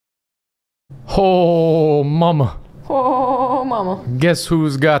Oh, mama. Oh, mama. Guess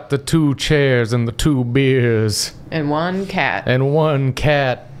who's got the 2 chairs and the 2 beers? And 1 cat. And 1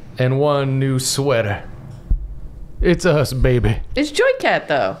 cat and 1 new sweater. It's us, baby. It's Joy Cat,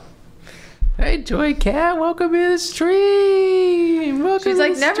 though. Hey, Joy Cat, welcome to the stream. Welcome. She's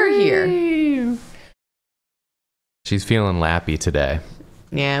like never here. She's feeling lappy today.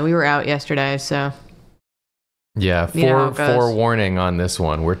 Yeah, we were out yesterday, so. Yeah, forewarning on this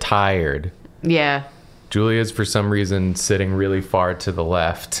one. We're tired. Yeah. Julia's for some reason sitting really far to the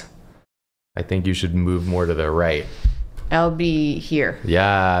left. I think you should move more to the right. I'll be here.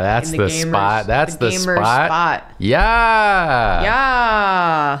 Yeah, that's the spot. That's the spot. Yeah.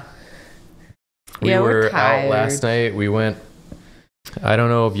 Yeah. We were out last night. We went. I don't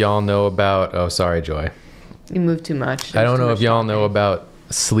know if y'all know about. Oh, sorry, Joy. You moved too much. I don't know if y'all know about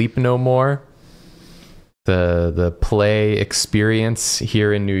Sleep No More. The play experience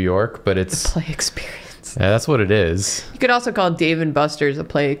here in New York, but it's the play experience. Yeah, that's what it is. You could also call Dave & Buster's a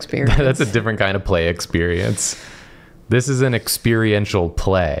play experience. That's a different kind of play experience. This is an experiential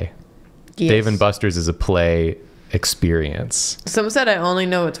play. Yes. Dave & Buster's is a play experience. Someone said I only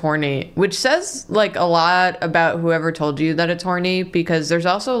know it's horny, which says like a lot about whoever told you that it's horny, because there's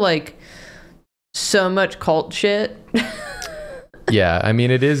also like so much cult shit. Yeah, I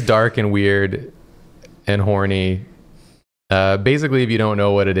mean, it is dark and weird and horny. Basically, if you don't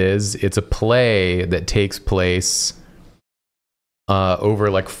know what it is, it's a play that takes place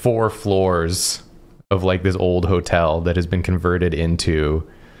over like 4 floors of like this old hotel that has been converted into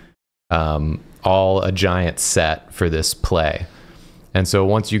all a giant set for this play. And so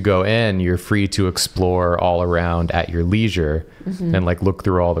once you go in, you're free to explore all around at your leisure and like look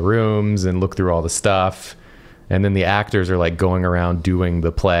through all the rooms and look through all the stuff. And then the actors are like going around doing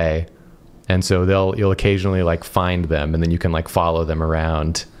the play. And so you'll occasionally like find them, and then you can like follow them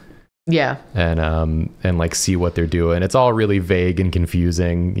around. Yeah. And like see what they're doing. It's all really vague and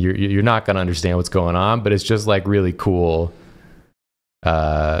confusing. You're not going to understand what's going on, but it's just like really cool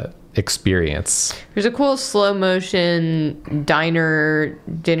experience. There's a cool slow motion dinner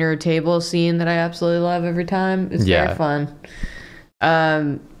table scene that I absolutely love every time. It's very fun.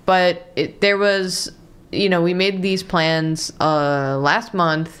 But there was, we made these plans last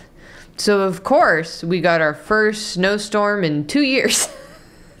month. So of course we got our first snowstorm in 2 years.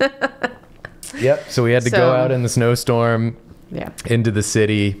 Yep. So we had to go out in the snowstorm into the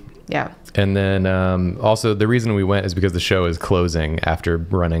city. Yeah. And then also the reason we went is because the show is closing after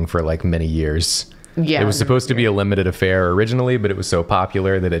running for like many years. Yeah. It was supposed to be a limited affair originally, but it was so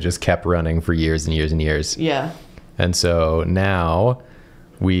popular that it just kept running for years and years and years. Yeah. And so now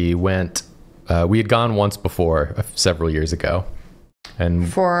we went, we had gone once before several years ago.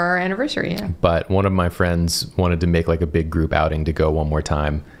 And for our anniversary, yeah. But one of my friends wanted to make like a big group outing to go one more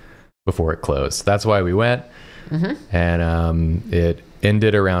time before it closed. That's why we went. And it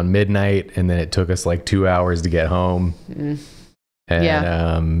ended around midnight, and then it took us like 2 hours to get home.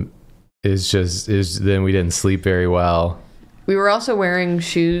 And then we didn't sleep very well. We were also wearing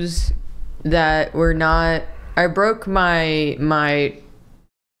shoes that were not. I broke my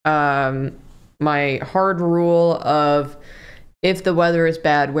hard rule of, if the weather is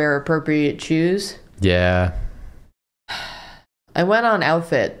bad, wear appropriate shoes. Yeah. I went on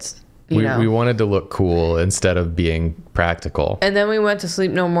outfits. We wanted to look cool instead of being practical. And then we went to Sleep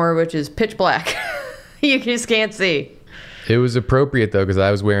No More, which is pitch black. You just can't see. It was appropriate, though, because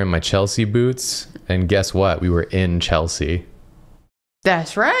I was wearing my Chelsea boots. And guess what? We were in Chelsea.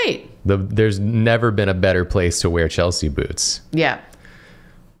 That's right. There's never been a better place to wear Chelsea boots. Yeah.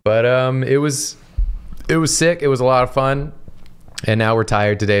 But it was sick. It was a lot of fun. And now we're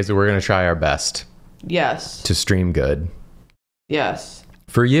tired today, so we're going to try our best. Yes. To stream good. Yes.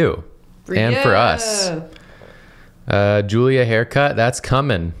 For you. For us. Julia haircut, that's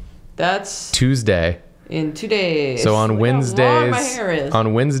coming. That's Tuesday. In 2 days. So on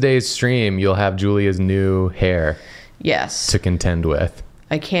Wednesday's stream, you'll have Julia's new hair. Yes. To contend with.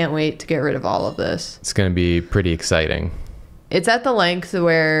 I can't wait to get rid of all of this. It's going to be pretty exciting. It's at the length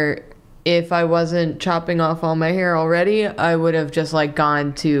where if I wasn't chopping off all my hair already, I would have just like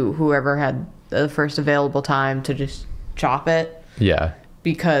gone to whoever had the first available time to just chop it. Yeah.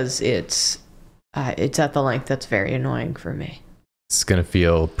 Because it's at the length that's very annoying for me. It's going to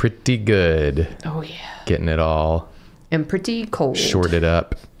feel pretty good. Oh, yeah. Getting it all. And pretty cold. Shorted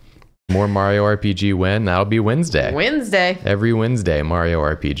up. More Mario RPG when? That'll be Wednesday. Every Wednesday, Mario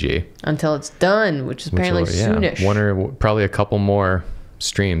RPG. Until it's done, which is apparently soonish. One or probably a couple more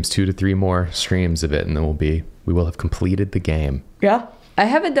streams, 2 to 3 more streams of it, and then we will have completed the game. Yeah. I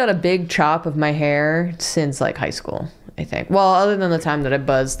haven't done a big chop of my hair since like high school. I think. Well, other than the time that I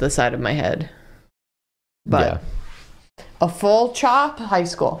buzzed the side of my head. But a full chop, high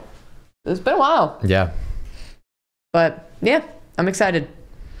school. It's been a while. Yeah. But yeah, I'm excited.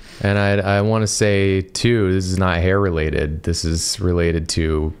 And I want to say too, this is not hair related. This is related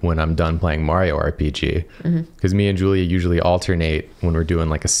to when I'm done playing Mario RPG. Because me and Julia usually alternate when we're doing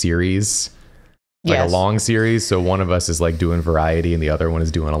like a series, like a long series. So one of us is like doing variety and the other one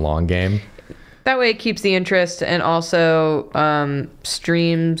is doing a long game. That way it keeps the interest, and also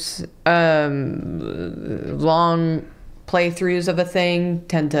streams, long playthroughs of a thing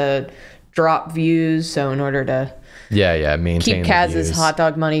tend to drop views. So in order to maintain keep Kaz's hot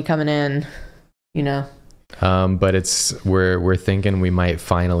dog money coming in, you know. But we're thinking we might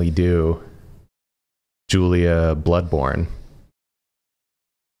finally do Julia Bloodborne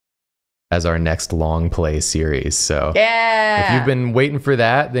as our next long play series. So if you've been waiting for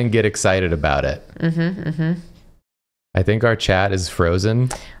that, then get excited about it. I think our chat is frozen.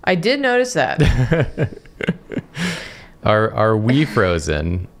 I did notice that. Are we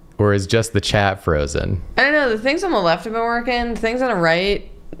frozen, or is just the chat frozen? I don't know. The things on the left have been working. The things on the right,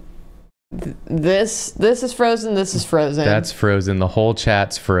 this is frozen. This is frozen. That's frozen. The whole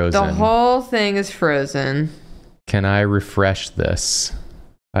chat's frozen. The whole thing is frozen. Can I refresh this?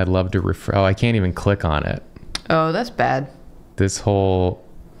 I'd love to refresh. Oh, I can't even click on it. Oh, that's bad. This whole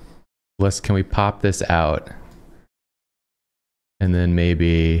list. Can we pop this out? And then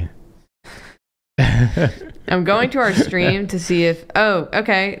maybe. I'm going to our stream to see if. Oh,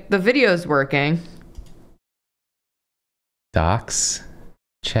 okay. The video's working. Docs,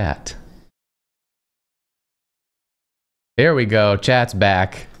 chat. There we go. Chat's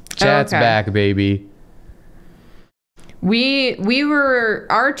back. Chat's back, baby.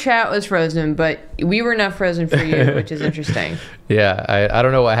 Our chat was frozen, but we were not frozen for you, which is interesting. Yeah, I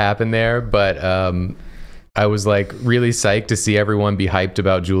don't know what happened there, but I was like really psyched to see everyone be hyped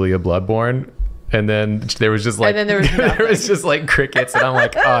about Julia Bloodborne, and then there was just like there was just like crickets, and I'm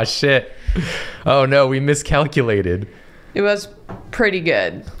like, oh shit, oh no, we miscalculated. It was pretty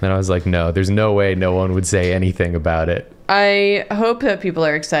good. And I was like, no, there's no way no one would say anything about it. I hope that people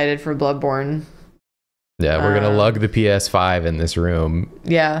are excited for Bloodborne. Yeah, we're gonna lug the PS5 in this room.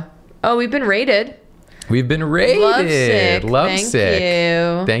 Yeah. Oh, we've been raided. We've been raided. Lovesick. Thank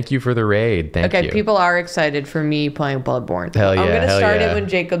you. Thank you for the raid. Thank you. Okay, people are excited for me playing Bloodborne. Hell yeah. I'm gonna start it when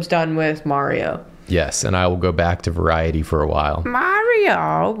Jacob's done with Mario. Yes, and I will go back to variety for a while.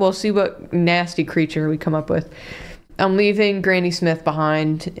 Mario. We'll see what nasty creature we come up with. I'm leaving Granny Smith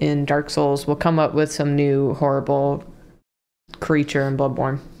behind in Dark Souls. We'll come up with some new horrible creature in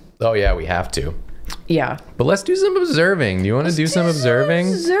Bloodborne. Oh yeah, we have to. Yeah. But let's do some observing. You want to do some observing?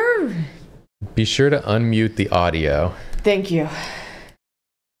 Observe. Be sure to unmute the audio. Thank you.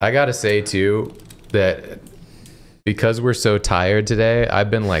 I gotta say too that because we're so tired today, I've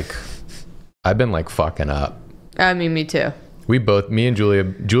been like fucking up. I mean, me too. Me and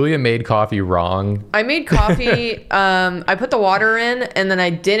Julia made coffee wrong. I made coffee. I put the water in, and then I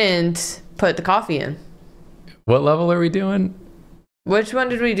didn't put the coffee in. What level are we doing? Which one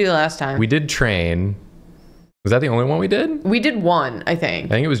did we do last time? We did train. Was that the only one we did? We did one, I think. I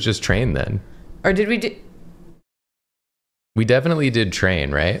think it was just train then. Or did we do... We definitely did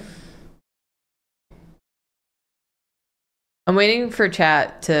train, right? I'm waiting for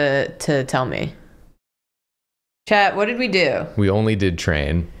chat to tell me. Chat, what did we do? We only did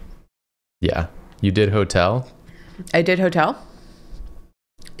train. Yeah. You did hotel? I did hotel.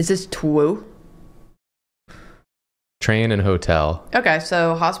 Is this two? Train and hotel. Okay,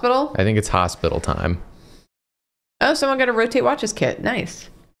 so hospital? I think it's hospital time. Oh, someone got a rotate watches kit.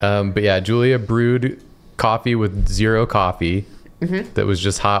 Nice. But yeah, Julia brewed coffee with zero coffee. That was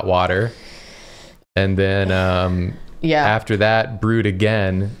just hot water. And then after that, brewed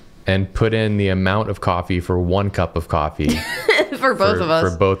again and put in the amount of coffee for 1 cup of coffee. For both of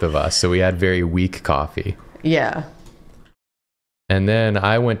us. For both of us. So we had very weak coffee. Yeah. And then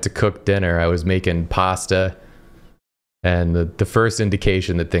I went to cook dinner. I was making pasta. And the first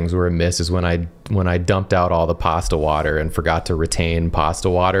indication that things were amiss is when I dumped out all the pasta water and forgot to retain pasta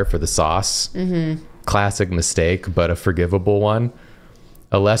water for the sauce. Classic mistake, but a forgivable one.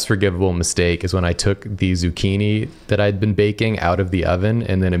 A less forgivable mistake is when I took the zucchini that I'd been baking out of the oven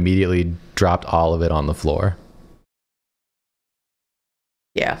and then immediately dropped all of it on the floor.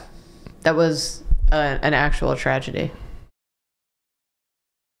 Yeah, that was an actual tragedy.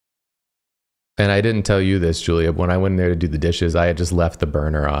 And I didn't tell you this, Julia. When I went in there to do the dishes, I had just left the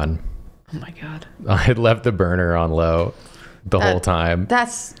burner on. Oh my God. I had left the burner on low the whole time.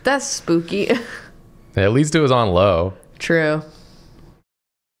 That's spooky. At least it was on low. True.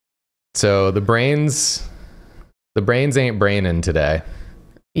 So the brains The brains ain't braining today.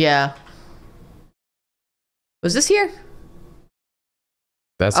 Yeah. Was this here?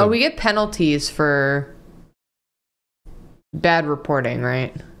 We get penalties for bad reporting,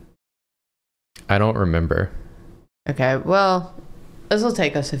 right? I don't remember. Okay, well, this will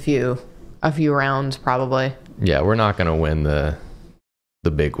take us a few rounds probably. Yeah, we're not gonna win the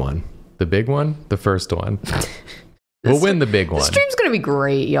big one. The big one? The first one. We'll win the big one. The stream's gonna be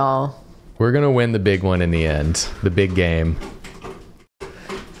great, y'all. We're gonna win the big one in the end. The big game.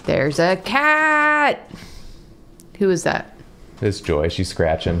 There's a cat. Who is that? It's Joy. She's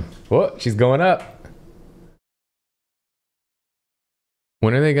scratching. Whoa, she's going up.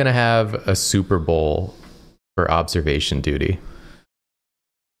 When are they gonna have a Super Bowl for observation duty?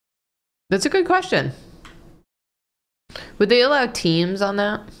 That's a good question. Would they allow teams on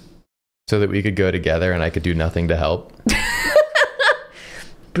that? So that we could go together and I could do nothing to help?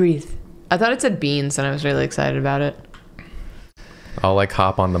 Breathe. I thought it said beans and I was really excited about it. I'll like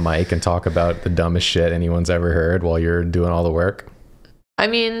hop on the mic and talk about the dumbest shit anyone's ever heard while you're doing all the work. I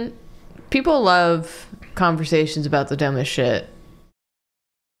mean, people love conversations about the dumbest shit.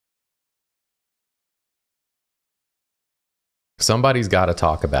 Somebody's got to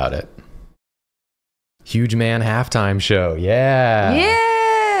talk about it. Huge Man halftime show. Yeah.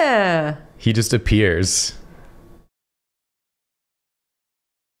 Yeah. He just appears.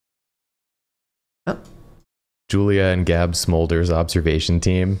 Oh. Julia and Gab Smolder's observation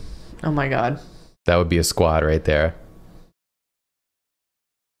team. Oh my God. That would be a squad right there.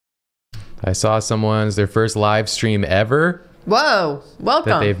 I saw someone's their first live stream ever. Whoa. Welcome.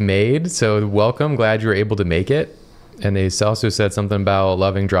 That they've made. So welcome. Glad you were able to make it. And they also said something about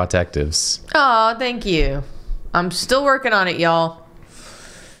loving Drawtectives. Oh, thank you. I'm still working on it, y'all.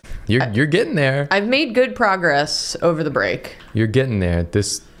 You're getting there. I've made good progress over the break. You're getting there.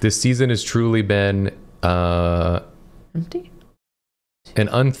 This season has truly been Empty? an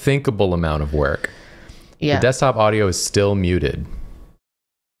unthinkable amount of work. Yeah. The desktop audio is still muted.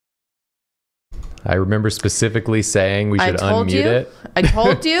 I remember specifically saying we should unmute it. I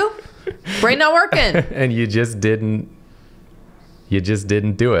told you. Brain not working. And you just didn't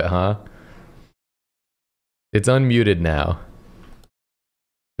do it, huh? It's unmuted now.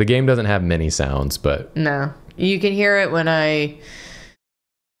 The game doesn't have many sounds, but no. You can hear it when I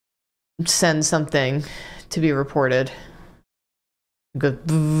send something to be reported. It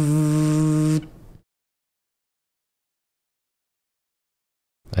goes.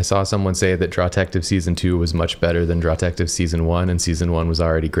 I saw someone say that Drawtective Season 2 was much better than Drawtective Season 1, and Season 1 was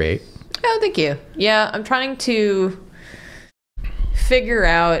already great. Oh, thank you. Yeah, I'm trying to figure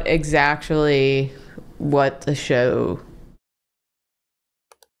out exactly what the show...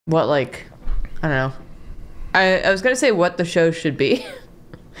 I don't know. I was going to say what the show should be,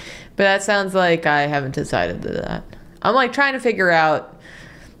 but that sounds like I haven't decided to that. I'm like trying to figure out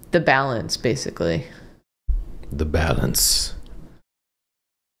the balance, basically. The balance.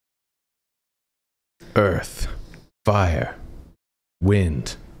 Earth, fire,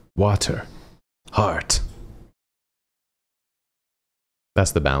 wind, water, heart.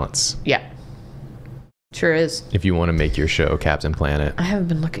 That's the balance. Yeah. Sure is. If you want to make your show Captain Planet. I haven't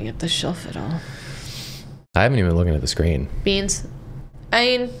been looking at the shelf at all. I haven't even been looking at the screen. Beans. I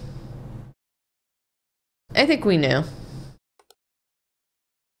mean, I think we knew.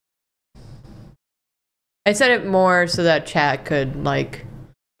 I said it more so that chat could, like,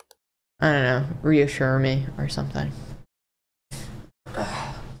 I don't know, reassure me or something.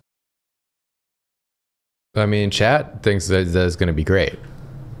 I mean, chat thinks that that's going to be great.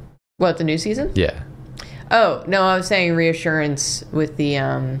 What, the new season? Yeah. Oh, no, I was saying reassurance with the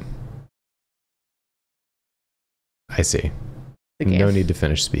I see. the game. No need to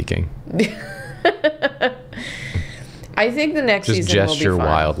finish speaking. I think the next Just season will be gesture fun.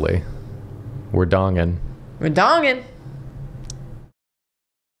 wildly. We're donging. We're donging.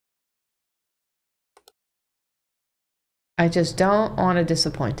 I just don't want to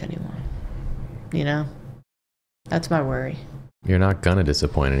disappoint anyone. You know? That's my worry. You're not gonna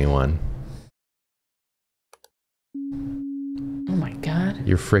disappoint anyone. Oh my God.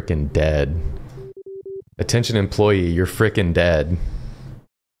 You're frickin' dead. Attention employee, you're frickin' dead.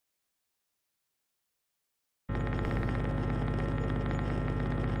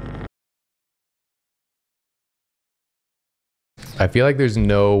 I feel like there's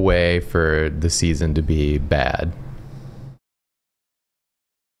no way for the season to be bad.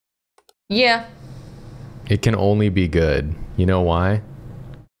 Yeah. It can only be good. You know why?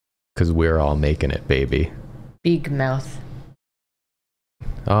 Because we're all making it, baby. Big mouth.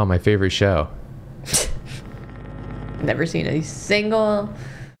 Oh, my favorite show. Never seen a single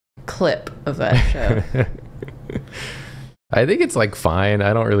clip of that show. I think it's like fine.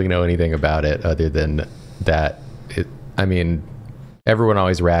 I don't really know anything about it other than that. I mean, everyone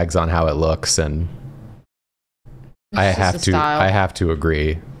always rags on how it looks, and I have to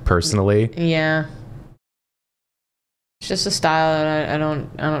agree personally. Yeah. It's just a style that I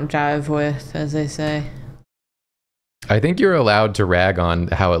don't jive with, as they say. I think you're allowed to rag on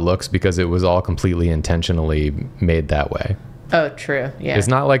how it looks because it was all completely intentionally made that way. Oh, true. Yeah. It's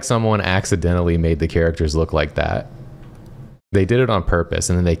not like someone accidentally made the characters look like that. They did it on purpose,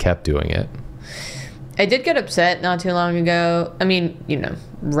 and then they kept doing it. I did get upset not too long ago. I mean, you know,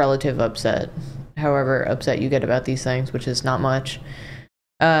 relative upset. However upset you get about these things, which is not much.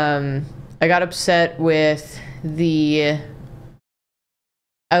 I got upset with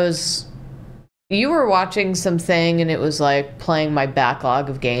you were watching something and it was like playing my backlog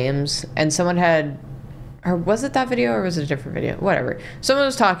of games, and someone had, or was it that video or was it a different video? Whatever. Someone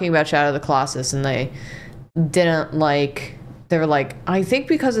was talking about Shadow of the Colossus, and they were like, I think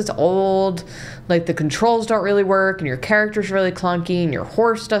because it's old, like the controls don't really work and your character's really clunky and your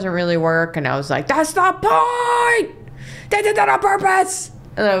horse doesn't really work. And I was like, that's the point! They did that on purpose!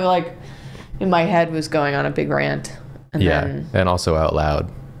 And I was like, in my head was going on a big rant. And then, and also out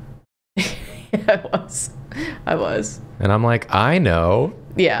loud. I was. And I'm like, I know.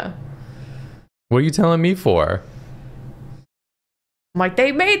 Yeah. What are you telling me for? I'm like,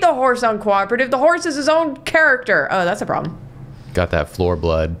 they made the horse uncooperative. The horse is his own character. Oh, that's a problem. Got that floor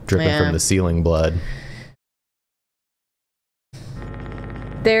blood dripping from the ceiling blood.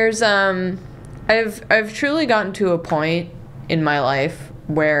 There's I've truly gotten to a point in my life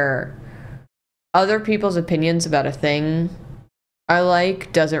where other people's opinions about a thing I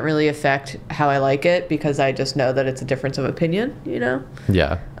like doesn't really affect how I like it, because I just know that it's a difference of opinion, you know?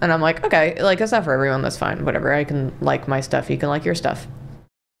 Yeah. And I'm like, okay, like, it's not for everyone, that's fine, whatever. I can like my stuff, you can like your stuff.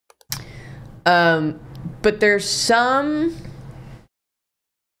 But there's some,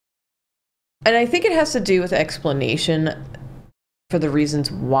 and I think it has to do with explanation for the reasons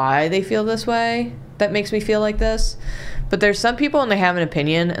why they feel this way that makes me feel like this. But there's some people and they have an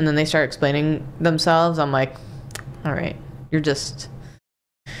opinion and then they start explaining themselves. I'm like, all right, you're just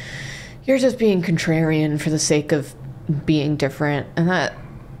being contrarian for the sake of being different, and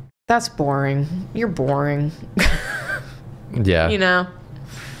that's boring. You're boring. Yeah. You know?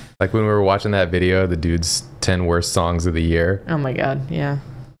 Like when we were watching that video, the dude's 10 worst songs of the year. Oh my God, yeah.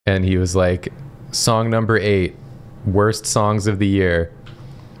 And he was like, song number 8, worst songs of the year,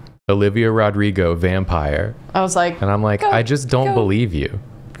 Olivia Rodrigo, Vampire. I was like, and I'm like, I just don't believe you.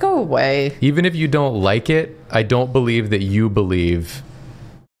 Go away. Even if you don't like it, I don't believe that you believe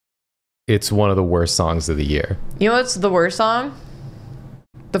it's one of the worst songs of the year. You know what's the worst song?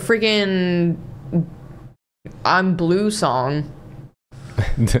 The freaking I'm Blue song.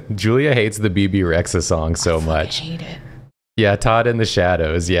 Julia hates the BB Rexa song so much. I hate it. Yeah, Todd in the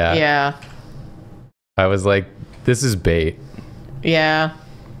Shadows. Yeah. Yeah. I was like, this is bait. Yeah.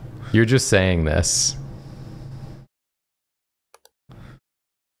 You're just saying this.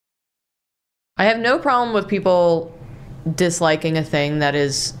 I have no problem with people disliking a thing that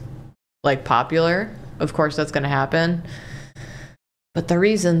is like popular. Of course that's going to happen. But the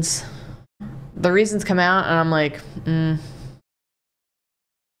reasons come out and I'm like,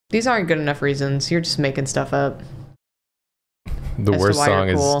 these aren't good enough reasons. You're just making stuff up. The worst song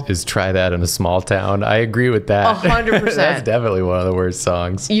is Try That in a Small Town. I agree with that. 100%. That's definitely one of the worst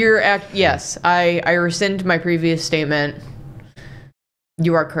songs. Yes, I rescind my previous statement.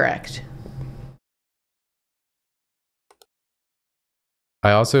 You are correct.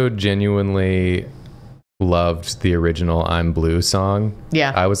 I also genuinely loved the original I'm Blue song.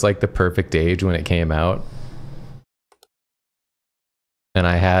 Yeah. I was like the perfect age when it came out. And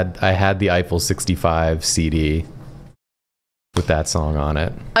I had the Eiffel 65 CD with that song on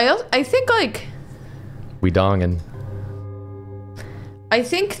it. I think like we dongin'. I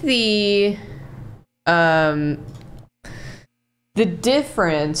think the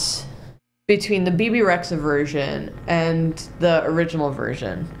difference between the BB Rexa version and the original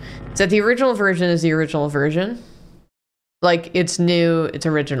version is that the original version is the original version. Like, it's new, it's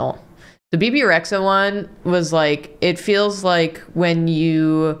original. The BB Rexa one was like, it feels like when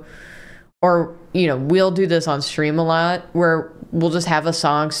you, or, you know, we'll do this on stream a lot, where we'll just have a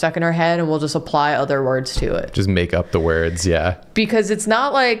song stuck in our head and we'll just apply other words to it. Just make up the words, yeah. Because it's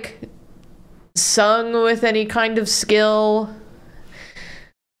not like sung with any kind of skill.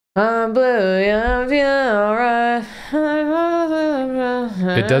 I'm blue, yeah, I feel alright.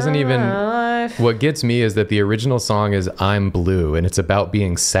 It doesn't even, what gets me is that the original song is I'm Blue and it's about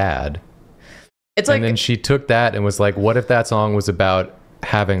being sad. It's like, and then she took that and was like, what if that song was about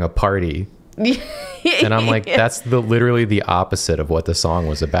having a party And I'm like, that's literally the opposite of what the song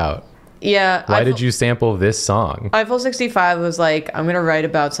was about. Yeah. Why did you sample this song? Eiffel 65 was like, I'm going to write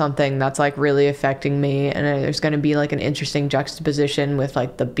about something that's like really affecting me. And there's going to be like an interesting juxtaposition with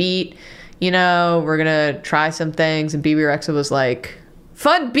like the beat. You know, we're going to try some things. And BB Rexa was like,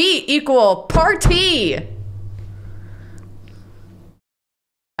 fun beat equal party.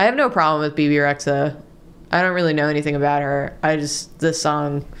 I have no problem with BB Rexa. I don't really know anything about her. This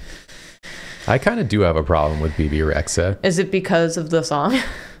song. I kind of do have a problem with BB Rexa. Is it because of the song?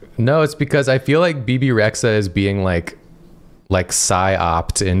 No, it's because I feel like BB Rexa is being like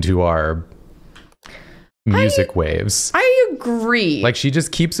psyoped into our music waves. I agree. Like, she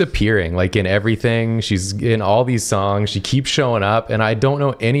just keeps appearing like in everything. She's in all these songs. She keeps showing up, and I don't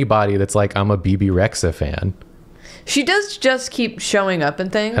know anybody that's like, I'm a BB Rexa fan. She does just keep showing up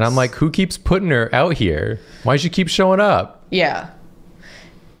in things. And I'm like, who keeps putting her out here? Why does she keep showing up? Yeah.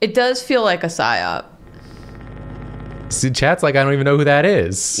 It does feel like a psyop. See, chat's like, I don't even know who that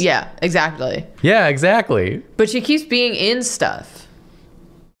is. Yeah, exactly. Yeah, exactly. But she keeps being in stuff.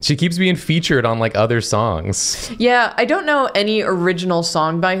 She keeps being featured on like other songs. Yeah, I don't know any original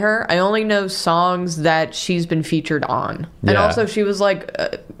song by her. I only know songs that she's been featured on. And also she was like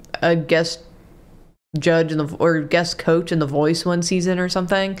a guest judge or guest coach in The Voice one season or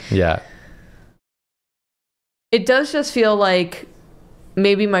something. Yeah. It does just feel like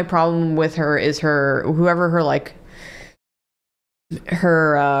maybe my problem with her is whoever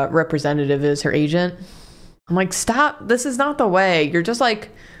her representative is, her agent. I'm like, stop, this is not the way. You're just like,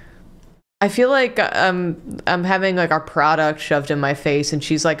 I feel like I'm having like our product shoved in my face, and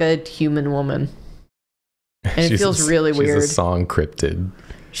she's like a human woman, and it feels really weird. She's a song cryptid.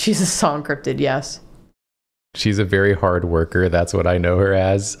 She's a song cryptid, yes. She's a very hard worker. That's what I know her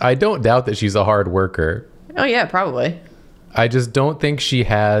as. I don't doubt that she's a hard worker. Oh yeah, probably. I just don't think she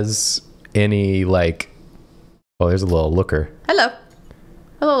has any like, oh, there's a little looker. Hello,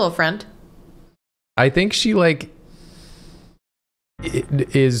 little friend. I think she like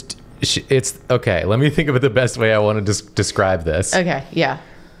it's okay. Let me think of it the best way I want to describe this. Okay, yeah.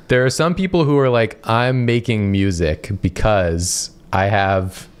 There are some people who are like, I'm making music because I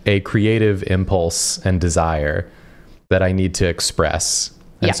have a creative impulse and desire that I need to express.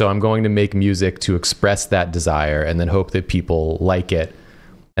 And so I'm going to make music to express that desire and then hope that people like it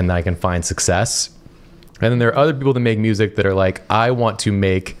and then I can find success. And then there are other people that make music that are like, I want to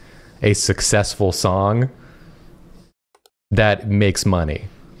make a successful song that makes money.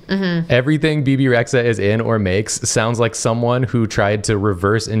 Mm-hmm. Everything BB Rexa is in or makes sounds like someone who tried to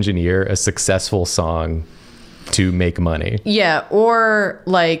reverse engineer a successful song to make money. Yeah, or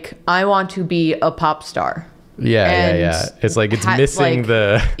like, I want to be a pop star. Yeah. It's like it's missing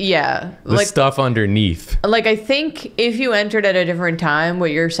the stuff underneath. Like, I think if you entered at a different time,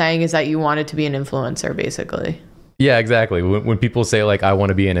 what you're saying is that you wanted to be an influencer, basically. Yeah, exactly. When people say like, I want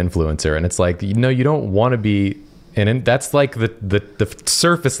to be an influencer, and it's like, no, you don't want to be. And that's like the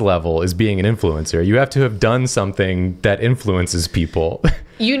surface level is being an influencer. You have to have done something that influences people.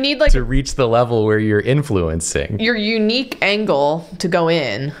 You need like to reach the level where you're influencing. Your unique angle to go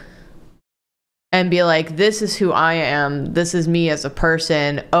in and be like, this is who I am. This is me as a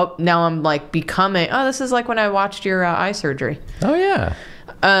person. Oh, now I'm like becoming. Oh, this is like when I watched your eye surgery. Oh yeah.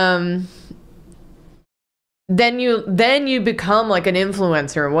 Then you become like an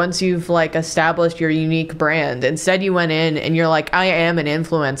influencer once you've like established your unique brand. Instead, you went in and you're like, I am an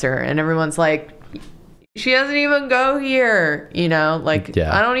influencer, and everyone's like, she doesn't even go here, you know, like,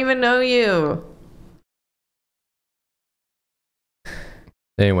 yeah. I don't even know you.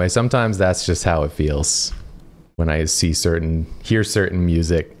 Anyway, sometimes that's just how it feels when I hear certain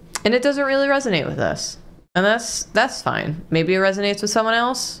music, and it doesn't really resonate with us, and that's fine. Maybe it resonates with someone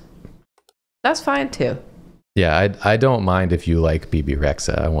else. That's fine too. Yeah, I don't mind if you like BB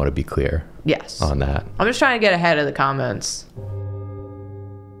Rexa. I want to be clear. Yes. On that. I'm just trying to get ahead of the comments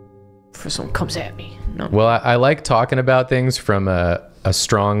before someone comes at me. No. Well, I like talking about things from a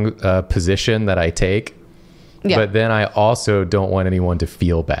strong position that I take. Yeah. But then I also don't want anyone to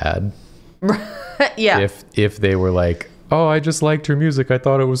feel bad. Yeah. If they were like, oh, I just liked your music. I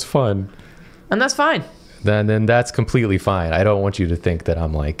thought it was fun. And that's fine. Then that's completely fine. I don't want you to think that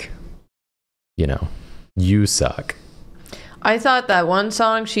I'm like, you know, you suck. I thought that one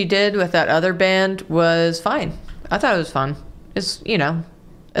song she did with that other band was fine. I thought it was fun. It's, you know,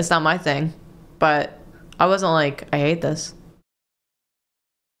 it's not my thing, but I wasn't like, I hate this.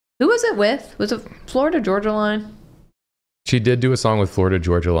 Who was it with? Was it Florida Georgia Line? She did do a song with Florida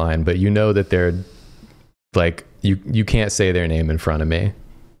Georgia Line, but you know that they're like, you can't say their name in front of me.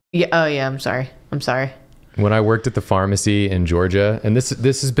 Yeah. Oh yeah. I'm sorry. when I worked at the pharmacy in Georgia, and this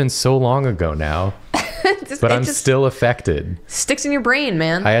has been so long ago now, but I'm still affected. Sticks in your brain,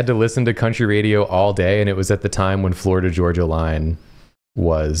 man. I had to listen to country radio all day, and it was at the time when Florida Georgia Line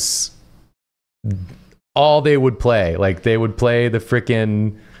was all they would play. Like, they would play the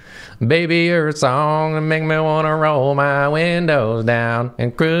frickin' "Baby, you're a song that make me want to roll my windows down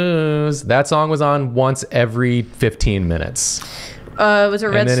and cruise." That song was on once every 15 minutes. Was it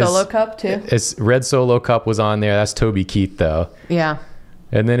Red Solo Cup too? Red Solo Cup was on there. That's Toby Keith though. Yeah.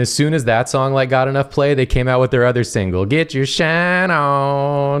 And then as soon as that song like got enough play, they came out with their other single, "Get Your Shine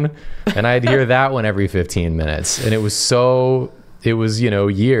On." And I'd hear that one every 15 minutes. And it was, you know,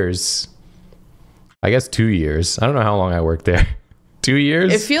 years. I guess 2 years. I don't know how long I worked there. 2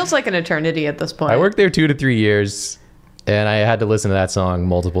 years? It feels like an eternity at this point. I worked there 2 to 3 years. And I had to listen to that song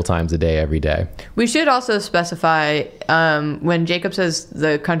multiple times a day, every day. We should also specify, when Jacob says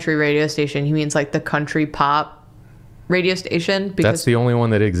the country radio station, he means like the country pop radio station. Because that's the only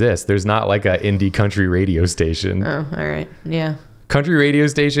one that exists. There's not like a indie country radio station. Oh, all right. Yeah. Country radio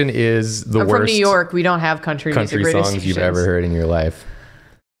station is the worst. I'm from New York. We don't have country songs stations you've ever heard in your life.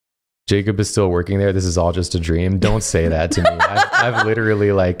 Jacob is still working there. This is all just a dream. Don't say that to me. I've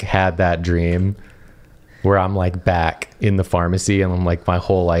literally like had that dream where I'm like back in the pharmacy and I'm like, my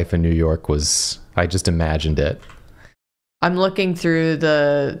whole life in New York I just imagined it. I'm looking through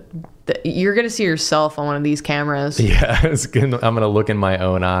you're going to see yourself on one of these cameras. Yeah, I'm going to look in my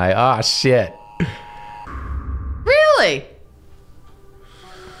own eye. Ah, shit. Really?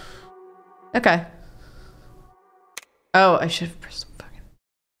 Okay. Oh, I should have pressed the fucking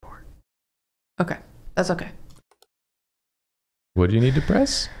board. Okay, that's okay. What do you need to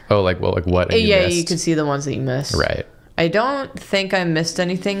press? Oh, like what? Yeah, you can see the ones that you missed. Right. I don't think I missed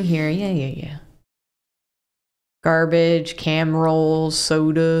anything here. Yeah. Garbage, cam rolls,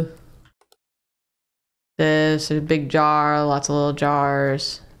 soda. This, a big jar, lots of little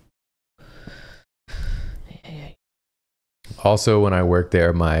jars. Yeah. Also, when I worked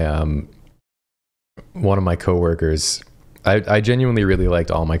there, my one of my coworkers, I genuinely really liked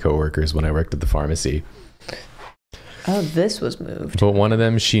all my coworkers when I worked at the pharmacy. Oh, this was moved. But one of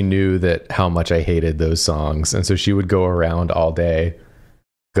them, she knew that how much I hated those songs. And so she would go around all day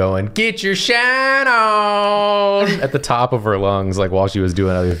going, "Get your shine on" at the top of her lungs, like while she was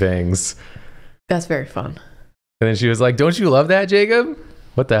doing other things. That's very fun. And then she was like, "Don't you love that, Jacob?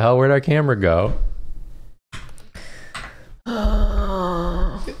 What the hell? Where'd our camera go?"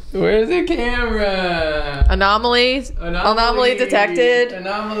 Where's the camera? Anomaly detected.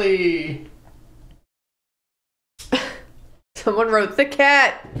 Anomaly. Someone wrote the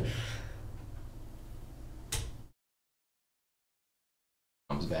cat.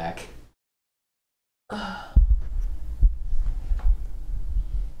 Comes back.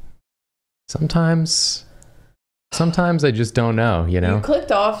 Sometimes I just don't know, you know? You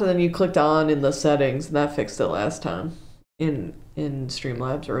clicked off and then you clicked on in the settings and that fixed it last time in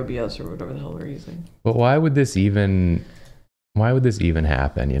Streamlabs or OBS or whatever the hell we're using. But why would this even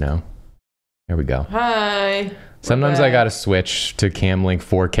happen, you know? Here we go. Hi. Sometimes I gotta switch to Camlink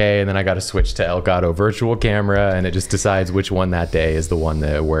 4K and then I gotta switch to Elgato virtual camera and it just decides which one that day is the one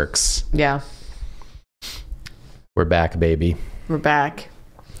that works. Yeah. We're back, baby. We're back.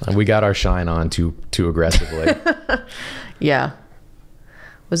 And we got our shine on too aggressively. Yeah.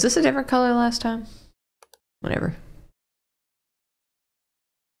 Was this a different color last time? Whatever.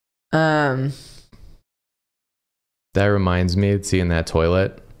 That reminds me of seeing that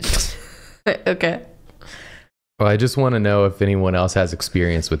toilet. Okay. Well, I just want to know if anyone else has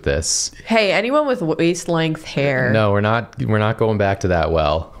experience with this. Hey, anyone with waist length hair? No, we're not going back to that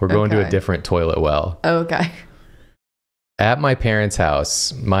well. We're going to a different toilet well. Okay. At my parents'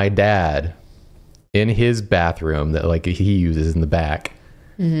 house, my dad, in his bathroom that like he uses in the back,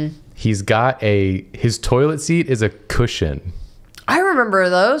 he's got his toilet seat is a cushion. I remember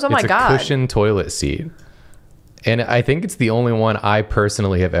those. Oh my God. It's a cushion toilet seat. And I think it's the only one I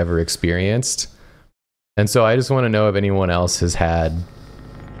personally have ever experienced. And so I just want to know if anyone else has had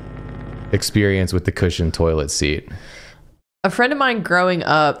experience with the cushion toilet seat. A friend of mine growing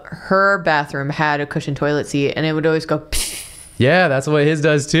up, her bathroom had a cushion toilet seat and it would always go pfft. Yeah, that's what his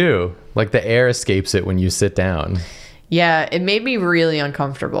does too. Like the air escapes it when you sit down. Yeah, it made me really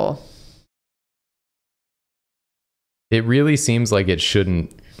uncomfortable. It really seems like it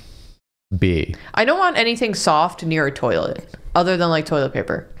shouldn't be. I don't want anything soft near a toilet other than like toilet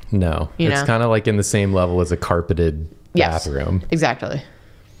paper. No, it's kind of like in the same level as a carpeted bathroom. Exactly.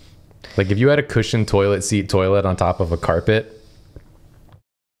 Like if you had a cushion toilet on top of a carpet,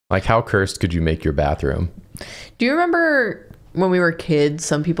 like how cursed could you make your bathroom? Do you remember when we were kids,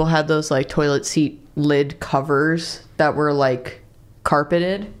 some people had those like toilet seat lid covers that were like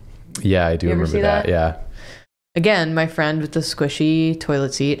carpeted. Yeah, I do remember that. Yeah. Again, my friend with the squishy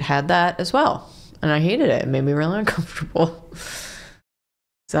toilet seat had that as well. And I hated it. It made me really uncomfortable.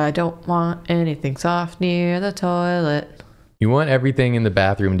 So I don't want anything soft near the toilet. You want everything in the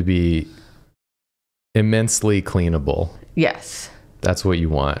bathroom to be immensely cleanable. Yes. That's what you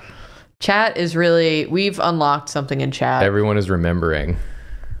want. Chat is really, we've unlocked something in chat. Everyone is remembering.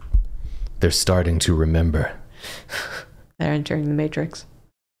 They're starting to remember. They're entering the Matrix.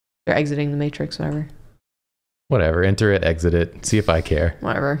 They're exiting the Matrix, whatever. Whatever. Enter it, exit it. See if I care.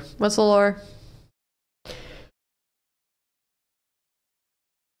 Whatever. What's the lore?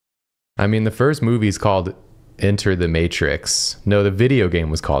 I mean, the first movie's called Enter the Matrix. No, the video game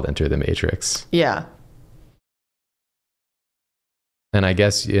was called Enter the Matrix. Yeah. And I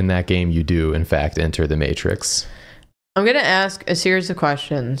guess in that game you do, in fact, enter the Matrix. I'm going to ask a series of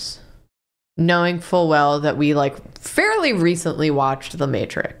questions, knowing full well that we like fairly recently watched The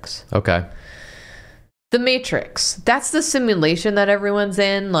Matrix. Okay. The Matrix, that's the simulation that everyone's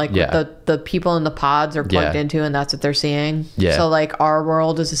in, like the people in the pods are plugged into, and that's what they're seeing. Yeah. So like our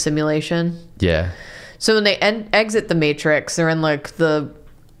world is a simulation. Yeah. So when they exit the Matrix, they're in like the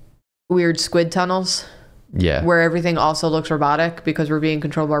weird squid tunnels. Yeah. Where everything also looks robotic because we're being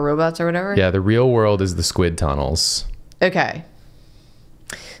controlled by robots or whatever. Yeah, the real world is the squid tunnels. Okay.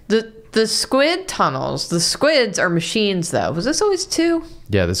 The squid tunnels, the squids are machines though. Was this always 2?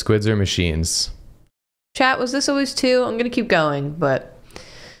 Yeah, the squids are machines. Chat, was this always 2? I'm going to keep going, but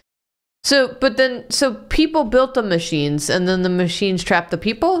so people built the machines and then the machines trapped the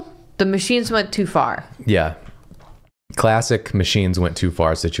people. The machines went too far. Yeah. Classic machines went too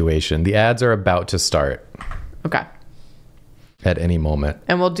far situation. The ads are about to start. Okay. At any moment.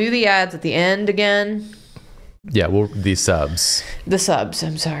 And we'll do the ads at the end again. Yeah, the subs. The subs,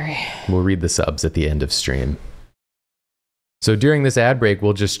 I'm sorry. We'll read the subs at the end of stream. So during this ad break,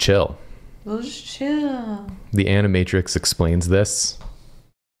 we'll just chill. We'll just chill. The Animatrix explains this.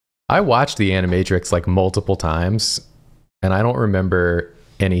 I watched the Animatrix like multiple times, and I don't remember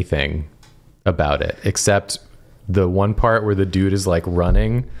anything about it except the one part where the dude is like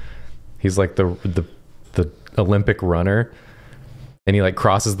running. He's like the Olympic runner, and he like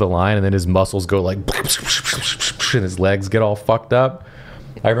crosses the line, and then his muscles go like, and his legs get all fucked up.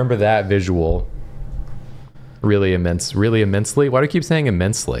 I remember that visual really immensely. Why do I keep saying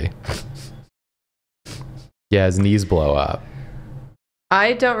immensely? Yeah, his knees blow up.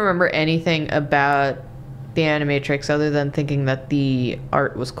 I don't remember anything about the Animatrix other than thinking that the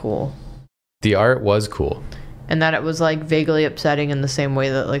art was cool. The art was cool. And that it was like vaguely upsetting in the same way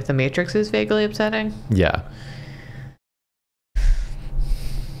that like the Matrix is vaguely upsetting. Yeah.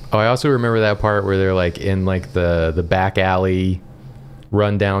 Oh, I also remember that part where they're like in like the back alley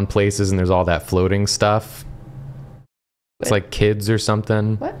rundown places and there's all that floating stuff. It's like kids or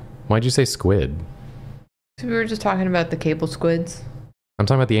something. What? Why'd you say squid? So we were just talking about the cable squids. I'm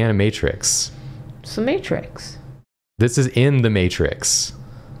talking about the Animatrix. It's the Matrix. This is in the Matrix.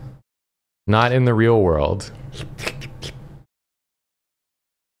 Not in the real world.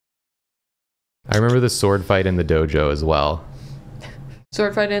 I remember the sword fight in the dojo as well.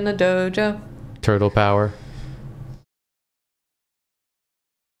 Sword fight in the dojo. Turtle power.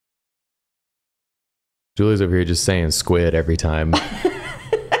 Julie's over here just saying squid every time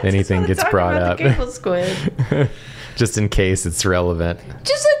anything gets brought up. The cable squid. Just in case it's relevant.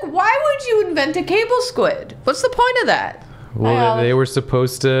 Just like, why would you invent a cable squid? What's the point of that? Well, they were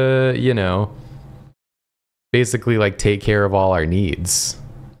supposed to, you know, basically like take care of all our needs.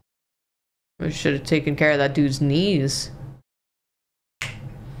 We should have taken care of that dude's knees.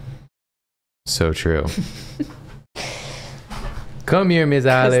 So true. Come here, Ms.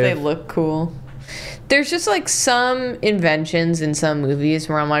 Olive. Because they look cool. There's just like some inventions in some movies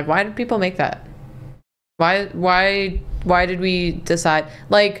where I'm like, why did people make that? Why did we decide?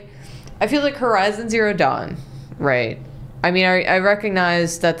 Like, I feel like Horizon Zero Dawn, right? I mean, I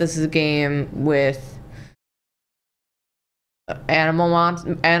recognize that this is a game with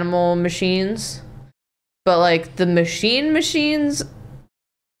animal machines, but like the machines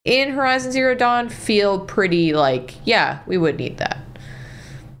in Horizon Zero Dawn feel pretty like, yeah, we would need that.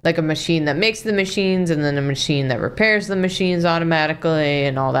 Like a machine that makes the machines and then a machine that repairs the machines automatically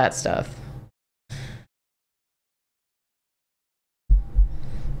and all that stuff.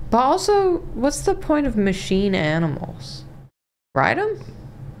 But also, what's the point of machine animals? Ride them?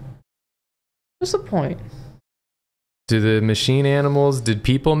 What's the point? Do the machine animals, did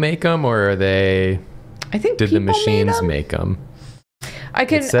people make them or are they... I think did the machines make them?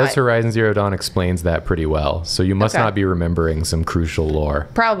 It says Horizon Zero Dawn explains that pretty well, so you must not be remembering some crucial lore.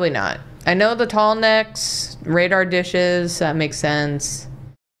 Probably not. I know the tall necks, radar dishes. That makes sense.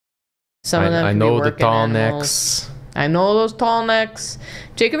 Some of them. I know the tall necks. I know those tall necks.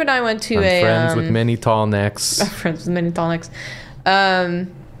 Jacob and I went to I'm friends with many tall necks. Friends with many tall necks.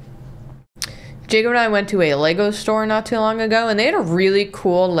 Jacob and I went to a Lego store not too long ago, and they had a really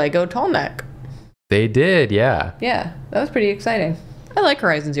cool Lego tall neck. They did, yeah. Yeah, that was pretty exciting. I like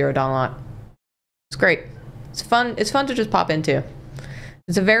Horizon Zero Dawn a lot. It's great. It's fun. It's fun to just pop into.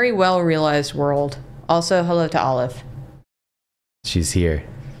 It's a very well realized world. Also, hello to Olive. She's here.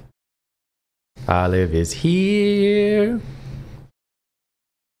 Olive is here.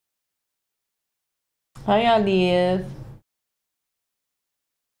 Hi, Olive.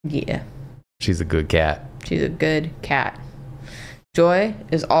 Yeah. She's a good cat. She's a good cat. Joy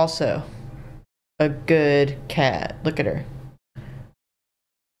is also a good cat. Look at her.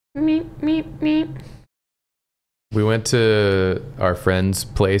 Meep, meep, meep. We went to our friend's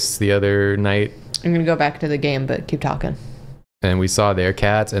place the other night. I'm going to go back to the game, but keep talking. And we saw their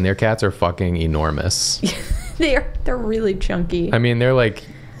cats, and their cats are fucking enormous. They're really chunky. I mean, they're like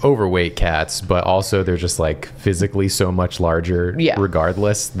overweight cats, but also they're just like physically so much larger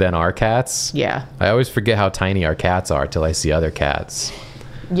regardless than our cats. Yeah. I always forget how tiny our cats are till I see other cats.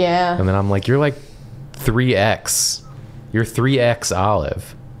 Yeah. And then I'm like, you're like 3x. You're 3x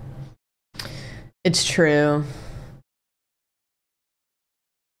Olive. It's true.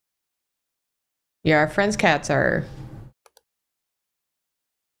 Yeah, our friends' cats are...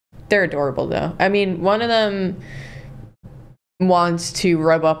 They're adorable, though. I mean, one of them wants to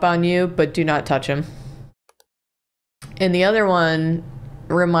rub up on you, but do not touch him. And the other one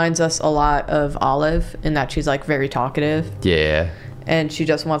reminds us a lot of Olive in that she's, like, very talkative. Yeah. And she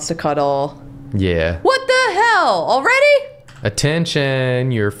just wants to cuddle. Yeah. What the hell? Already?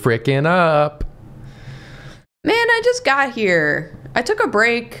 Attention, you're freaking up. Man, I just got here. I took a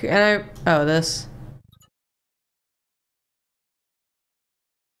break, and Oh, this...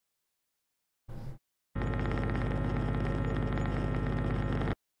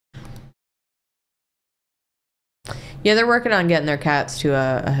 Yeah, they're working on getting their cats to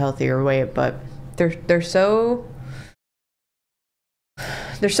a healthier weight, but they're so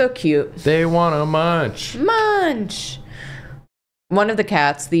cute. They want to munch. Munch. One of the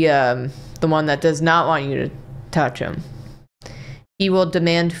cats, the one that does not want you to touch him, he will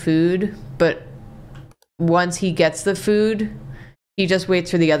demand food, but once he gets the food, he just waits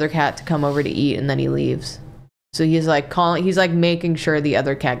for the other cat to come over to eat, and then he leaves. So he's like making sure the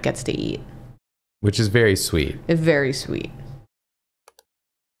other cat gets to eat. Which is very sweet. It's very sweet.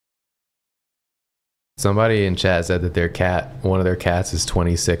 Somebody in chat said that one of their cats is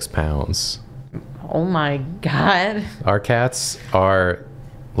 26 pounds. Oh my God. Our cats are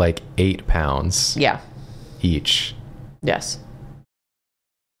like 8 pounds. Yeah. Each. Yes.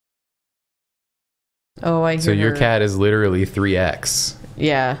 Oh, I hear So your cat is literally 3x.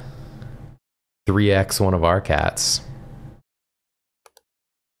 Yeah. 3x one of our cats.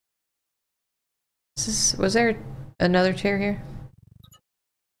 Was there another chair here?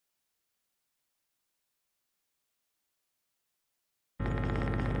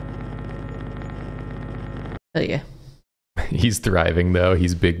 Oh, yeah. He's thriving, though.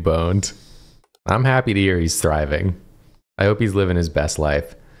 He's big boned. I'm happy to hear he's thriving. I hope he's living his best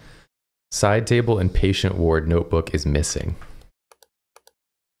life. Side table and patient ward notebook is missing.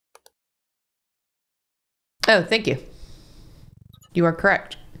 Oh, thank you. You are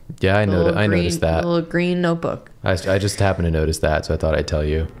correct. Yeah, I noticed that. A little green notebook. I just happened to notice that, so I thought I'd tell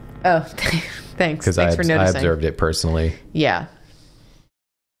you. Oh, thanks. Thanks for noticing. I observed it personally. Yeah.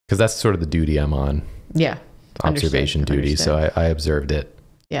 Because that's sort of the duty I'm on. Yeah. Observation duty, so I observed it.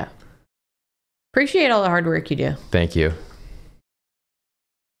 Yeah. Appreciate all the hard work you do. Thank you.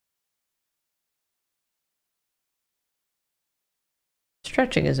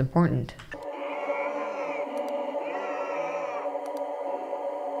 Stretching is important.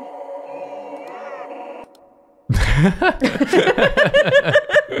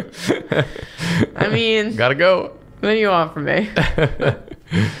 I mean, gotta go. What do you want from me?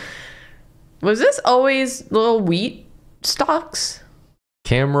 Was this always little wheat stalks?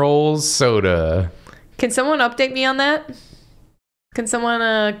 Camrolls soda. Can someone update me on that? Can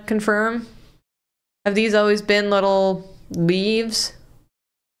someone confirm? Have these always been little leaves?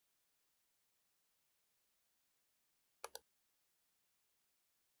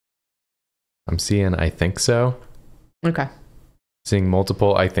 I'm seeing I think so. Okay. Seeing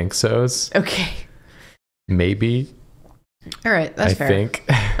multiple I think so's. Okay. Maybe. All right, that's fair. I think.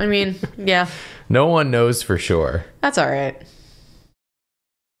 I mean, yeah. No one knows for sure. That's all right.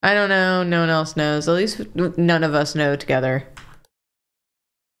 I don't know. No one else knows. At least none of us know together.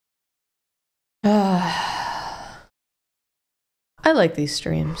 I like these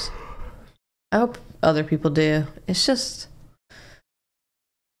streams. I hope other people do. It's just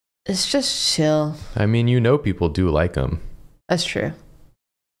chill. I mean, you know, people do like them. That's true.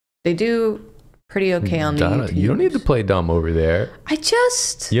 They do pretty okay on the YouTube. You don't need to play dumb over there. You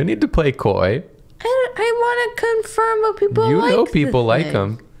don't need to play coy. I want to confirm what people like. You know people like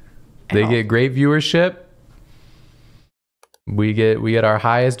them. They get great viewership. We get our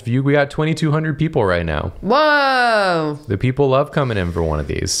highest view. We got 2,200 people right now. Whoa. The people love coming in for one of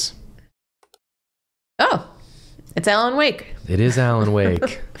these. Oh, it's Alan Wake. It is Alan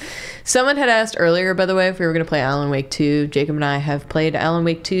Wake. Someone had asked earlier, by the way, if we were going to play Alan Wake 2. Jacob and I have played Alan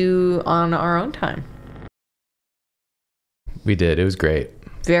Wake 2 on our own time. We did. It was great.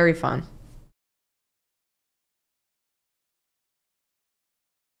 Very fun.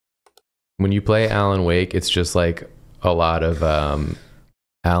 When you play Alan Wake, it's just like a lot of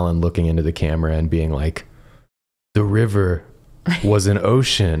Alan looking into the camera and being like, the river was an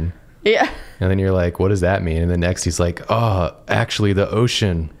ocean. Yeah. And then you're like, what does that mean? And then next he's like, oh, actually the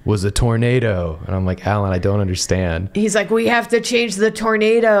ocean was a tornado. And I'm like, Alan, I don't understand. He's like, we have to change the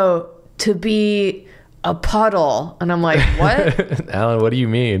tornado to be a puddle. And I'm like, what? Alan, what do you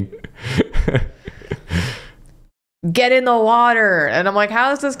mean? Get in the water. And I'm like,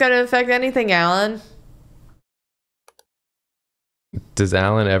 how is this going to affect anything, Alan? Does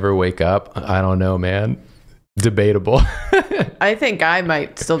Alan ever wake up? I don't know, man. Debatable. I think I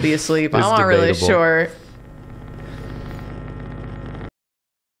might still be asleep. I'm not debatable. really sure.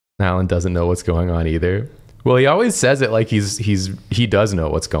 Alan doesn't know what's going on either. Well, he always says it like he does know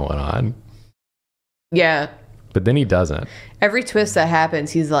what's going on. Yeah. But then he doesn't. Every twist that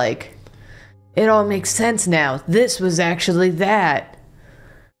happens, he's like, it all makes sense now. This was actually that.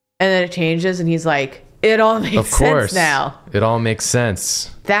 And then it changes and he's like, it all makes sense now. It all makes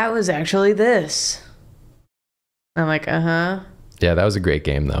sense. That was actually this. I'm like, uh-huh. Yeah, that was a great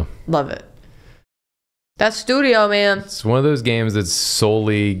game, though. Love it. That's studio, man. It's one of those games that's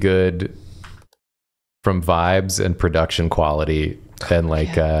solely good from vibes and production quality and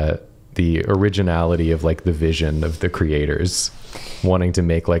like the originality of like the vision of the creators wanting to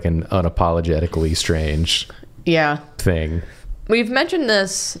make like an unapologetically strange thing. We've mentioned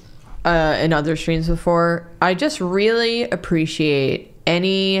this in other streams before. I just really appreciate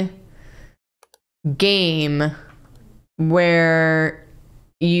any game where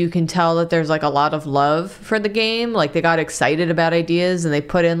you can tell that there's like a lot of love for the game. Like they got excited about ideas and they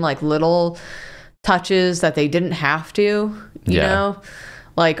put in like little touches that they didn't have to, you know?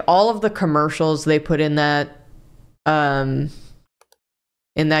 Like all of the commercials they put in that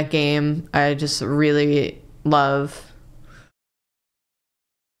game, I just really love.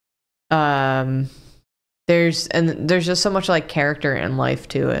 There's just so much like character and life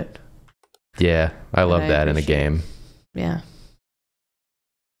to it. Yeah, I love that in a game. Yeah.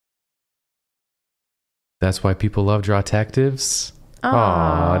 That's why people love Drawtectives.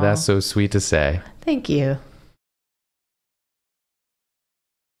 Aw, that's so sweet to say. Thank you.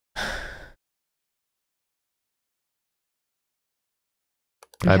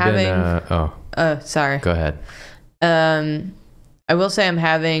 Sorry. Go ahead. I will say I'm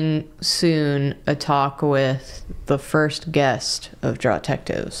having soon a talk with the first guest of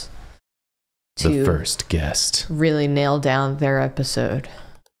Drawtectives. The first guest. Really nail down their episode.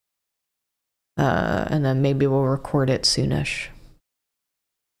 And then maybe we'll record it soonish.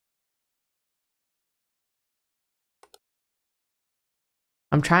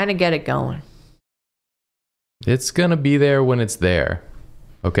 I'm trying to get it going. It's gonna be there when it's there.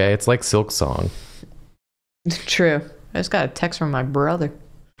 Okay? It's like Silk Song. True. I just got a text from my brother.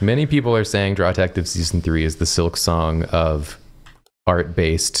 Many people are saying Drawtective Season 3 is the Silk Song of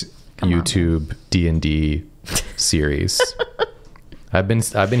art-based YouTube D&D series. I've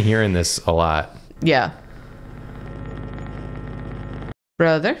been hearing this a lot. Yeah.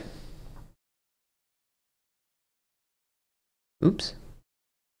 Brother. Oops.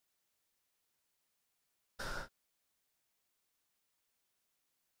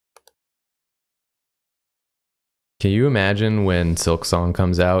 Can you imagine when Silk Song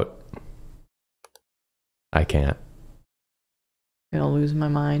comes out? I can't. I'm gonna lose my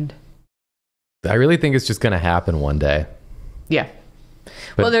mind. I really think it's just gonna happen one day. Yeah.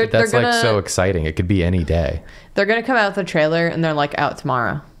 But that's like so exciting. It could be any day. They're gonna come out with a trailer and they're like out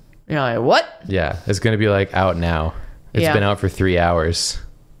tomorrow. You're like, what? Yeah, it's gonna be like out now. It's been out for 3 hours.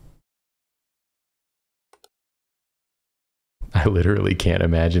 I literally can't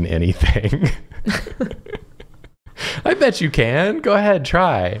imagine anything. I bet you can. Go ahead,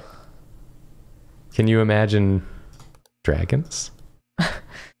 try. Can you imagine dragons?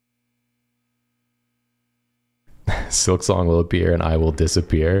 Silksong will appear and I will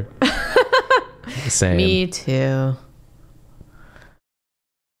disappear. Same. Me too.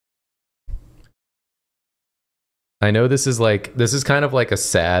 I know this is kind of like a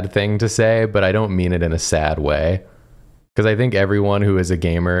sad thing to say, but I don't mean it in a sad way. Because I think everyone who is a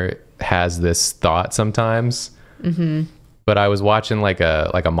gamer has this thought sometimes. Mm-hmm. But I was watching like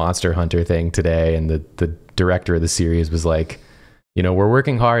a Monster Hunter thing today, and the director of the series was like, you know, we're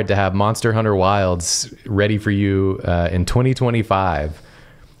working hard to have Monster Hunter Wilds ready for you in 2025.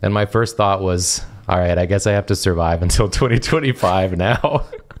 And my first thought was, all right, I guess I have to survive until 2025 now.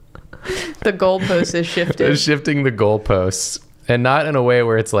 The goalpost is shifted. Shifting the goalposts, and not in a way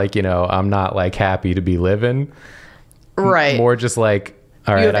where it's like, you know, I'm not like happy to be living. Right. More just like,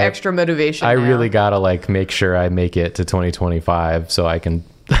 all right, you have extra motivation. I now. really gotta like make sure I make it to 2025 so I can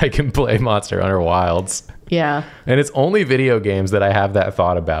play Monster Hunter Wilds. Yeah. And it's only video games that I have that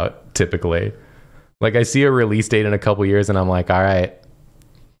thought about typically. Like I see a release date in a couple years and I'm like, all right,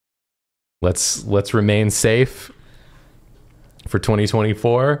 let's remain safe for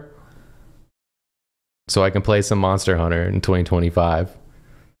 2024 so I can play some Monster Hunter in 2025.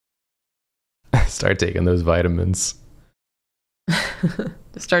 Start taking those vitamins.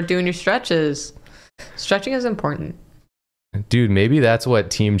 Start doing your stretches. Stretching is important. Dude, maybe that's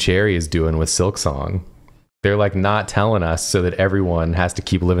what Team Cherry is doing with Silksong. They're like not telling us so that everyone has to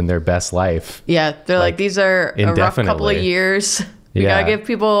keep living their best life. Yeah, they're like these are a rough couple of years. We gotta give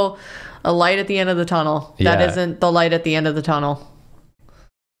people a light at the end of the tunnel. That isn't the light at the end of the tunnel.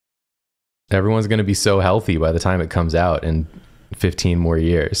 Everyone's going to be so healthy by the time it comes out in 15 more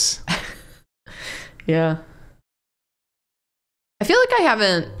years. Yeah. I feel like I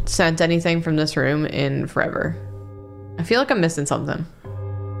haven't sent anything from this room in forever. I feel like I'm missing something.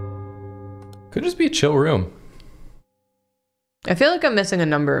 Could just be a chill room. I feel like I'm missing a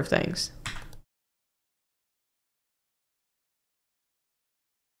number of things.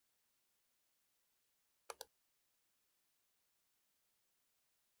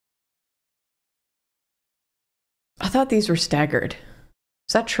 I thought these were staggered.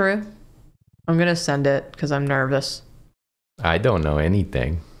 Is that true? I'm going to send it because I'm nervous. I don't know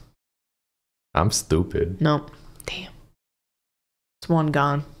anything. I'm stupid. Nope. Damn. It's one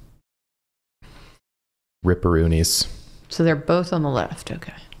gone. Ripperoonies. So they're both on the left.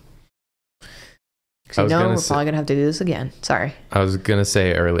 Okay. So we're probably going to have to do this again. Sorry. I was going to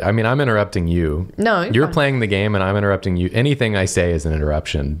say earlier. I mean, I'm interrupting you. No, you're playing the game and I'm interrupting you. Anything I say is an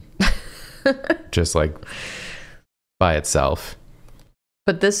interruption. Just like by itself.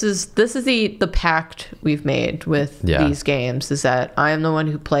 But this is the pact we've made with these games, is that I am the one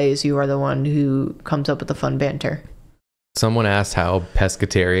who plays, you are the one who comes up with the fun banter. Someone asked how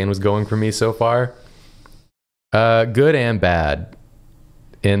pescatarian was going for me so far. Good and bad,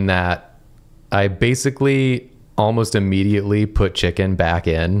 in that I basically almost immediately put chicken back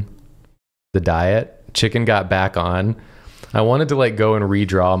in the diet. Chicken got back on. I wanted to like go and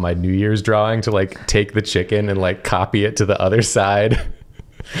redraw my New Year's drawing to like take the chicken and like copy it to the other side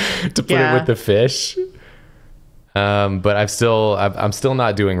to put it with the fish. But I'm still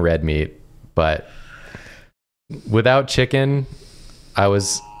not doing red meat, but without chicken, I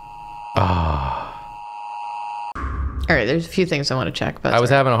was, All right, there's a few things I want to check, but I was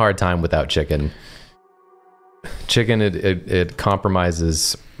having a hard time without chicken. Chicken, it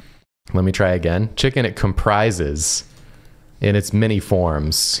compromises. Let me try again. Chicken, it comprises in its many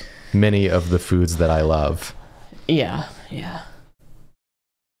forms many of the foods that I love. Yeah, yeah.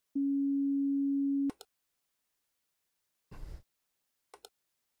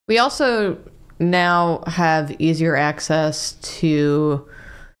 We also now have easier access to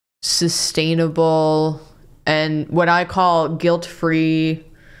sustainable and what I call guilt-free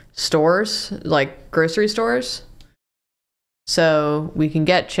stores, like grocery stores. So we can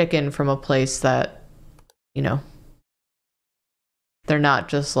get chicken from a place that, you know, they're not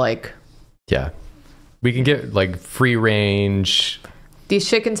just like... Yeah. We can get like free range. These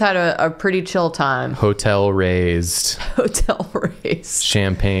chickens had a pretty chill time. Hotel raised. Hotel raised.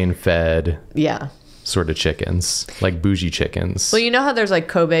 Champagne fed. Yeah. Sort of chickens. Like bougie chickens. Well, you know how there's like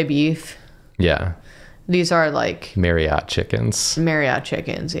Kobe beef? Yeah. These are like... Marriott chickens. Marriott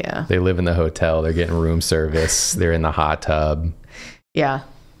chickens, yeah. They live in the hotel. They're getting room service. They're in the hot tub. Yeah.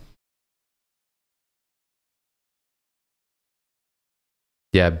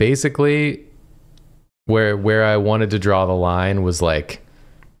 Yeah, basically where I wanted to draw the line was like,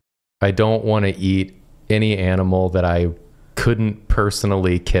 I don't want to eat any animal that I couldn't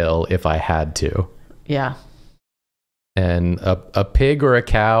personally kill if I had to. Yeah. And a pig or a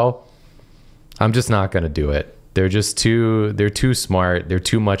cow, I'm just not going to do it. They're too smart. They're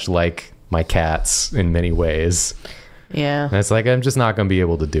too much like my cats in many ways. Yeah. And it's like, I'm just not going to be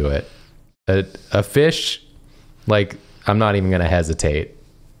able to do it. A fish, like, I'm not even going to hesitate.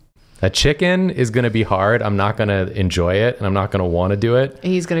 A chicken is going to be hard. I'm not going to enjoy it, and I'm not going to want to do it.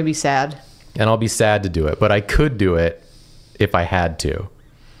 He's going to be sad. And I'll be sad to do it, but I could do it if I had to.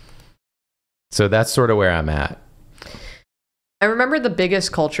 So that's sort of where I'm at. I remember the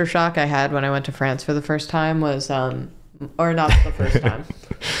biggest culture shock I had when I went to France for the first time was, or not the first time.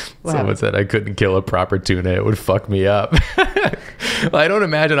 Someone said I couldn't kill a proper tuna. It would fuck me up. I don't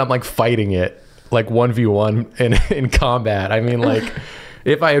imagine I'm like fighting it like 1v1 in combat. I mean, like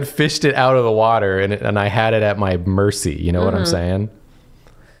if I had fished it out of the water and I had it at my mercy, you know what I'm saying?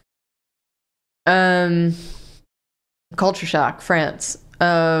 Culture shock, France.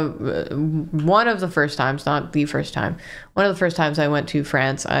 One of the first times, not the first time, one of the first times I went to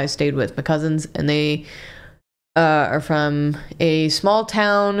France, I stayed with my cousins, and they are from a small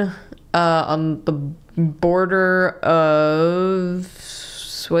town on the border of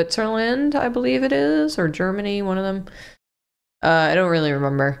Switzerland, I believe it is, or Germany, one of them. I don't really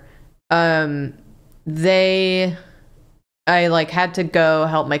remember. I like had to go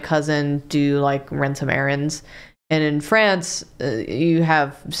help my cousin do like run some errands. And in France, you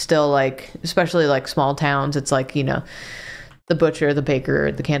have still like, especially like small towns, it's like, you know, the butcher, the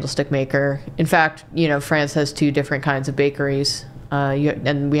baker, the candlestick maker. In fact, you know, France has 2 different kinds of bakeries,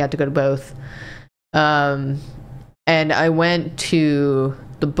 and we had to go to both. And I went to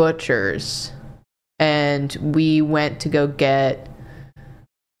the butcher's, and we went to go get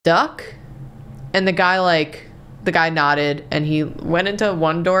duck, and the guy nodded, and he went into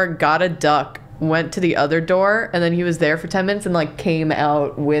one door, got a duck, went to the other door, and then he was there for 10 minutes and like came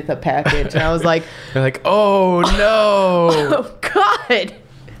out with a package, and I was like, you're like, oh no. Oh god,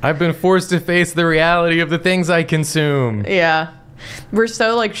 I've been forced to face the reality of the things I consume. Yeah, we're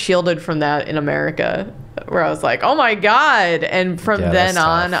so like shielded from that in America, where I was like, oh my god. And from then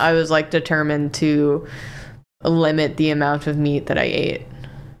on, I was like determined to limit the amount of meat that I ate.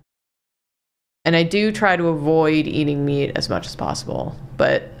 And I do try to avoid eating meat as much as possible.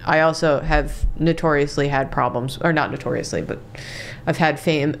 But I also have notoriously had problems, or not notoriously, but I've had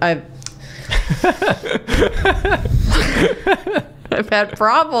I've had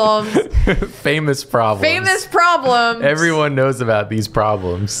problems. Famous problems. Famous problems. Everyone knows about these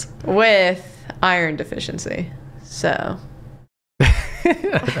problems. With iron deficiency. So. I've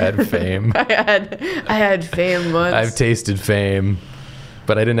had fame. I had fame once. I've tasted fame,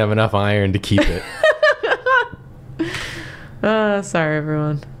 but I didn't have enough iron to keep it. Sorry,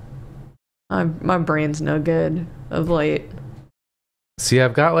 everyone. My brain's no good of late. See,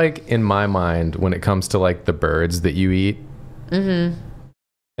 I've got like in my mind when it comes to like the birds that you eat. Mm-hmm.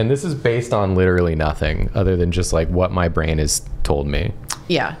 And this is based on literally nothing other than just like what my brain has told me.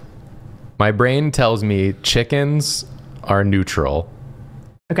 Yeah. My brain tells me chickens are neutral.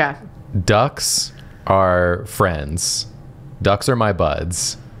 Okay. Ducks are friends. Ducks are my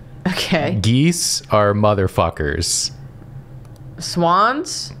buds. Okay. Geese are motherfuckers.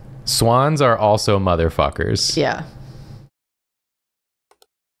 Swans? Swans are also motherfuckers. Yeah.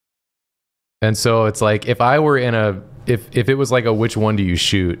 And so it's like if I were in a if it was like a which one do you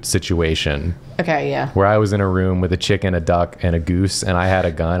shoot situation. Okay, yeah. Where I was in a room with a chicken, a duck, and a goose, and I had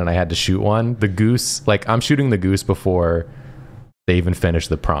a gun and I had to shoot one. The goose, like I'm shooting the goose before they even finish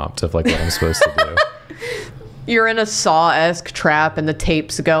the prompt of like what I'm supposed to do. You're in a Saw-esque trap and the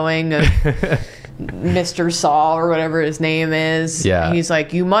tape's going of Mr. Saw or whatever his name is. Yeah. He's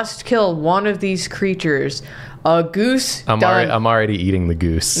like, you must kill one of these creatures. A goose? I'm already eating the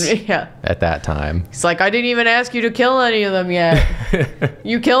goose. Yeah. At that time. He's like, I didn't even ask you to kill any of them yet.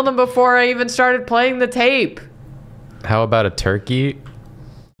 You killed them before I even started playing the tape. How about a turkey?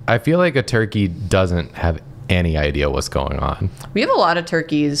 I feel like a turkey doesn't have any idea what's going on. We have a lot of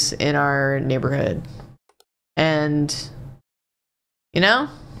turkeys in our neighborhood. And, you know,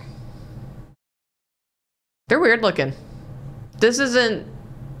 they're weird looking. This is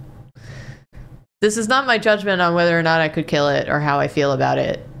not my judgment on whether or not I could kill it or how I feel about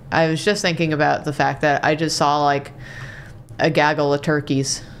it. I was just thinking about the fact that I just saw like a gaggle of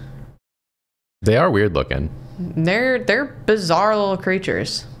turkeys. They are weird looking. They're bizarre little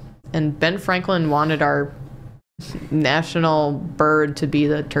creatures. And Ben Franklin wanted our national bird to be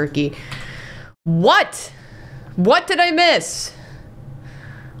the turkey. What? What did I miss?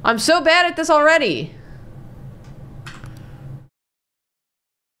 I'm so bad at this already.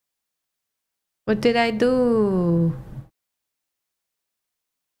 What did I do?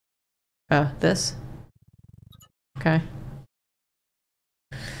 Oh, this? Okay.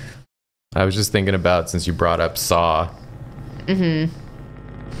 I was just thinking about, since you brought up Saw. Mm-hmm.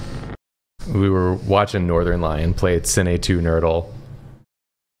 We were watching Northern Lion play at Cine 2 Nerdle.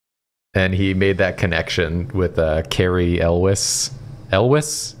 And he made that connection with Carrie Elwes.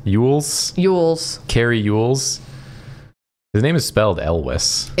 Elwes? Yules? Yules. Carrie Yules. His name is spelled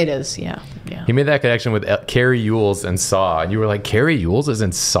Elwes. It is, yeah. Yeah. He made that connection with Carrie Yules and Saw. And you were like, Carrie Yules is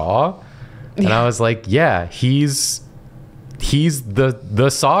in Saw? And I was like, yeah, he's the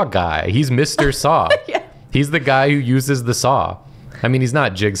Saw guy. He's Mr. Saw. Yeah. He's the guy who uses the saw. I mean, he's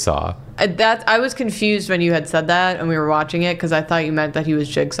not Jigsaw. I was confused when you had said that and we were watching it because I thought you meant that he was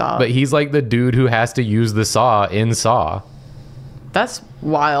Jigsaw. But he's like the dude who has to use the saw in Saw. That's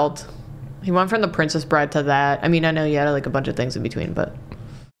wild. He went from The Princess Bride to that. I mean, I know you had like a bunch of things in between, but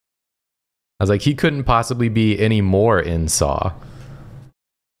I was like, he couldn't possibly be any more in Saw.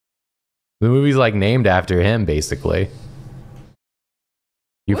 The movie's like named after him, basically.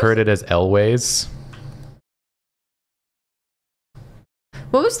 You've heard it as Elways.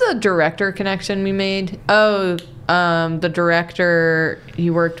 what was the director connection we made? Oh, the director, he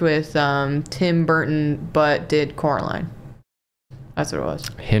worked with Tim Burton, but did Coraline. That's what it was.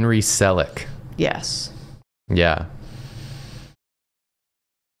 Henry Selick. Yes. Yeah.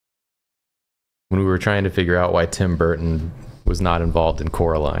 When we were trying to figure out why Tim Burton was not involved in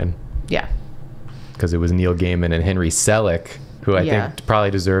Coraline. Yeah. Because it was Neil Gaiman and Henry Selick, who I think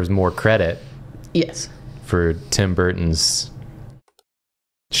probably deserves more credit. Yes. For Tim Burton's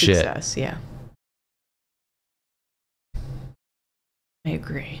shit. Success, yeah. I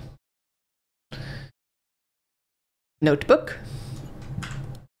agree. Notebook?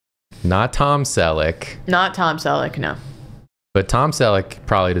 Not Tom Selleck. Not Tom Selleck, no. But Tom Selleck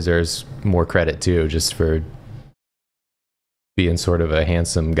probably deserves more credit too, just for being sort of a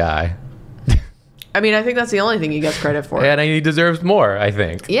handsome guy. I mean, I think that's the only thing he gets credit for. And he deserves more, I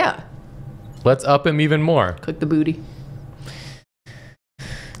think. Yeah. Let's up him even more. Click the booty.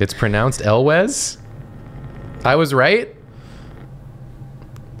 It's pronounced Elwes? I was right?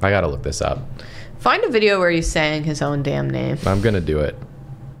 I gotta look this up. Find a video where he's saying his own damn name. I'm gonna do it.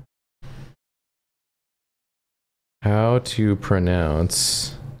 How to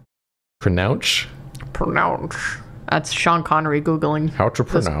pronounce... Pronounce? Pronounce. That's Sean Connery Googling. How to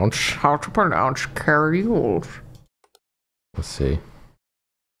pronounce... How to pronounce Carrie Yules. Let's see.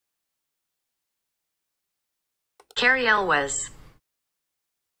 Carrie Elwes.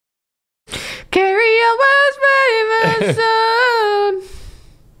 Carrie Elwes, baby, son.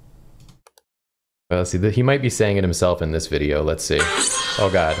 Let's see. He might be saying it himself in this video. Let's see. Oh,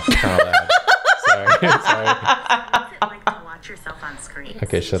 God. Kind of loud. Sorry. Sorry. What's it like to watch yourself on screen?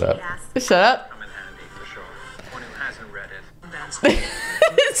 Okay, shut up. Shut up. I'm in handy for sure. One who hasn't read it.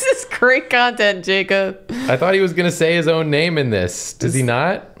 This is great content, Jacob. I thought he was going to say his own name in this. Does he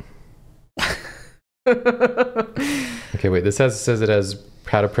not? Okay, wait. This says it as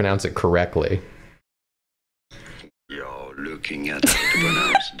how to pronounce it correctly. You're looking at how to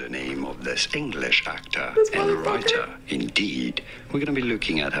pronounce the name of this English actor and writer. Indeed, we're going to be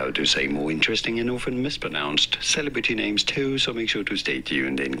looking at how to say more interesting and often mispronounced celebrity names too, so make sure to stay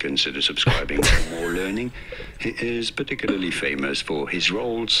tuned and consider subscribing for more learning. He is particularly famous for his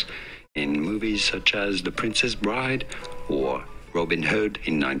roles in movies such as The Princess Bride or Robin Hood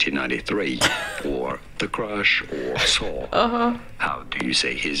in 1993 or The Crush or Saw. How do you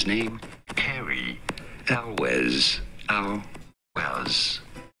say his name? Carrie Elwes.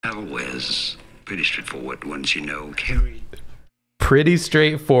 Elwes. Pretty straightforward once you know. Carrie. Pretty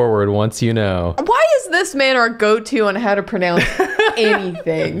straightforward once you know. Why is this man our go-to on how to pronounce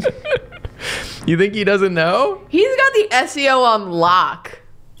anything? You think he doesn't know? He's got the SEO on lock.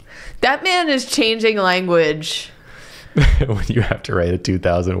 That man is changing language. When you have to write a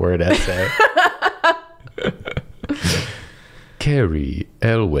 2,000-word essay. Carrie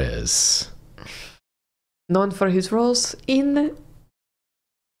Elwes. Known for his roles in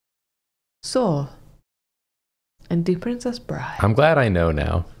Saw and The Princess Bride. I'm glad I know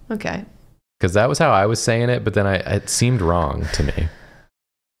now. Okay. Because that was how I was saying it, but then it seemed wrong to me.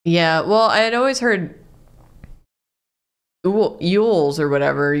 Yeah, well, I had always heard Yules or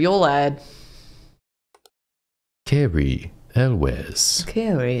whatever. Yulad. Carrie Elwes.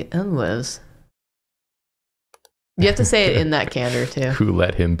 Carrie Elwes. You have to say it in that candor, too. Who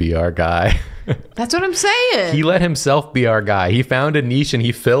let him be our guy? That's what I'm saying. He let himself be our guy. He found a niche and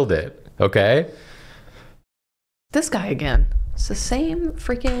he filled it. Okay? This guy again. It's the same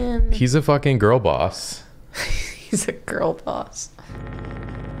freaking... He's a fucking girl boss. He's a girl boss.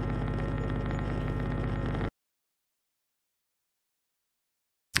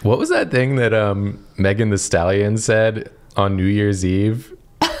 What was that thing that Megan Thee Stallion said on New Year's Eve?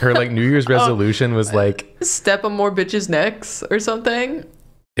 Her like New Year's resolution was like Step on more bitches' necks or something.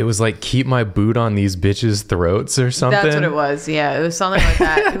 it was like keep my boot on these bitches' throats or something. That's what it was. Yeah, it was something like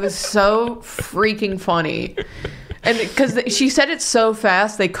that. It was so freaking funny. And because she said it so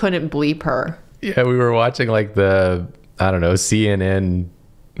fast, they couldn't bleep her. Yeah, we were watching like the, I don't know, CNN.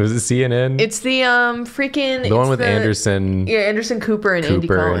 Was it CNN? It's the freaking... The one with Anderson. Yeah, Anderson Cooper and Andy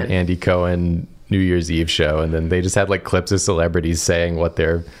Cohen. And Andy Cohen New Year's Eve show. And then they just had like clips of celebrities saying what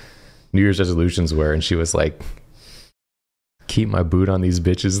their New Year's resolutions were. And she was like, keep my boot on these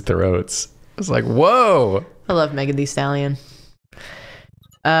bitches' throats. I was like, whoa. I love Megan Thee Stallion.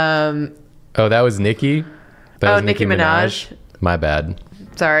 Oh, that was Nicki? That was Nicki Minaj. My bad.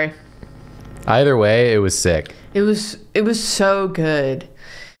 Sorry. Either way, it was sick. It was so good.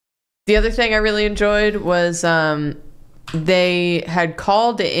 The other thing I really enjoyed was they had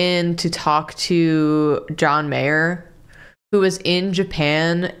called in to talk to John Mayer, who was in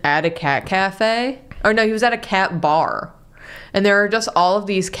Japan at a cat cafe. Or no, he was at a cat bar. And there are just all of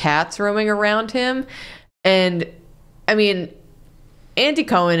these cats roaming around him. And I mean, Andy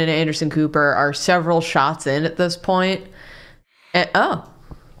Cohen and Anderson Cooper are several shots in at this point. And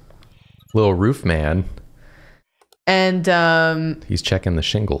Little roof man. And he's checking the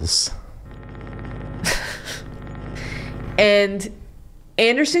shingles. And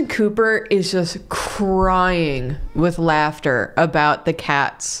Anderson Cooper is just crying with laughter about the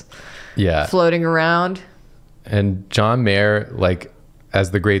cats floating around. And John Mayer, like,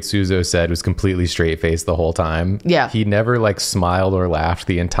 as the great Suzo said, was completely straight-faced the whole time. Yeah. He never, like, smiled or laughed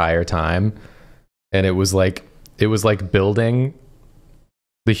the entire time. And it was like building.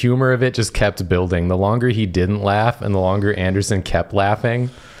 The humor of it just kept building. The longer he didn't laugh and the longer Anderson kept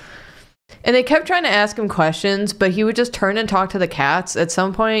laughing. And they kept trying to ask him questions, but he would just turn and talk to the cats. At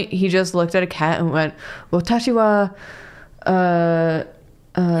some point, he just looked at a cat and went, "Watashi wa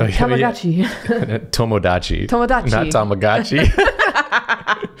Tamagotchi." Tomodachi. Tomodachi. Not Tamagotchi.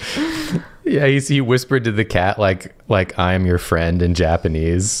 Yeah, he whispered to the cat like I am your friend in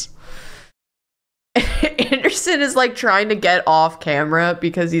Japanese. Anderson is like trying to get off camera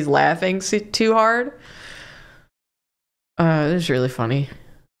because he's laughing too hard. It was really funny.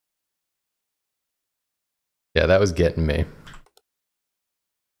 Yeah, that was getting me.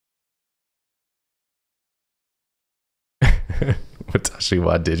 Watashi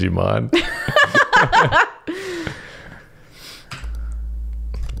wa Digimon.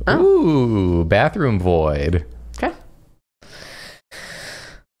 Ooh, bathroom void. Okay.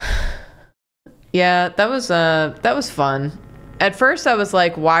 Yeah, that was fun. At first I was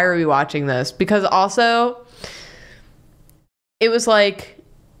like, why are we watching this? Because also it was like,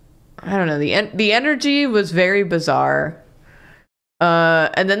 I don't know, the energy was very bizarre.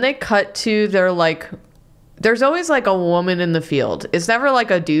 And then they cut to their like, there's always like a woman in the field. It's never like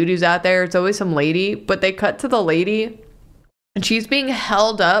a dude who's out there. It's always some lady. But they cut to the lady and she's being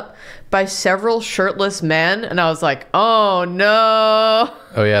held up by several shirtless men. And I was like, oh no.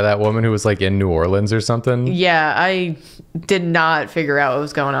 Oh yeah, that woman who was like in New Orleans or something. Yeah, I did not figure out what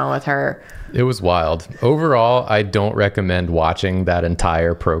was going on with her. It was wild. Overall, I don't recommend watching that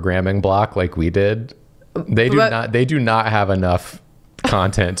entire programming block like we did. They do not have enough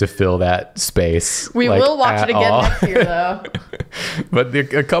content to fill that space. We will watch it again next year though. But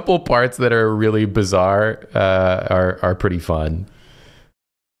a couple parts that are really bizarre are pretty fun.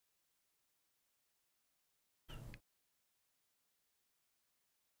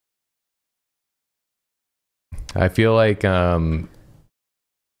 I feel like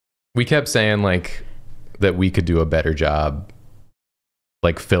we kept saying like that we could do a better job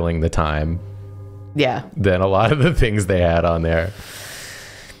like filling the time than a lot of the things they had on there.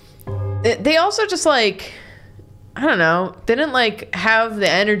 They also just like, I don't know, didn't like have the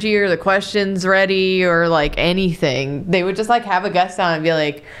energy or the questions ready or like anything. They would just like have a guest on and be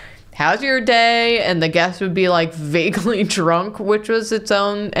like, how's your day? And the guest would be like vaguely drunk, which was its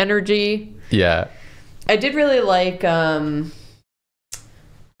own energy. Yeah. I did really like the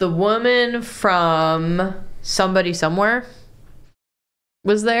woman from Somebody Somewhere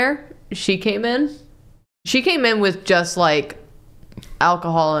was there. She came in with just like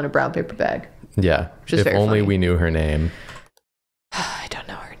alcohol in a brown paper bag. Yeah. If only funny. we knew her name. I don't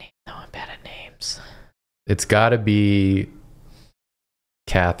know her name. No, I'm bad at names. It's got to be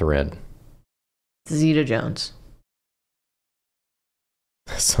Catherine. Zeta Jones.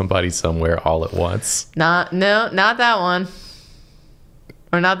 Somebody Somewhere All at Once. Not that one.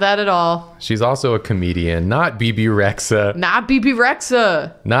 Or not that at all. She's also a comedian. Not BB Rexa. Not BB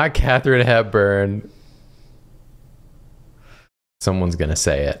Rexa. Not Katharine Hepburn. Someone's gonna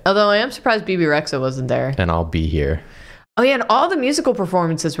say it. Although I am surprised BB Rexa wasn't there. And I'll be here. Oh yeah, and all the musical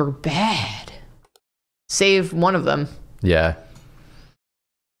performances were bad. Save one of them. Yeah.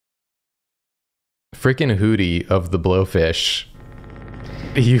 Freaking Hootie of the Blowfish.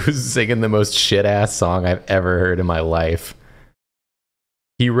 He was singing the most shit-ass song I've ever heard in my life.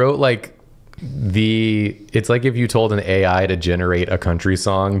 He wrote like it's like if you told an AI to generate a country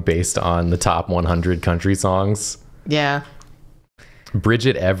song based on the top 100 country songs. Yeah.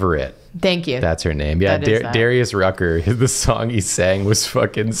 Bridget Everett. Thank you. That's her name. Yeah, Darius Rucker. The song he sang was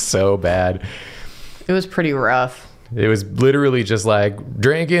fucking so bad. It was pretty rough. It was literally just like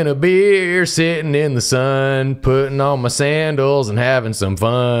drinking a beer, sitting in the sun, putting on my sandals and having some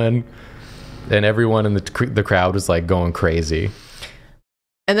fun. And everyone in the crowd was like going crazy.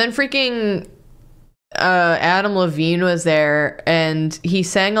 And then freaking Adam Levine was there, and he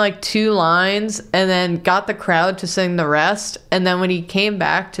sang like 2 lines and then got the crowd to sing the rest. And then when he came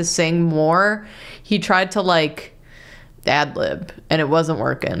back to sing more, he tried to like ad-lib, and it wasn't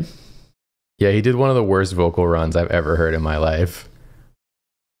working. Yeah, he did one of the worst vocal runs I've ever heard in my life.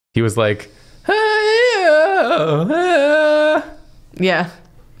 He was like, yeah,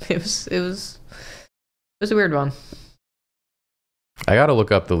 it was a weird one. I gotta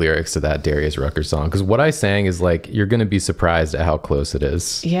look up the lyrics to that Darius Rucker song, because what I sang is like, you're gonna be surprised at how close it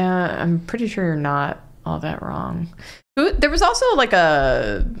is. Yeah, I'm pretty sure you're not all that wrong. There was also like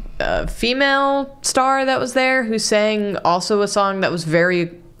a female star that was there who sang also a song that was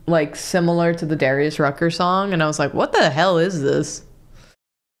very like similar to the Darius Rucker song, and I was like, what the hell is this?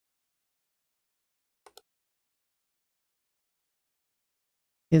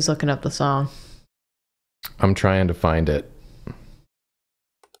 He's looking up the song. I'm trying to find it.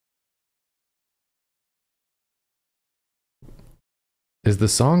 Is the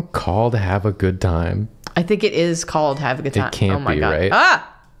song called Have a Good Time? I think it is called Have a Good Time. It can't oh my be, God. right?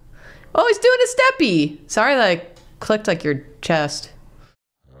 Ah! Oh, he's doing a steppy. Sorry that I clicked like your chest.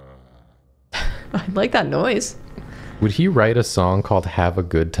 I like that noise. Would he write a song called Have a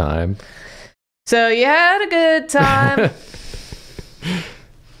Good Time? So you had a good time.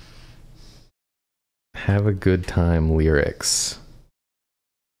 Have a Good Time lyrics.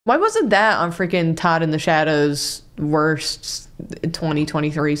 Why wasn't that on freaking Todd in the Shadow's worst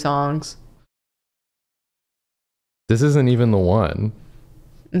 2023 songs? This isn't even the one.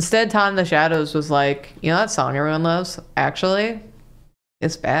 Instead, Todd in the Shadows was like, you know that song everyone loves? Actually,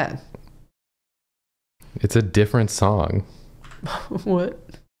 it's bad. It's a different song. What?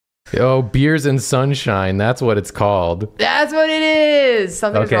 Oh, Beers and Sunshine. That's what it's called. That's what it is.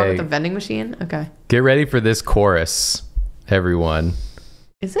 Something's wrong Okay. with the vending machine? Okay. Get ready for this chorus, everyone.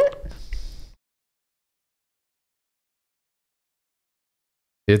 Is it?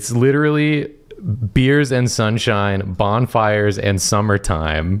 It's literally beers and sunshine, bonfires and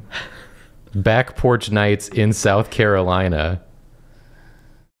summertime, back porch nights in South Carolina.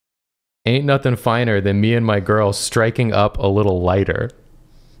 Ain't nothing finer than me and my girl striking up a little lighter.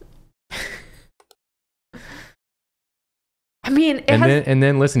 I mean, And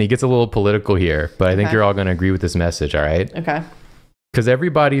then listen, he gets a little political here, but I think Okay. you're all going to agree with this message, all right? Okay. Because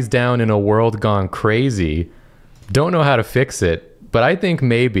everybody's down in a world gone crazy. Don't know how to fix it, but I think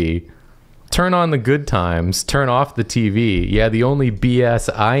maybe turn on the good times, turn off the TV. Yeah, the only BS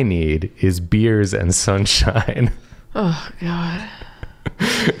I need is beers and sunshine. Oh, God.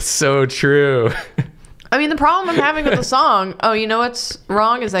 So true. I mean, the problem I'm having with the song, oh, you know what's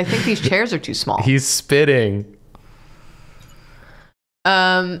wrong is I think these chairs are too small. He's spitting.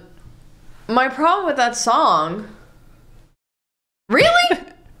 My problem with that song, really,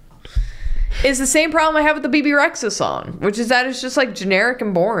 is the same problem I have with the BB Rexa song, which is that it's just like generic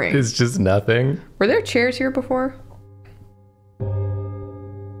and boring. It's just nothing. Were there chairs here before?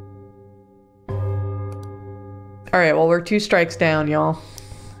 All right, well, we're 2 strikes down, y'all.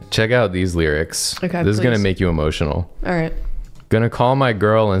 Check out these lyrics. Okay, this is going to please. make you emotional. All right. Gonna call my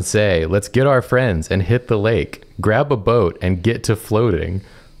girl and say, let's get our friends and hit the lake. Grab a boat and get to floating.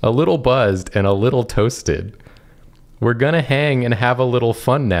 A little buzzed and a little toasted. We're gonna hang and have a little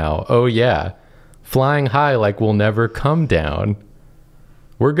fun now. Oh yeah. Flying high like we'll never come down.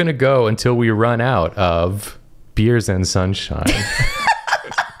 We're gonna go until we run out of beers and sunshine.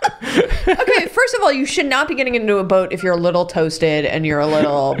 Okay, first of all, you should not be getting into a boat if you're a little toasted and you're a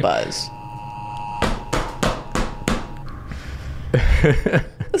little buzzed.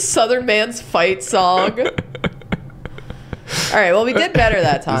 Southern Man's Fight song. All right, well, we did better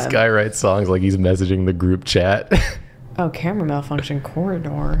that time. This guy writes songs like he's messaging the group chat. Oh, camera malfunction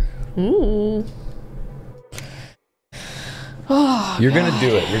corridor. Ooh. Oh, You're gonna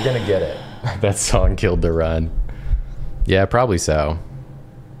do it. You're gonna get it. That song killed the run. Yeah, probably so.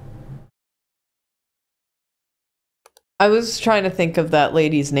 I was trying to think of that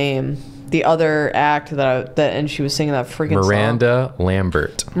lady's name. The other act and she was singing that freaking Miranda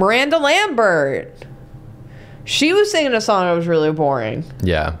Lambert. song. Miranda Lambert. She was singing a song that was really boring.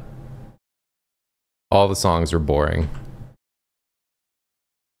 Yeah. All the songs are boring.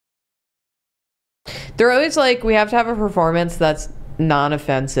 They're always like, we have to have a performance that's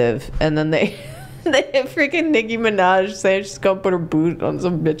non-offensive, and then they have freaking Nicki Minaj saying she's gonna put her boot on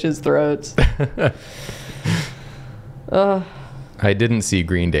some bitches' throats. I didn't see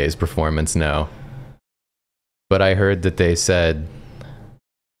Green Day's performance, no. But I heard that they said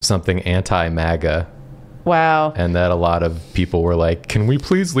something anti-MAGA. Wow. And that a lot of people were like, can we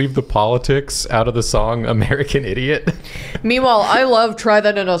please leave the politics out of the song American Idiot? Meanwhile, I love Try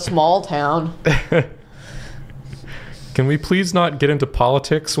That in a Small Town. Can we please not get into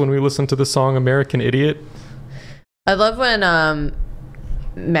politics when we listen to the song American Idiot? I love when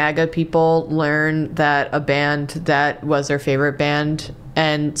MAGA people learn that a band that was their favorite band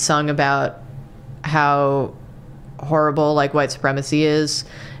and sung about how horrible like white supremacy is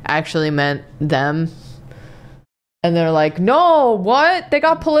actually meant them. And they're like, no, what? They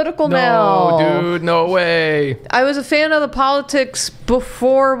got political now. No, dude, no way. I was a fan of the politics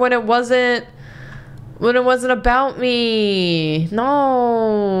before when it wasn't about me.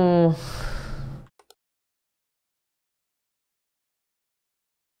 No.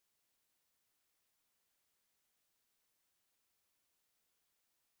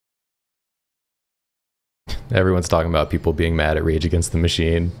 Everyone's talking about people being mad at Rage Against the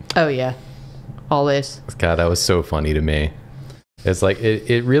Machine. Oh, yeah. Always. God, that was so funny to me. It's like,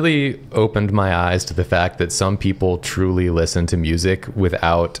 it really opened my eyes to the fact that some people truly listen to music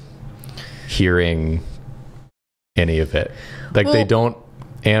without hearing any of it. Like, they don't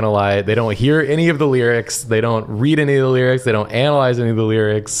analyze, they don't hear any of the lyrics, they don't read any of the lyrics, they don't analyze any of the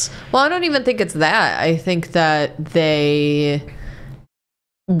lyrics. Well, I don't even think it's that. I think that they,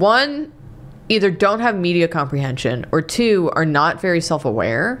 one, either don't have media comprehension, or two, are not very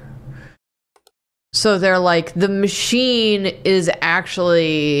self-aware. So they're like, the machine is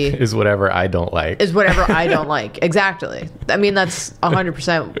actually... Is whatever I don't like. Is whatever I don't like. Exactly. I mean, that's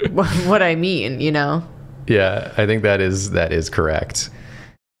 100% what I mean, you know? Yeah, I think that is correct.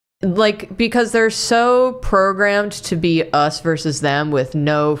 Like, because they're so programmed to be us versus them with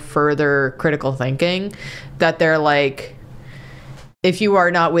no further critical thinking, that they're like, if you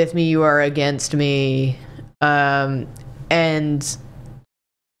are not with me, you are against me.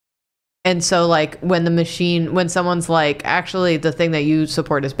 And so, like, when someone's like, actually, the thing that you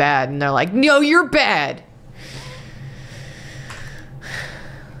support is bad, and they're like, no, you're bad.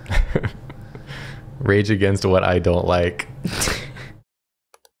 Rage against what I don't like.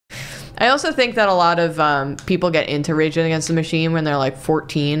 I also think that a lot of people get into Rage Against the Machine when they're like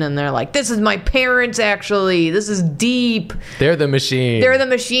 14, and they're like, this is my parents, actually. This is deep. They're the machine. They're the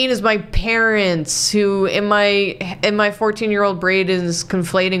machine is my parents, who in my 14-year-old brain is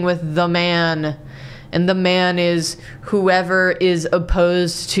conflating with the man. And the man is whoever is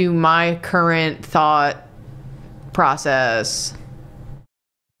opposed to my current thought process.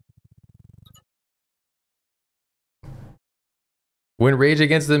 When Rage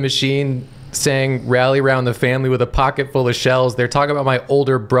Against the Machine sang Rally Round the Family with a Pocket Full of Shells, they're talking about my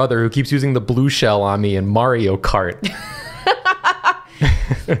older brother who keeps using the blue shell on me in Mario Kart.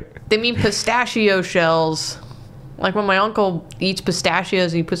 They mean pistachio shells. Like when my uncle eats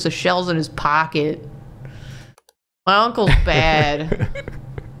pistachios and he puts the shells in his pocket. My uncle's bad.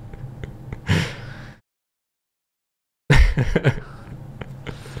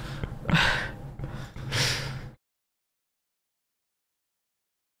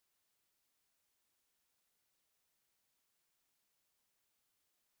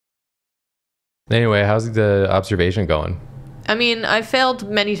 Anyway, how's the observation going? I mean, I failed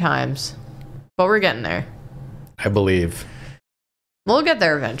many times, but we're getting there. I believe. We'll get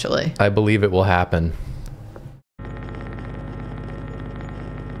there eventually. I believe it will happen.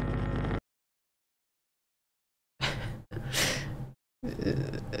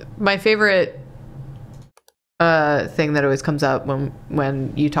 My favorite thing that always comes up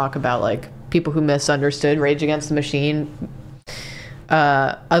when you talk about like people who misunderstood Rage Against the Machine.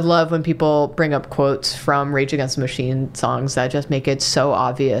 I love when people bring up quotes from Rage Against the Machine songs that just make it so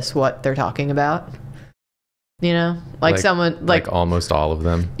obvious what they're talking about. You know, like someone like almost all of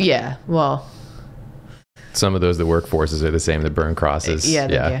them. Yeah, well, some of those that work forces are the same that burn crosses.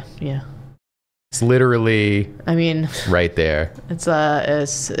 Yeah. It's literally, I mean, right there.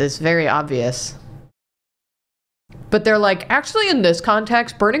 It's very obvious. But they're like, actually, in this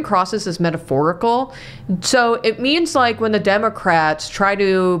context, burning crosses is metaphorical. So it means like when the Democrats try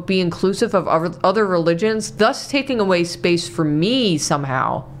to be inclusive of other religions, thus taking away space for me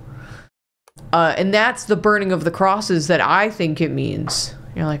somehow. And that's the burning of the crosses that I think it means.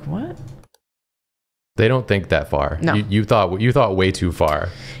 You're like, what? They don't think that far. No. You thought way too far.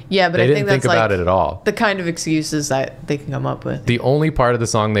 Yeah, but they I didn't think that's think about like it at all. the kind of excuses that they can come up with. The only part of the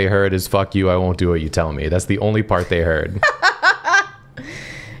song they heard is "fuck you, I won't do what you tell me." That's the only part they heard,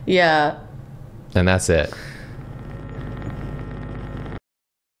 Yeah. and that's it.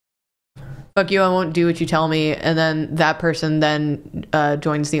 Fuck you, I won't do what you tell me. And then that person then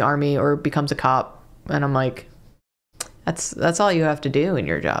joins the army or becomes a cop. And I'm like, that's all you have to do in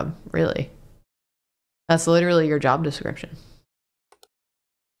your job, really. That's literally your job description.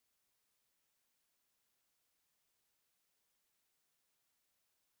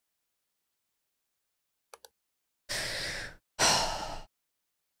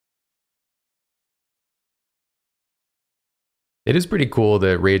 It is pretty cool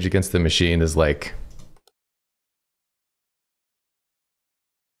that Rage Against the Machine is like,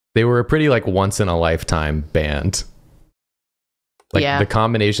 they were a pretty like once in a lifetime band. Like Yeah. the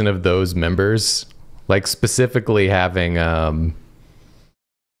combination of those members, like specifically having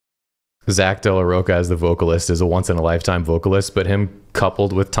Zach De La Roca as the vocalist is a once in a lifetime vocalist, but him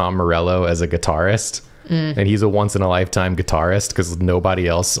coupled with Tom Morello as a guitarist, and he's a once in a lifetime guitarist because nobody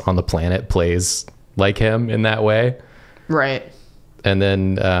else on the planet plays like him in that way. Right. And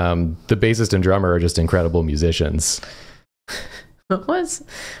then the bassist and drummer are just incredible musicians. What was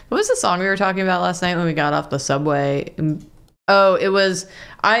the song we were talking about last night when we got off the subway? Oh, it was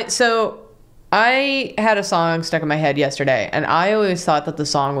I had a song stuck in my head yesterday, and I always thought that the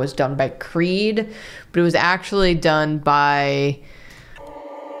song was done by Creed, but it was actually done by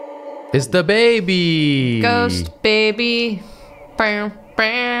It's the Baby. Ghost Baby. Bow,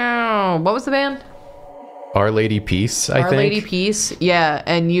 bow. What was the band? Our Lady Peace, I Our think. Lady Peace. Yeah,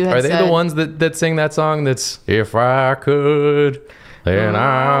 and you had Are they said, the ones that sing that song that's "If I could, then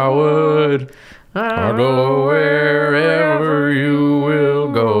I would. I'll go wherever you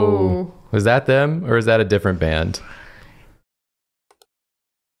will go." Was that them, or is that a different band?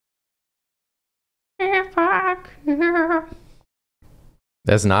 If I could.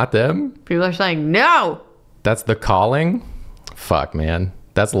 That's not them? People are saying no. That's The Calling? Fuck, man.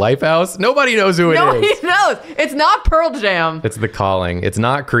 That's Lifehouse? Nobody knows who it Nobody is. knows. It's not Pearl Jam. It's The Calling. It's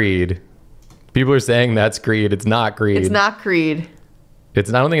not Creed. People are saying that's Creed. It's not Creed. It's not Creed. I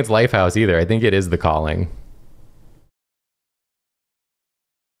don't think it's Lifehouse either. I think it is The Calling.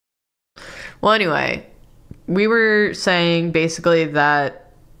 Well, anyway, we were saying basically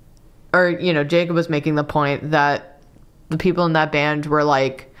that, or, you know, Jacob was making the point that the people in that band were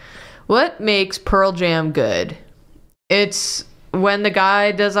like, what makes Pearl Jam good? It's when the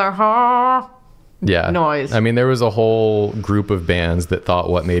guy does a ha noise. I mean, there was a whole group of bands that thought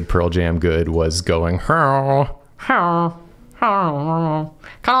what made Pearl Jam good was going ha. Kind of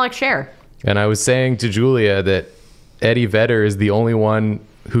like Cher. And I was saying to Julia that Eddie Vedder is the only one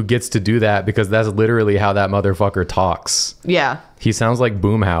who gets to do that because that's literally how that motherfucker talks. Yeah. He sounds like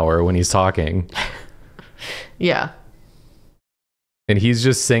Boomhauer when he's talking. Yeah. And he's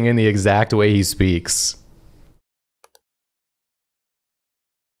just singing the exact way he speaks.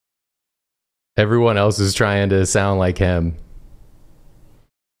 Everyone else is trying to sound like him.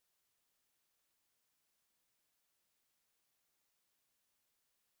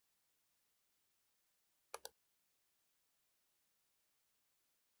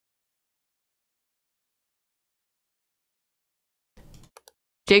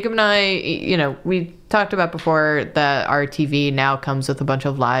 Jacob and I, you know, we talked about before that our TV now comes with a bunch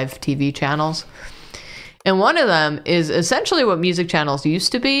of live TV channels. And one of them is essentially what music channels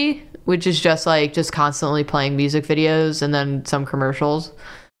used to be, which is just constantly playing music videos and then some commercials.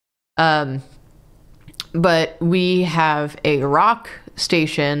 But we have a rock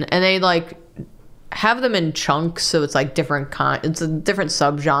station, and they like have them in chunks, so it's like different it's different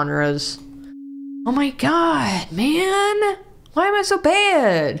subgenres. Oh my god, man. Why am I so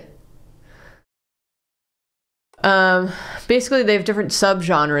bad? Basically they have different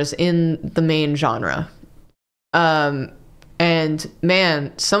subgenres in the main genre. And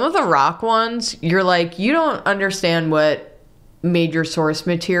man, some of the rock ones, you're like, you don't understand what made your source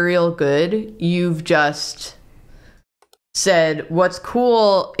material good. You've just said, what's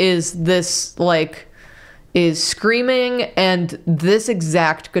cool is this, like, is screaming and this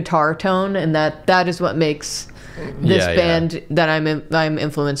exact guitar tone, and that is what makes this band that I'm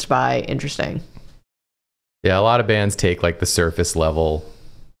influenced by interesting. Yeah, a lot of bands take like the surface level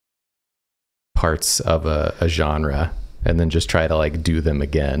parts of a genre and then just try to like do them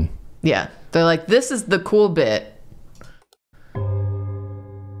again. Yeah. They're like, this is the cool bit.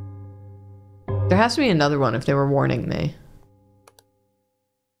 There has to be another one if they were warning me.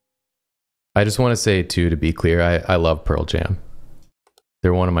 I just want to say too, to be clear, I love Pearl Jam.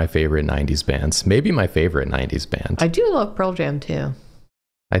 They're one of my favorite 90s bands. Maybe my favorite 90s band. I do love Pearl Jam too.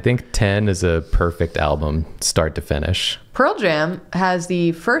 I think 10 is a perfect album, start to finish. Pearl Jam has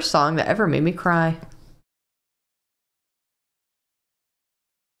the first song that ever made me cry.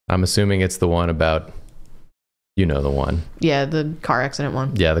 I'm assuming it's the one about, you know, the one. Yeah, the car accident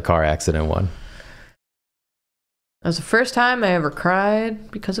one. Yeah, the car accident one. That was the first time I ever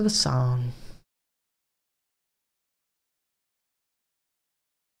cried because of a song.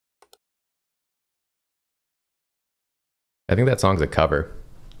 I think that song's a cover.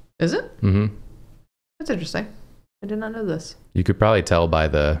 Is it? Mm-hmm. That's interesting. I did not know this. You could probably tell by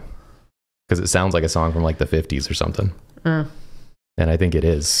because it sounds like a song from like the 50s or something. And I think it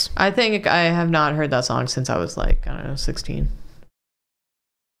is. I think I have not heard that song since I was like, I don't know, 16.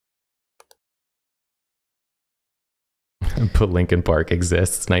 But Linkin Park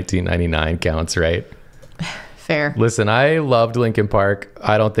exists. 1999 counts, right? Fair. Listen, I loved Linkin Park.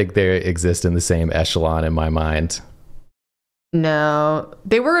 I don't think they exist in the same echelon in my mind. No,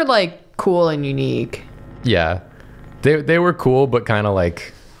 they were like cool and unique. Yeah. They were cool, but kind of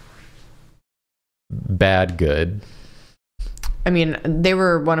like bad good. I mean, they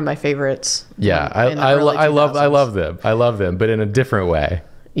were one of my favorites. Yeah, I love them. I love them, but in a different way.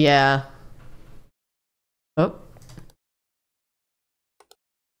 Yeah. Oh.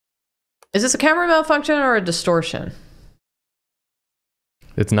 Is this a camera malfunction or a distortion?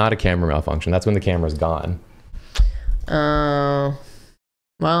 It's not a camera malfunction. That's when the camera's gone. Oh.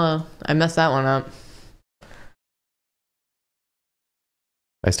 Well, I messed that one up.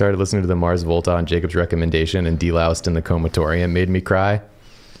 I started listening to the Mars Volta on Jacob's recommendation, and deloused in the comatorium made me cry.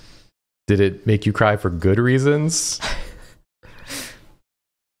 Did it make you cry for good reasons?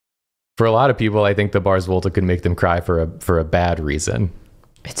 For a lot of people, I think the Mars Volta could make them cry for a bad reason.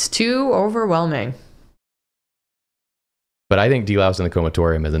 It's too overwhelming. But I think Deloused in the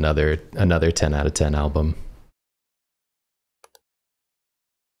Comatorium is another 10 out of 10 album.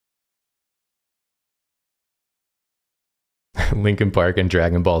 Linkin Park and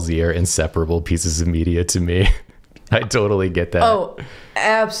Dragon Ball Z are inseparable pieces of media to me. I totally get that. Oh,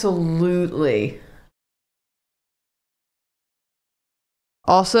 absolutely.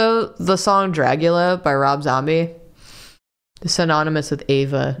 Also, the song Dragula by Rob Zombie is synonymous with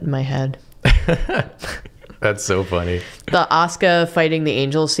Ava in my head. That's so funny. The Asuka Fighting the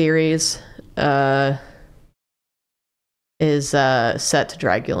Angel series is set to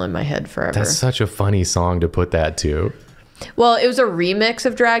Dragula in my head forever. That's such a funny song to put that to. Well, it was a remix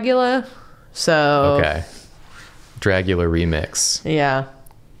of Dragula, so... Okay. Dragula remix. Yeah.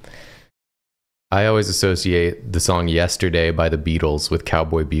 I always associate the song Yesterday by the Beatles with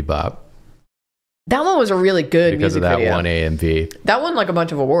Cowboy Bebop. That one was a really good because music of that video. one AMV. That won like a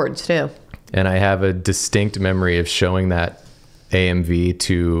bunch of awards too. And I have a distinct memory of showing that AMV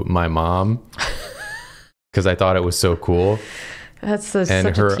to my mom because I thought it was so cool. That's such and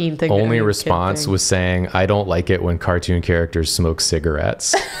a her teen thing. only response was saying, "I don't like it when cartoon characters smoke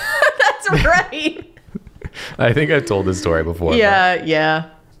cigarettes." That's right. I think I've told this story before.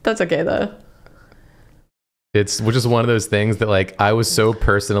 Yeah. That's okay though. It's just one of those things that like I was so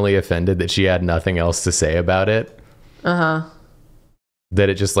personally offended that she had nothing else to say about it. Uh-huh. That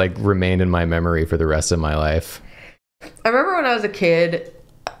it just like remained in my memory for the rest of my life. I remember when I was a kid,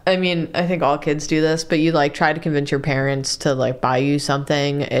 I mean, I think all kids do this, but you like try to convince your parents to like buy you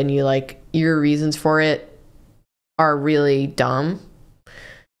something and you like your reasons for it are really dumb.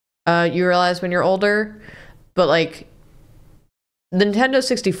 You realize when you're older, but like the Nintendo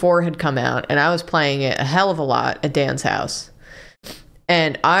 64 had come out and I was playing it a hell of a lot at Dan's house.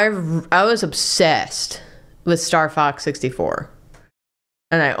 And I was obsessed with Star Fox 64.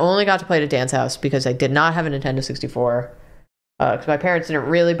 And I only got to play it at Dan's house because I did not have a Nintendo 64. Because my parents didn't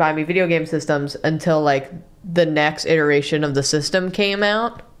really buy me video game systems until like the next iteration of the system came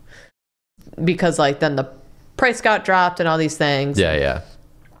out. Because like then the price got dropped and all these things. Yeah.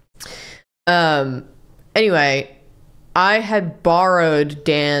 Anyway, I had borrowed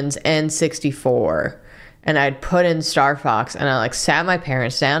Dan's N64 and I'd put in Star Fox and I like sat my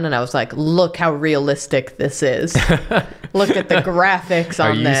parents down and I was like, look how realistic this is. Look at the graphics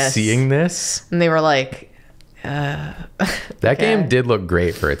on this. Are you seeing this? And they were like, that okay. game did look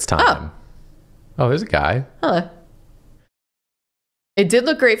great for its time. Oh, there's a guy. Hello. It did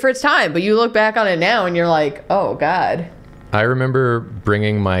look great for its time, but you look back on it now and you're like, oh God. I remember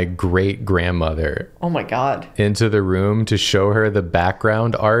bringing my great grandmother Oh my god. into the room to show her the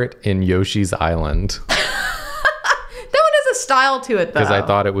background art in Yoshi's Island That one has a style to it, though. because I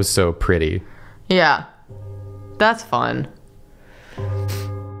thought it was so pretty. Yeah. That's fun.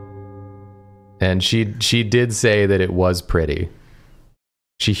 And she did say that it was pretty.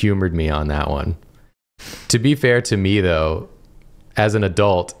 She humored me on that one. To be fair to me, though, as an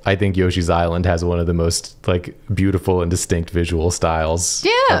adult, I think Yoshi's Island has one of the most like beautiful and distinct visual styles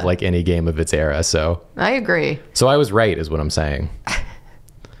of like any game of its era. So I agree. So I was right, is what I'm saying.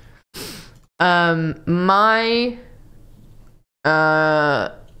 My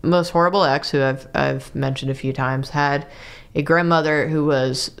most horrible ex, who I've mentioned a few times, had a grandmother who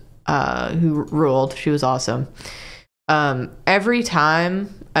was who ruled. She was awesome. Every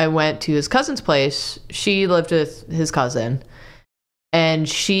time I went to his cousin's place, she lived with his cousin, and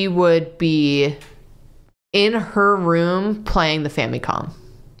she would be in her room playing the Famicom.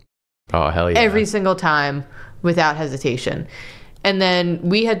 Oh, hell yeah. Every single time without hesitation. And then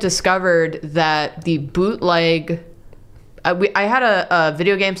we had discovered that the bootleg... I had a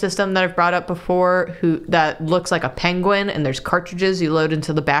video game system that I've brought up before that looks like a penguin, and there's cartridges you load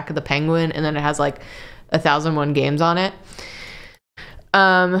into the back of the penguin, and then it has like 1,001 games on it.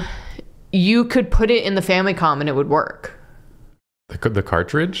 You could put it in the Famicom and it would work. The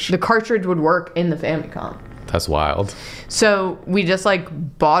cartridge? The cartridge would work in the Famicom. That's wild. So we just like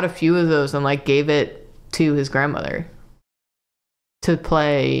bought a few of those and like gave it to his grandmother to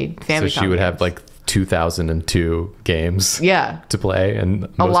play Famicom. So she would games. have like 2002 games Yeah. to play, and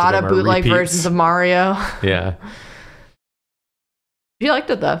A lot of bootleg repeats. versions of Mario. Yeah. She liked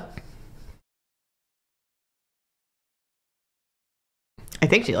it though. I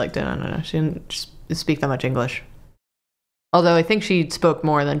think she liked it. I don't know. She didn't speak that much English. Although I think she spoke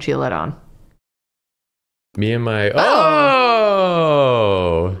more than she let on. Me and my... Oh!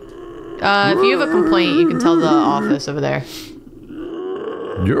 If you have a complaint, you can tell the office over there.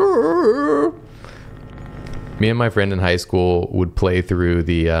 Yeah. Me and my friend in high school would play through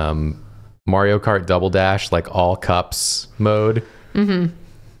the Mario Kart Double Dash, like all cups mode,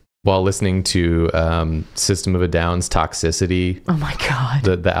 while listening to System of a Down's Toxicity. Oh my god.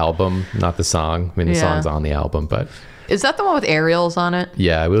 The album, not the song. I mean, the song's on the album, but... Is that the one with aerials on it?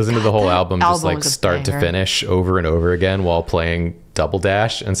 Yeah, we listened to the whole album just album like was a start to banger. finish over and over again while playing Double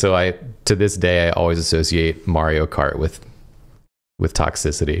Dash. And so to this day, I always associate Mario Kart with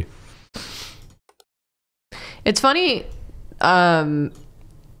Toxicity. It's funny. Well,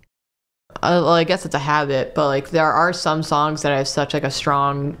 I guess it's a habit, but like there are some songs that I have such like a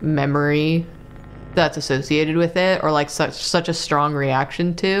strong memory that's associated with it, or like such a strong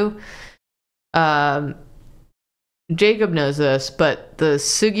reaction to. Jacob knows this, but the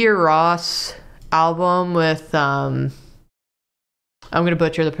Sigur Rós album with I'm gonna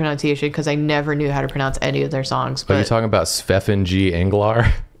butcher the pronunciation because I never knew how to pronounce any of their songs. But Are you talking about Svefn G. Englar?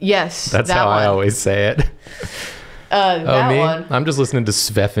 yes, That's that how one. I always say it. That me? one. I'm just listening to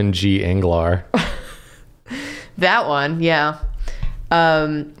Svefn G. Englar. That one, yeah.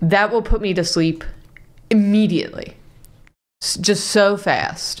 That will put me to sleep immediately. Just so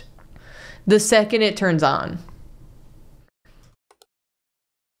fast. The second it turns on.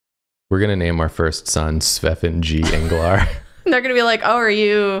 We're going to name our first son Svefn G. Englar. They're going to be like, oh, are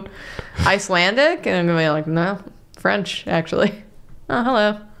you Icelandic? And I'm going to be like, no, French, actually. Oh,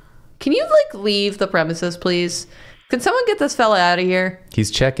 hello. Can you, like, leave the premises, please? Can someone get this fella out of here?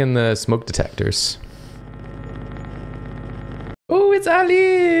 He's checking the smoke detectors. Oh, it's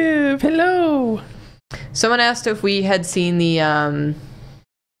Olive. Hello. Someone asked if we had seen the,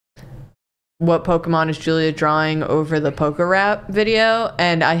 what Pokemon is Julia drawing over the Poke Rap video,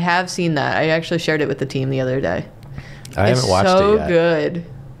 and I have seen that. I actually shared it with the team the other day. I haven't watched so it yet. good.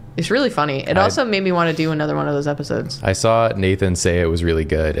 It's really funny. It also made me want to do another one of those episodes. I saw Nathan say it was really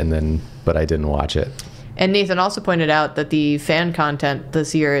good, but I didn't watch it. And Nathan also pointed out that the fan content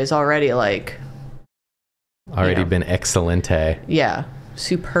this year is already like... Already been excellente. Yeah,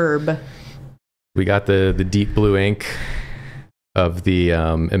 superb. We got the deep blue ink of the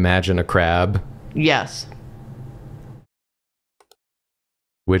Imagine a Crab, Yes.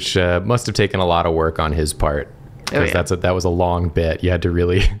 which must have taken a lot of work on his part, because yeah. that was a long bit. You had to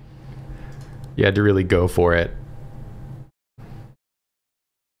really go for it.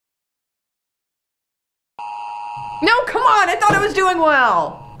 No, come on! I thought I was doing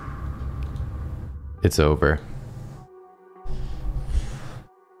well! It's over.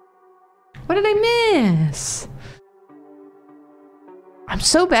 What did I miss? I'm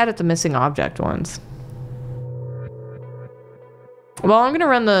so bad at the missing object ones. Well, I'm gonna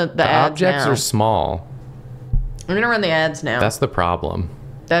run the ads Objects now. are small. I'm gonna run the ads now. That's the problem.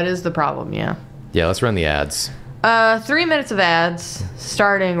 That is the problem, yeah. Yeah, let's run the ads. 3 minutes of ads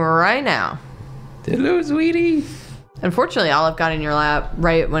starting right now. Hello, sweetie. Unfortunately, Olive got in your lap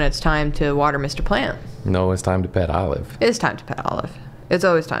right when it's time to water Mr. Plant. No, it's time to pet Olive. It is time to pet Olive. It's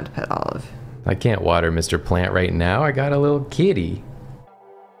always time to pet Olive. I can't water Mr. Plant right now. I got a little kitty.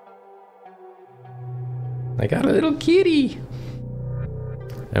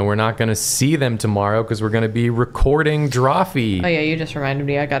 And we're not going to see them tomorrow because we're going to be recording Drawfee. Oh yeah, you just reminded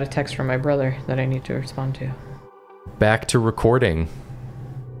me. I got a text from my brother that I need to respond to. Back to recording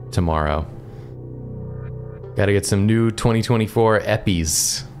tomorrow. Got to get some new 2024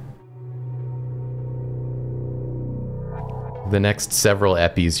 Eppies. The next several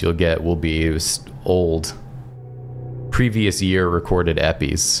Eppies you'll get will be old, previous year recorded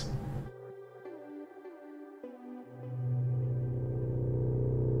Eppies.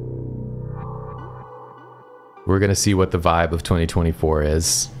 We're going to see what the vibe of 2024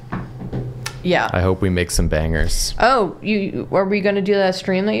 is. Yeah. I hope we make some bangers. Oh, are we going to do that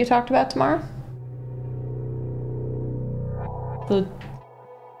stream that you talked about tomorrow? The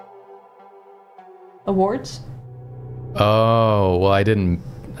awards? Oh, well, I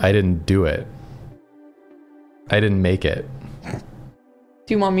didn't do it. I didn't make it.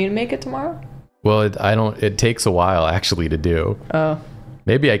 Do you want me to make it tomorrow? Well, it takes a while actually to do. Oh.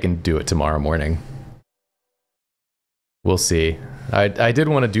 Maybe I can do it tomorrow morning. We'll see. I did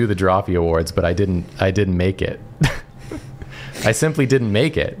want to do the Drawfee Awards, but I didn't make it. I simply didn't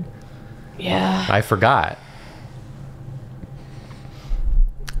make it. Yeah. I forgot.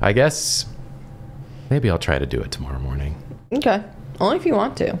 I guess maybe I'll try to do it tomorrow morning. Okay. Only if you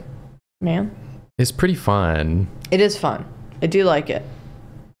want to, man. It's pretty fun. It is fun. I do like it.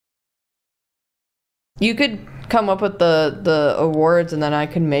 You could come up with the awards and then I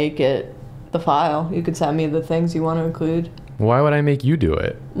can make it the file. You could send me the things you want to include. Why would I make you do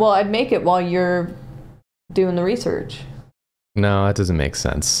it? Well, I'd make it while you're doing the research. No, that doesn't make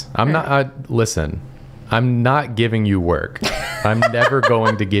sense. Listen, I'm not giving you work. I'm never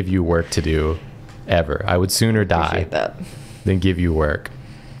going to give you work to do, ever. I would sooner die Appreciate that. than give you work.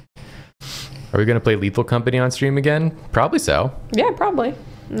 Are we going to play Lethal Company on stream again? Probably so. Yeah, probably.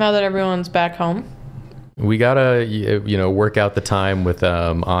 Now that everyone's back home. We gotta, work out the time with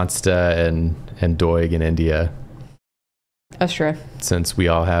Ansta and Doig in India. That's true. Since we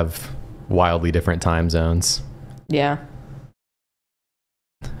all have wildly different time zones. Yeah.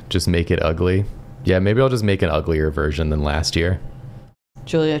 Just make it ugly. Yeah, maybe I'll just make an uglier version than last year.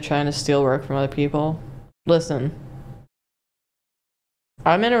 Julia trying to steal work from other people. Listen.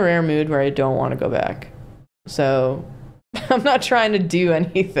 I'm in a rare mood where I don't want to go back. So, I'm not trying to do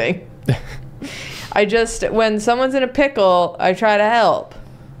anything. When someone's in a pickle, I try to help.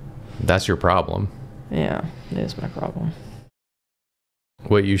 That's your problem. Yeah, it is my problem.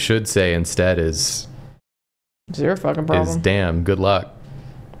 What you should say instead is... It's your fucking problem. Is damn, good luck.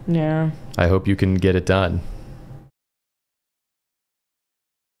 Yeah. I hope you can get it done.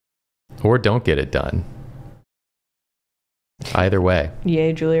 Or don't get it done. Either way.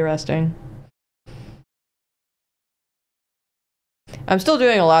 Yay, Julia resting. I'm still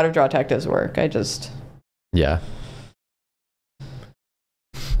doing a lot of Draw Tective's work. Yeah.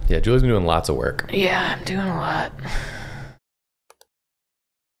 Yeah, Julie's been doing lots of work. Yeah, I'm doing a lot.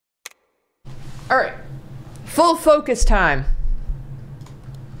 All right. Full focus time.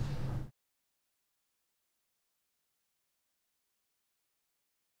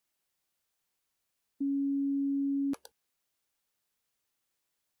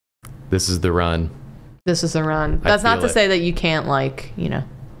 This is the run. This is the run. That's not to it. say that you can't,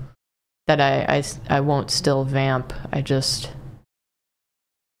 that I won't still vamp.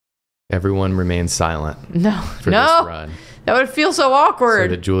 Everyone remains silent. No. For this run. That would feel so So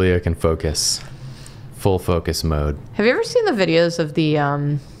awkward. that Julia can focus. Full focus mode. Have you ever seen the videos of the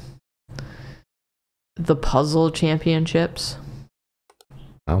puzzle championships?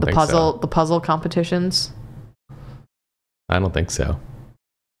 I don't think so. The puzzle competitions? I don't think so.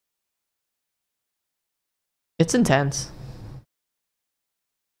 It's intense.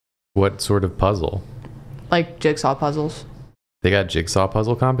 What sort of puzzle? Like jigsaw puzzles. They got jigsaw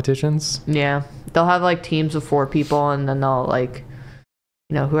puzzle competitions? Yeah. They'll have teams of 4 people and then they'll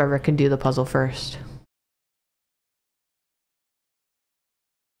whoever can do the puzzle first.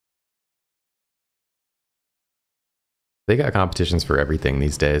 They got competitions for everything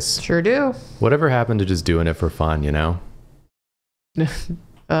these days. Sure do. Whatever happened to just doing it for fun,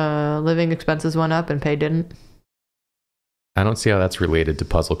 Living expenses went up and pay didn't. I don't see how that's related to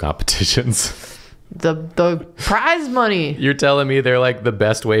puzzle competitions. The prize money. You're telling me they're like the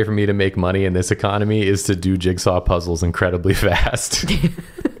best way for me to make money in this economy is to do jigsaw puzzles incredibly fast.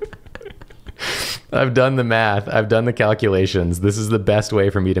 I've done the math. I've done the calculations. This is the best way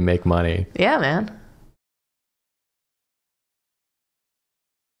for me to make money. Yeah, man.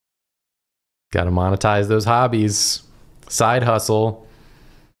 Got to monetize those hobbies. Side hustle.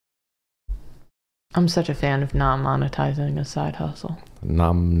 I'm such a fan of not monetizing a side hustle.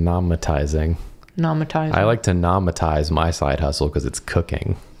 Nomatizing. Nomatizing. I like to nomatize my side hustle because it's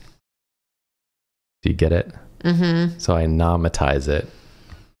cooking. Do you get it? Mm-hmm. So I nomatize it,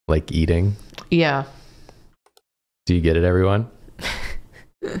 like eating. Yeah. Do you get it, everyone?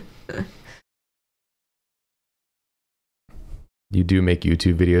 You do make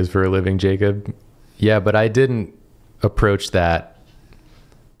YouTube videos for a living, Jacob? Yeah, but I didn't approach that.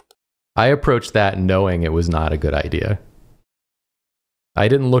 I approached that knowing it was not a good idea. I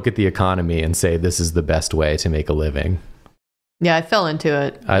didn't look at the economy and say this is the best way to make a living. Yeah, I fell into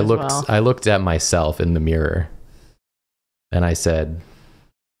it. I looked at myself in the mirror and I said,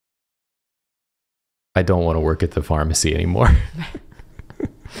 I don't want to work at the pharmacy anymore.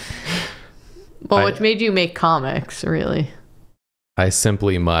 Well, which made you make comics, really. I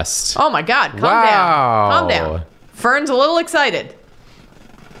simply must. Oh my God, calm Wow. down. Calm down. Fern's a little excited.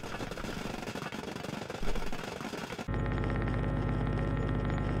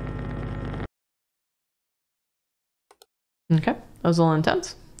 Okay, that was a little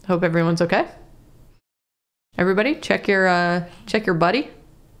intense. Hope everyone's okay. Everybody, check your buddy.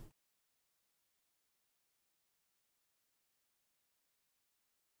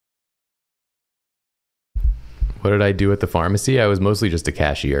 What did I do at the pharmacy? I was mostly just a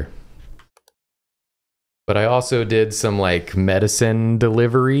cashier. But I also did some like medicine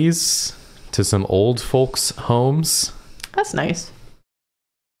deliveries to some old folks' homes. That's nice.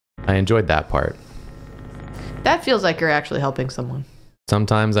 I enjoyed that part. That feels like you're actually helping someone.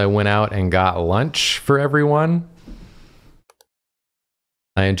 Sometimes I went out and got lunch for everyone.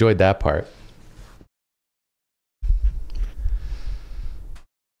 I enjoyed that part.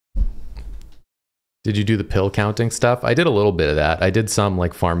 Did you do the pill counting stuff? I did a little bit of that. I did some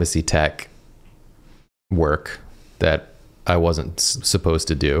like pharmacy tech work that I wasn't supposed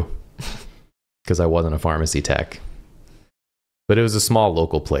to do because I wasn't a pharmacy tech. But it was a small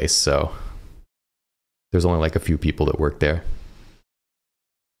local place, so there's only like a few people that work there.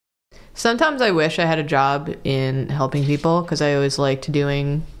 Sometimes I wish I had a job in helping people because I always liked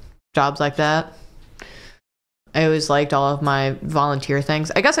doing jobs like that. I always liked all of my volunteer things.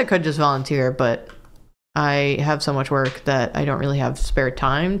 I guess I could just volunteer, but I have so much work that I don't really have spare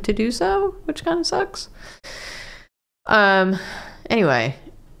time to do so, which kind of sucks. Anyway,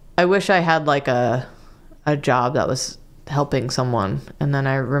 I wish I had like a job that was helping someone, and then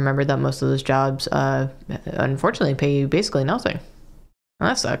I remembered that most of those jobs unfortunately pay you basically nothing. And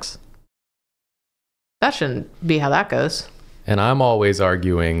that sucks. That shouldn't be how that goes. And I'm always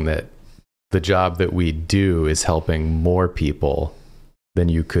arguing that the job that we do is helping more people than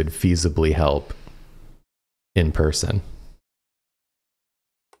you could feasibly help in person.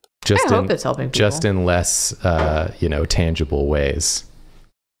 I hope it's helping people. Just in less, tangible ways.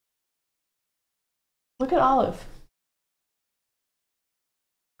 Look at Olive.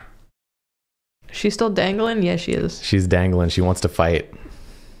 She's still dangling? Yes, she is. She's dangling. She wants to fight.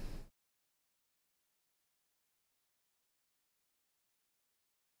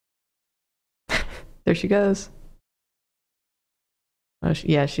 There she goes. Oh,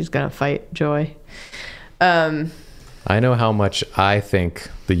 yeah, she's gonna fight Joy. I know how much I think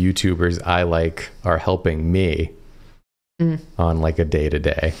the YouTubers I like are helping me on like a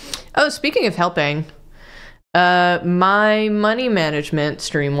day-to-day. Oh, speaking of helping, my money management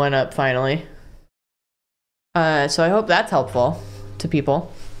stream went up finally. So I hope that's helpful to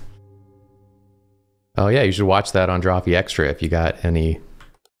people. Oh yeah, you should watch that on Drawfee Extra if you got any.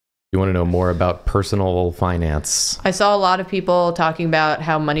 You want to know more about personal finance. I saw a lot of people talking about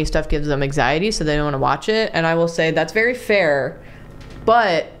how money stuff gives them anxiety, so they don't want to watch it. And I will say that's very fair.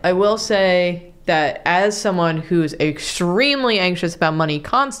 But I will say that as someone who's extremely anxious about money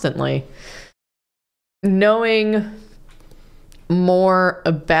constantly, knowing more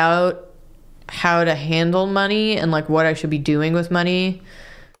about how to handle money and like what I should be doing with money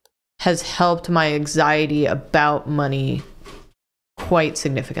has helped my anxiety about money quite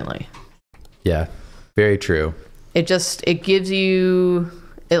significantly. Yeah, very true. It gives you,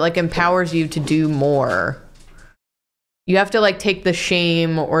 it like empowers you to do more. You have to like take the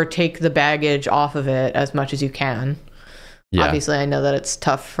shame or take the baggage off of it as much as you can. Yeah. Obviously, I know that it's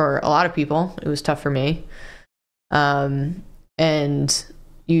tough for a lot of people. It was tough for me. And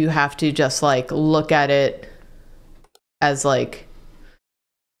you have to just like look at it as like,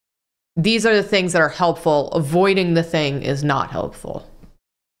 these are the things that are helpful. Avoiding the thing is not helpful.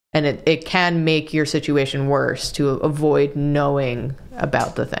 And it can make your situation worse to avoid knowing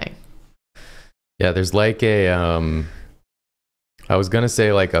about the thing. Yeah, there's like a, I was going to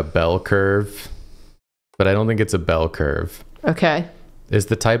say like a bell curve, but I don't think it's a bell curve. Okay. It's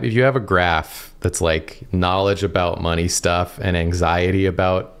the type, if you have a graph that's like knowledge about money stuff and anxiety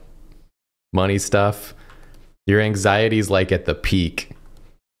about money stuff, your anxiety is like at the peak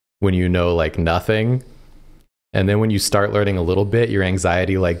when you know like nothing. And then when you start learning a little bit, your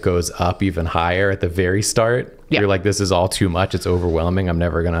anxiety like goes up even higher at the very start. Yeah. You're like, this is all too much. It's overwhelming. I'm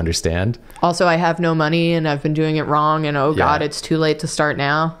never going to understand. Also, I have no money and I've been doing it wrong. And oh God, it's too late to start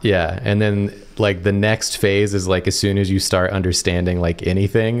now. Yeah. And then like the next phase is like, as soon as you start understanding like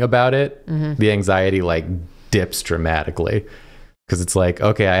anything about it, the anxiety like dips dramatically. Because it's like,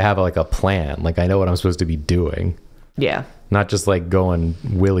 okay, I have like a plan. Like I know what I'm supposed to be doing. Yeah. Not just like going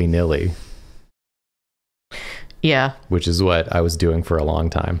willy-nilly. Yeah. Which is what I was doing for a long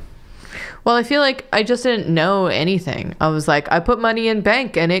time. Well, I feel like I just didn't know anything. I was like, I put money in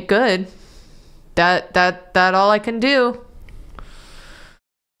bank and it good. That all I can do.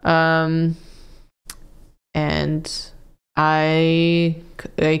 And I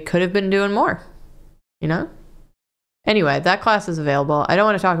could have been doing more, you know? Anyway, that class is available. I don't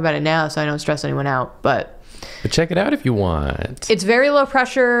want to talk about it now so I don't stress anyone out, but check it out if you want. It's very low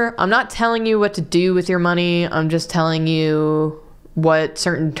pressure. I'm not telling you what to do with your money. I'm just telling you what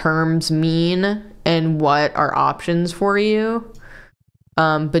certain terms mean and what are options for you.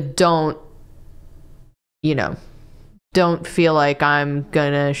 But don't feel like I'm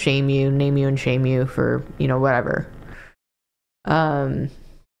gonna name you and shame you for, whatever. I'm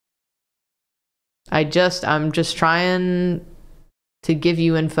just trying to give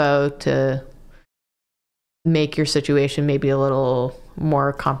you info to make your situation maybe a little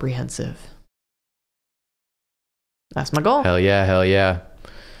more comprehensive. That's my goal. Hell yeah, hell yeah.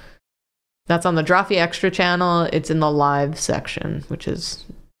 That's on the Drawfee Extra channel. It's in the live section, which is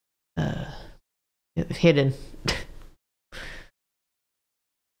hidden.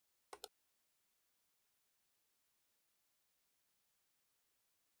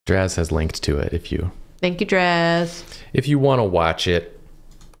 Draz has linked to it if you... Thank you, Draz. If you want to watch it.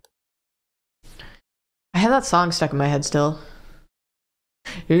 I have that song stuck in my head still.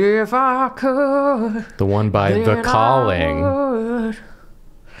 If I could. The one by The Calling.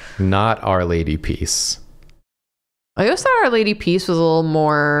 Not Our Lady Peace. I always thought Our Lady Peace was a little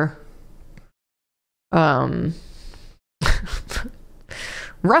more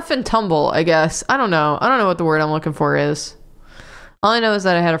rough and tumble, I guess. I don't know what the word I'm looking for is. All I know is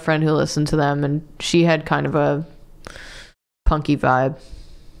that I had a friend who listened to them and she had kind of a punky vibe.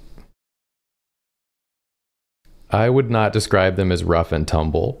 I would not describe them as rough and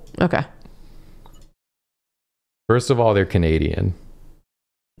tumble. Okay. First of all, they're Canadian.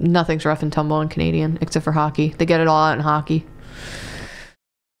 Nothing's rough and tumble in Canadian except for hockey. They get it all out in hockey.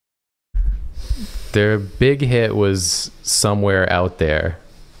 Their big hit was Somewhere Out There.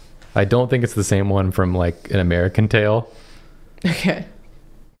 I don't think it's the same one from like An American Tale. Okay.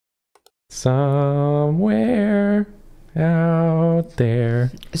 Somewhere out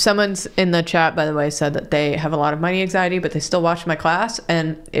there. Someone's in the chat, by the way, said that they have a lot of money anxiety, but they still watch my class,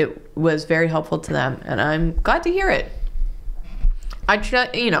 and it was very helpful to them, and I'm glad to hear it. I say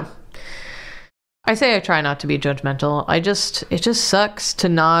I try not to be judgmental. It just sucks to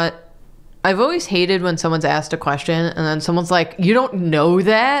not. I've always hated when someone's asked a question and then someone's like, you don't know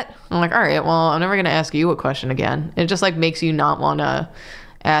that? I'm like, all right, well, I'm never going to ask you a question again. It just like makes you not want to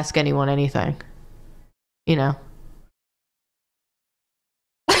ask anyone anything,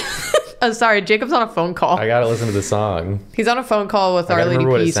 Oh, sorry, Jacob's on a phone call. I gotta listen to the song. He's on a phone call with Our Lady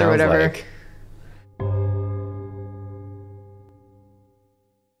Peace or whatever. Like.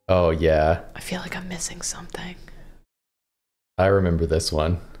 Oh, yeah. I feel like I'm missing something. I remember this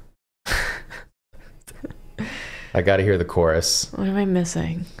one. I gotta hear the chorus. What am I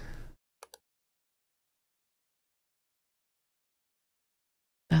missing?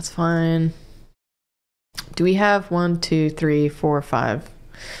 That's fine. Do we have 1, 2, 3, 4, 5?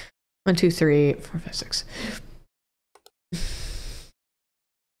 1, 2, 3, 4, 5, 6.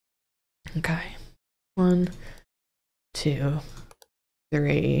 Okay. 1, 2,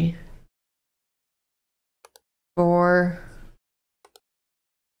 3, 4,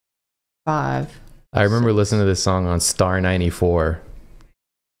 5. I remember listening to this song on Star 94.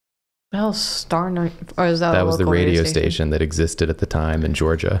 Well, Star 9, or is that That was the radio station that existed at the time in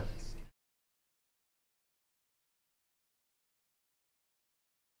Georgia.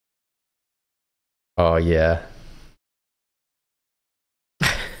 Oh, yeah.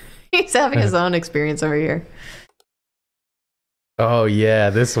 He's having his own experience over here. Oh, yeah,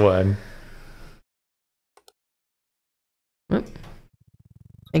 this one.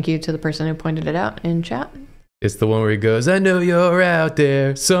 Thank you to the person who pointed it out in chat. It's the one where he goes, I know you're out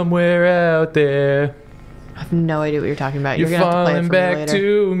there, somewhere out there. I have no idea what you're talking about. You're You're gonna have to play it falling for me back later.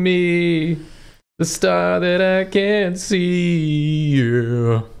 to me, the star that I can't see.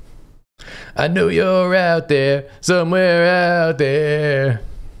 Yeah. I know you're out there, somewhere out there.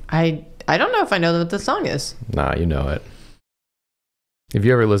 I don't know if I know what the song is. Nah, you know it. If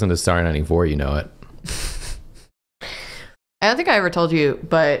you ever listen to Star 94, you know it. I don't think I ever told you,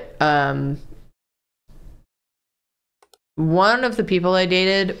 but one of the people I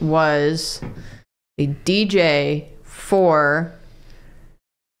dated was a DJ for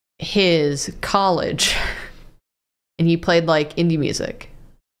his college, and he played like indie music.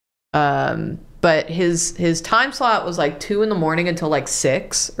 But his time slot was like 2 a.m. until like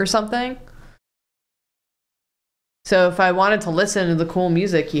 6 or something. So if I wanted to listen to the cool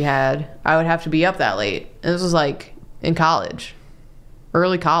music he had, I would have to be up that late. And this was like in college,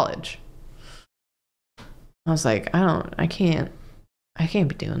 early college. I was like, I can't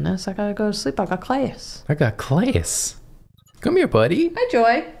be doing this. I gotta go to sleep. I got class. I got class. Come here, buddy. Hi,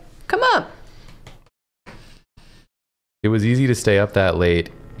 Joy. Come up. It was easy to stay up that late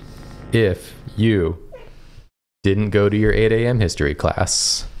if you didn't go to your 8 a.m. history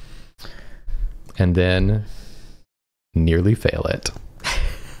class and then nearly fail it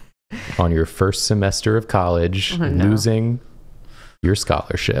on your first semester of college, Oh, no. losing your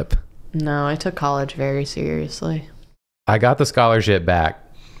scholarship. No, I took college very seriously. I got the scholarship back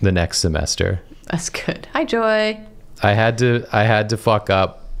the next semester. That's good. Hi, Joy. I had to fuck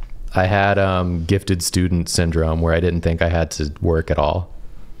up. I had gifted student syndrome where I didn't think I had to work at all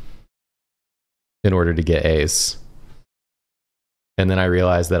in order to get A's. And then I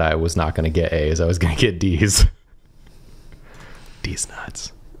realized that I was not going to get A's. I was going to get D's. D's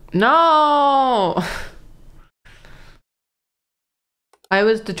nuts. No. I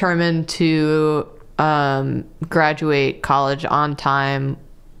was determined to graduate college on time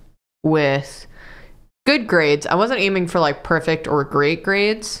with good grades. I wasn't aiming for like perfect or great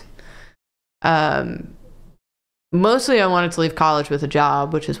grades. Mostly I wanted to leave college with a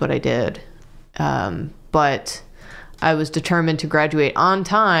job, which is what I did. But I was determined to graduate on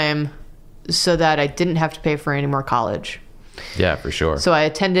time so that I didn't have to pay for any more college. Yeah, for sure. So I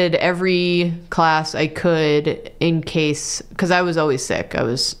attended every class I could in case, because I was always sick. I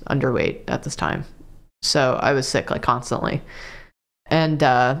was underweight at this time. So I was sick like constantly. And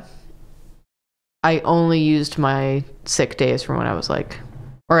I only used my sick days from when I was like,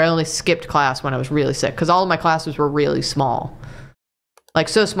 or I only skipped class when I was really sick, because all of my classes were really small. Like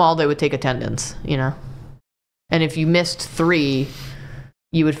so small they would take attendance, you know? And if you missed 3,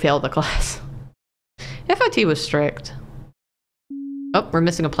 you would fail the class. FIT was strict. Oh, we're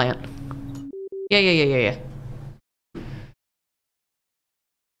missing a plant. Yeah.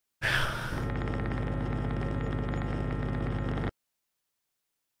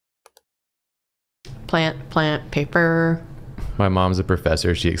 Plant, paper. My mom's a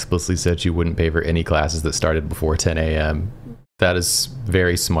professor. She explicitly said she wouldn't pay for any classes that started before 10 a.m. That is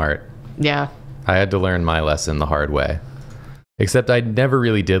very smart. Yeah. I had to learn my lesson the hard way. Except I never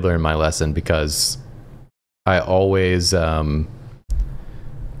really did learn my lesson because I always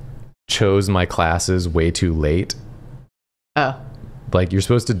chose my classes way too late. Oh. Like, you're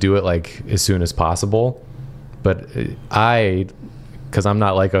supposed to do it like as soon as possible. But because I'm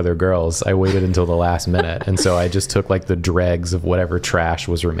not like other girls, I waited until the last minute. And so I just took like the dregs of whatever trash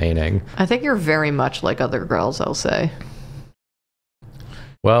was remaining. I think you're very much like other girls, I'll say.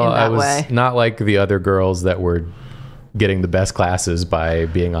 Well, In that I was way. not like the other girls that were getting the best classes by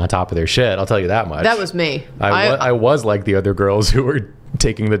being on top of their shit. I'll tell you that much. That was me. I was like the other girls who were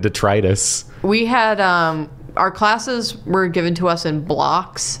taking the detritus. We had our classes were given to us in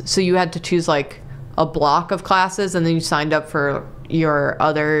blocks, so you had to choose like a block of classes, and then you signed up for your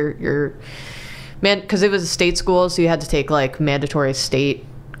because it was a state school, so you had to take like mandatory state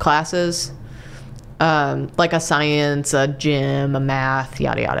classes, like a science, a gym, a math,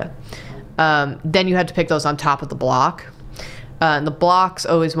 yada yada. Then you had to pick those on top of the block. And the blocks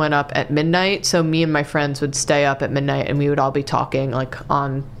always went up at midnight, so me and my friends would stay up at midnight, and we would all be talking like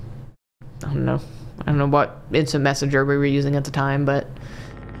on, I don't know what instant messenger we were using at the time, but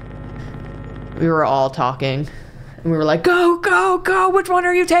we were all talking, and we were like, go, which one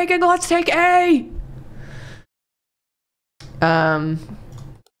are you taking? Let's take A.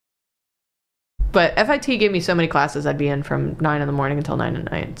 But FIT gave me so many classes I'd be in from 9 in the morning until 9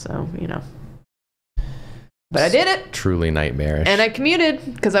 at night, so, you know. But I did it. Truly nightmarish. And I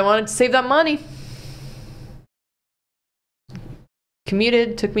commuted because I wanted to save that money.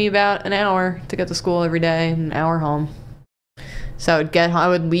 Commuted, took me about an hour to get to school every day, an hour home. So I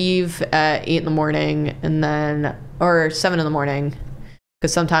would leave at 8 in the morning and then, or 7 in the morning,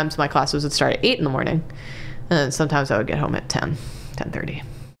 because sometimes my classes would start at 8 in the morning. And then sometimes I would get home at 10:30.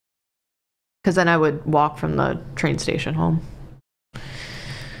 Because then I would walk from the train station home.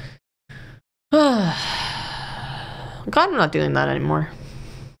 God, I'm not doing that anymore.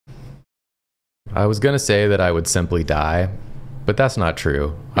 I was going to say that I would simply die, but that's not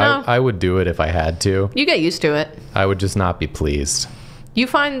true. No. I would do it if I had to. You get used to it. I would just not be pleased. You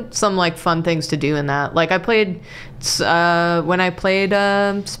find some like fun things to do in that. Like I played, when I played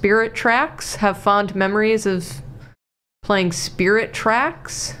Spirit Tracks, have fond memories of playing Spirit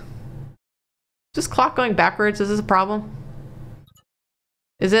Tracks. Is this clock going backwards? Is this a problem?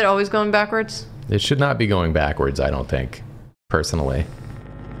 Is it always going backwards? It should not be going backwards, I don't think, personally.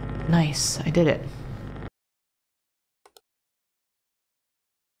 Nice, I did it.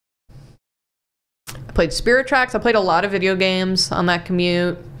 I played Spirit Tracks. I played a lot of video games on that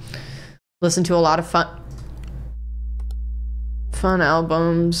commute. Listened to a lot of fun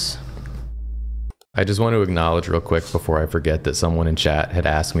albums. I just want to acknowledge real quick before I forget that someone in chat had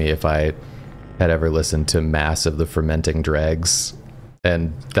asked me if I had ever listened to Mass of the Fermenting Dregs.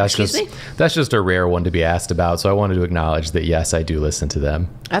 And that's just a rare one to be asked about. So I wanted to acknowledge that, yes, I do listen to them.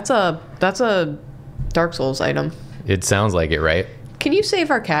 That's a Dark Souls item. It sounds like it, right? Can you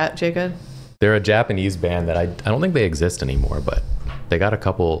save our cat, Jacob? They're a Japanese band that I don't think they exist anymore, but they got a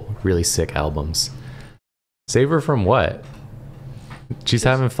couple really sick albums. Save her from what? She's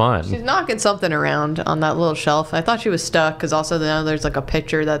having fun. She's knocking something around on that little shelf. I thought she was stuck because also now there's like a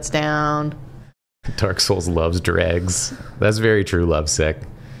picture that's down. Dark Souls loves dregs. That's very true, lovesick.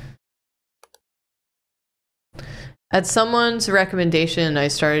 At someone's recommendation, I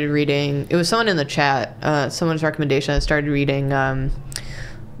started reading, it was someone in the chat, someone's recommendation, I started reading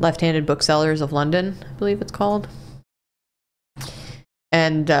Left-Handed Booksellers of London, I believe it's called.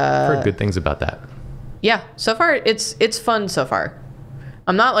 And I've heard good things about that. Yeah, so far it's fun so far.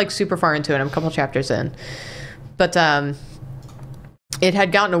 I'm not like super far into it. I'm a couple chapters in. But it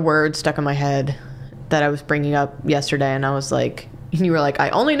had gotten a word stuck in my head that I was bringing up yesterday, and I was like, you were like,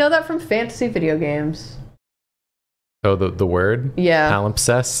 I only know that from fantasy video games. Oh, the word? Yeah.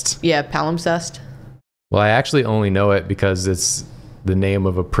 Palimpsest? Yeah, palimpsest. Well, I actually only know it because it's the name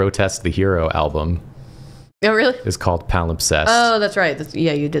of a Protest the Hero album. Oh, really? It's called Palimpsest. Oh, that's right.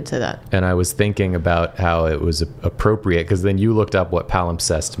 Yeah, you did say that. And I was thinking about how it was appropriate, because then you looked up what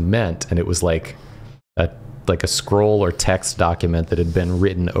palimpsest meant, and it was like a scroll or text document that had been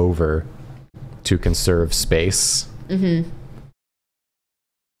written over to conserve space. Mm-hmm.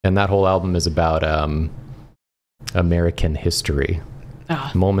 And that whole album is about American history.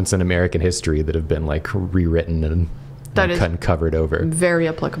 Oh. Moments in American history that have been like rewritten and cut and covered over. Very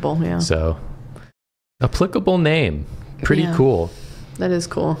applicable, yeah. So, applicable name. Pretty cool. That is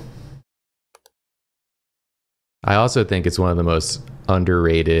cool. I also think it's one of the most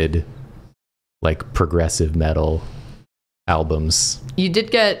underrated, like, progressive metal albums. You did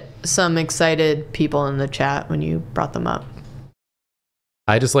get some excited people in the chat when you brought them up.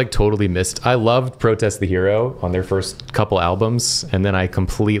 I just like totally missed. I loved Protest the Hero on their first couple albums, and then I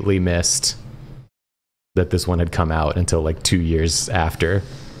completely missed that this one had come out until like 2 years after.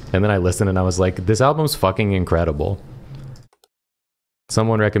 And then I listened and I was like, this album's fucking incredible.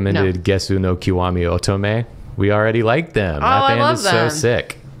 Someone recommended Gesu no Kiwami Otome. We already like them. Oh, that band I love is them. so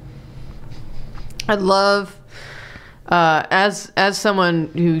sick. I love, as someone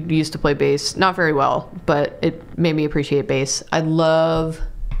who used to play bass, not very well, but it made me appreciate bass. I love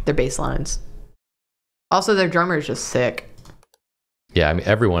their bass lines. Also, their drummer is just sick. Yeah, I mean,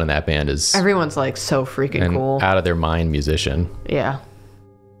 everyone in that band is... Everyone's like so freaking cool. Out of their mind musician. Yeah.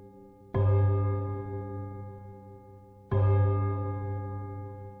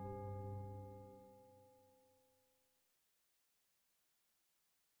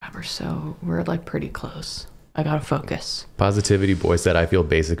 We're like pretty close. I gotta focus. Positivity Boy said, I feel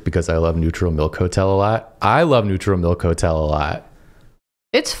basic because I love Neutral Milk Hotel a lot. I love Neutral Milk Hotel a lot.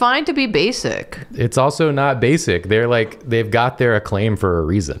 It's fine to be basic. It's also not basic. They're like, they've got their acclaim for a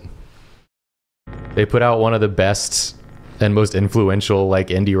reason. They put out one of the best and most influential like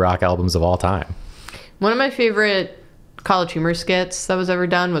indie rock albums of all time. One of my favorite College Humor skits that was ever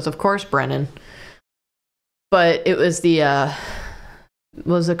done was, of course, Brennan. But it was the, what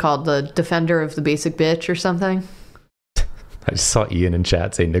was it called? The Defender of the Basic Bitch or something? I just saw Ian in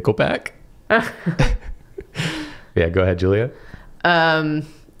chat say Nickelback. Yeah, go ahead, Julia.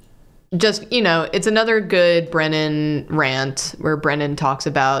 just, it's another good Brennan rant where Brennan talks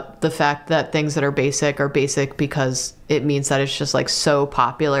about the fact that things that are basic because it means that it's just like so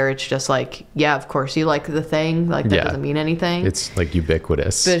popular. It's just like, yeah, of course you like the thing. Like that doesn't mean anything. It's like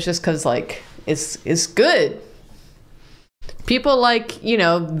ubiquitous. But it's just because like it's good. People like,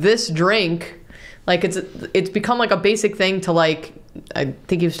 this drink, like it's become like a basic thing to like, I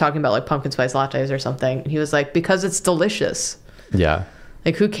think he was talking about like pumpkin spice lattes or something. He was like, because it's delicious. Yeah.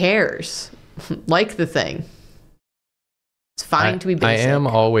 Like, who cares? Like the thing. It's fine to be basic. I am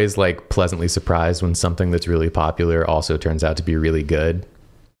always like pleasantly surprised when something that's really popular also turns out to be really good.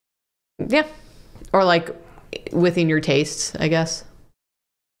 Yeah. Or like within your tastes, I guess.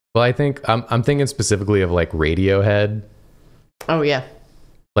 Well, I think I'm thinking specifically of like Radiohead. Oh, yeah.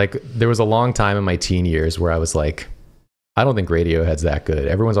 Like, there was a long time in my teen years where I was like, I don't think Radiohead's that good.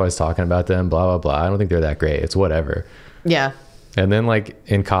 Everyone's always talking about them, blah, blah, blah. I don't think they're that great. It's whatever. Yeah. And then, like,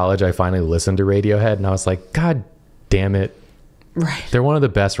 in college, I finally listened to Radiohead, and I was like, God damn it. Right. They're one of the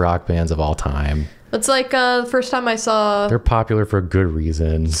best rock bands of all time. It's like the first time I saw... They're popular for good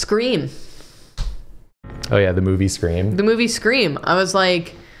reasons. Scream. Oh, yeah, the movie Scream. The movie Scream. I was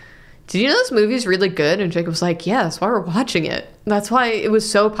like, did you know this movie's really good? And Jacob was like, yeah, that's why we're watching it. That's why it was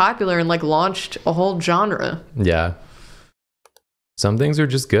so popular and, like, launched a whole genre. Yeah. Some things are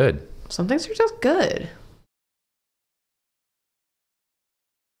just good. Some things are just good.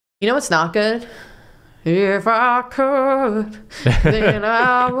 You know what's not good? If I could, then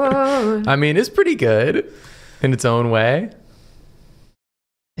I would. I mean, it's pretty good in its own way.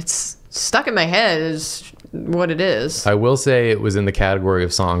 It's stuck in my head is what it is. I will say it was in the category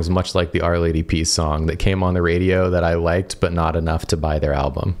of songs much like the Our Lady Peace song that came on the radio that I liked, but not enough to buy their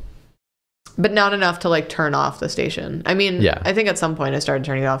album. But not enough to like turn off the station. I mean, yeah. I think at some point I started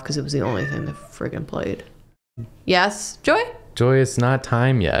turning it off because it was the only thing that friggin' played. Yes, Joy? Joy, it's not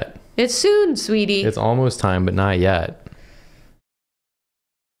time yet. It's soon, sweetie. It's almost time, but not yet.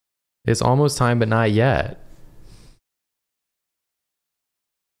 It's almost time, but not yet.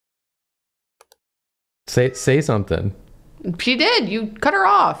 Say something. She did. You cut her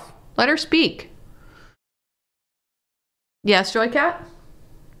off. Let her speak. Yes, Joy Cat?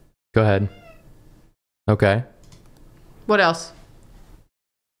 Go ahead. Okay. What else?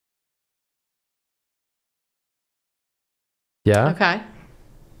 Yeah? Okay.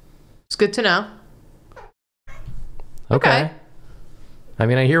 It's good to know. Okay. I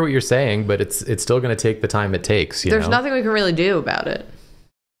mean, I hear what you're saying, but it's still going to take the time it takes. There's nothing we can really do about it.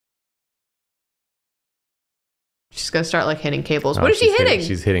 She's going to start like hitting cables. What is she hitting?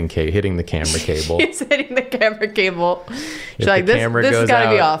 She's hitting the camera cable. She's hitting the camera cable. She's If like, the this camera has goes got to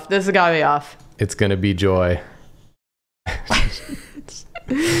be out, off. This has got to be off. It's going to be Joy.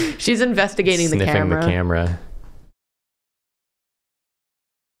 She's investigating the Sniffing camera. the camera.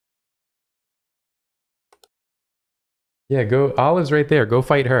 Yeah, go. Olive's right there. Go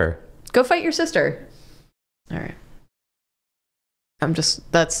fight her. Go fight your sister. All right.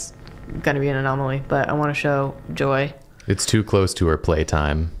 That's going to be an anomaly, but I want to show Joy. It's too close to her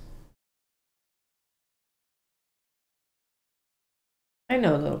playtime. I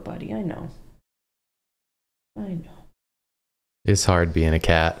know, little buddy. I know. It's hard being a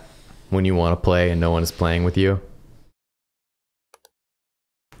cat when you want to play and no one is playing with you.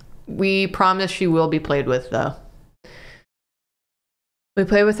 We promise she will be played with, though. We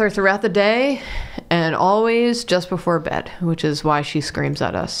play with her throughout the day and always just before bed, which is why she screams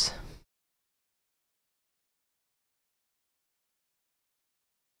at us.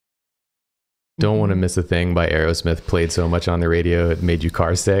 Don't Want to Miss a Thing by Aerosmith played so much on the radio it made you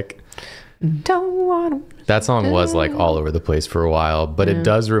car sick. Don't want to. That song was like all over the place for a while, but it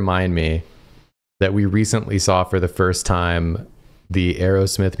does remind me that we recently saw for the first time the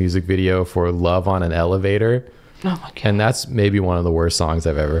Aerosmith music video for Love on an Elevator. Oh my God. And that's maybe one of the worst songs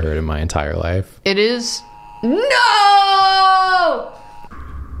I've ever heard in my entire life. It is. No!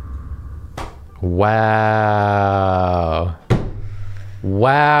 Wow.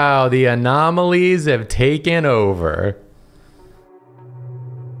 Wow, the anomalies have taken over.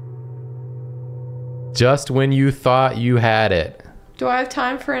 Just when you thought you had it. Do I have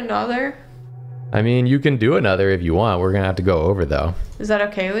time for another? I mean, you can do another if you want. We're going to have to go over, though. Is that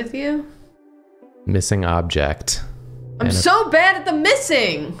okay with you? Missing object. I'm so bad at the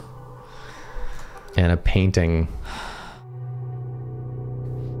missing. And a painting.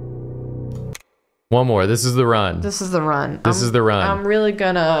 One more. This is the run. This is the run. This is the run. I'm really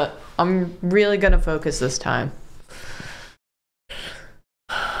gonna focus this time.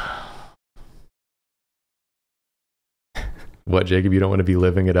 What, Jacob? You don't want to be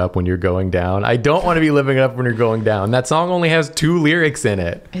living it up when you're going down? I don't want to be living it up when you're going down. That song only has 2 lyrics in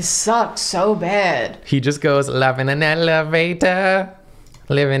it. It sucks so bad. He just goes, loving an elevator,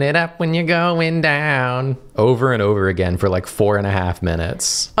 living it up when you're going down, over and over again for like 4.5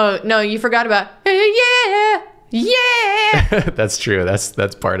 minutes. Oh, no, you forgot about, yeah, yeah. That's true.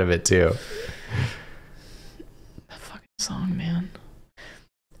 That's part of it too. That fucking song, man.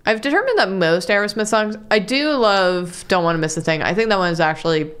 I've determined that most Aerosmith songs, I do love Don't Want to Miss a Thing. I think that one is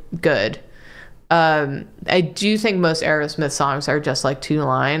actually good. I do think most Aerosmith songs are just like 2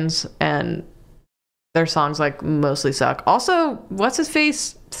 lines, and their songs like mostly suck. Also, what's his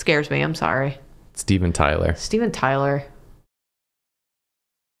face scares me. I'm sorry. Steven Tyler. Steven Tyler.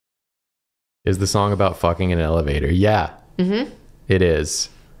 Is the song about fucking in an elevator? Yeah. Mm-hmm. It is.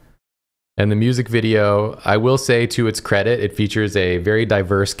 And the music video, I will say to its credit, it features a very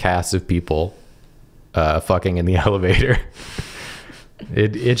diverse cast of people fucking in the elevator.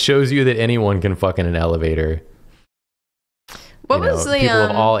 It shows you that anyone can fuck in an elevator. What was the people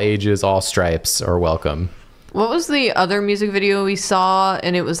of all ages, all stripes are welcome. What was the other music video we saw?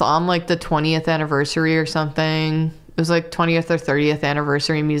 And it was on like the 20th anniversary or something. It was like 20th or 30th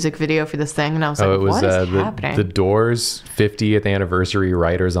anniversary music video for this thing, and I was like, it was what is happening? The Doors 50th anniversary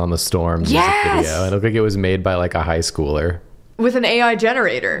Riders on the Storm music video. It looked like it was made by like a high schooler. With an AI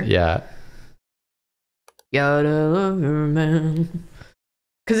generator. Yeah. Gotta love her, man.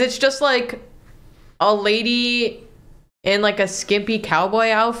 Because it's just like a lady in like a skimpy cowboy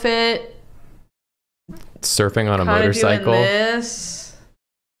outfit. Surfing on a motorcycle. Doing this.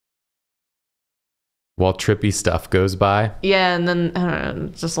 While trippy stuff goes by. Yeah, and then, I don't know,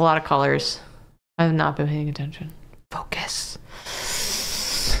 just a lot of colors. I have not been paying attention. Focus.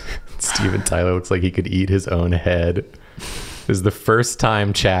 Steven Tyler looks like he could eat his own head. This is the first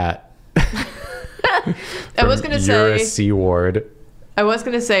time chat. I was going to say... C. Ward. I was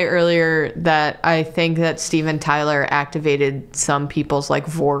going to say earlier that I think that Steven Tyler activated some people's like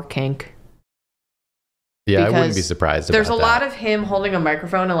vor kink. Yeah, I wouldn't be surprised about that. There's a lot of him holding a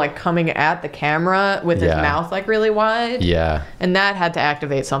microphone and like coming at the camera with his mouth like really wide. Yeah. And that had to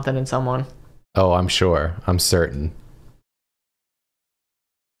activate something in someone. Oh, I'm sure. I'm certain.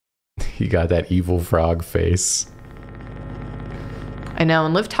 He got that evil frog face. I know,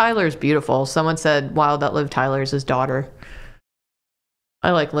 and Liv Tyler's beautiful. Someone said, wow, that Liv Tyler's his daughter.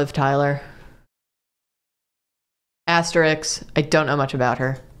 I like Liv Tyler. Asterix, I don't know much about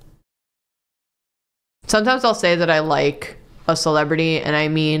her. Sometimes I'll say that I like a celebrity, and I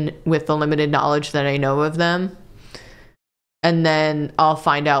mean with the limited knowledge that I know of them. And then I'll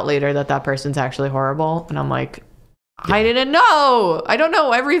find out later that that person's actually horrible. And I'm like, I didn't know. I don't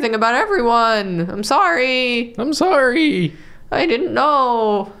know everything about everyone. I'm sorry. I'm sorry. I didn't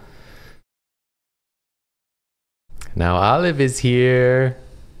know. Now Olive is here.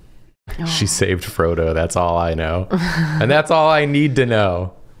 Oh. She saved Frodo. That's all I know. And that's all I need to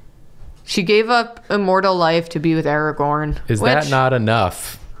know. She gave up immortal life to be with Aragorn. Is that not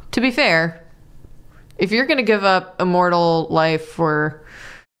enough? To be fair, if you're going to give up immortal life for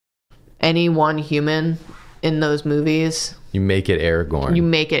any one human in those movies, you make it Aragorn. You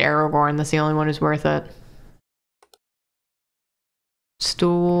make it Aragorn. That's the only one who's worth it.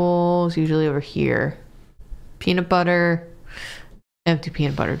 Stools, usually over here. Peanut butter. Empty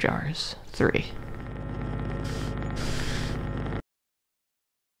peanut butter jars. 3.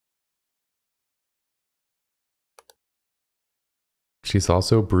 She's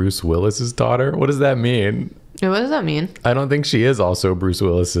also Bruce Willis's daughter? What does that mean? What does that mean? I don't think she is also Bruce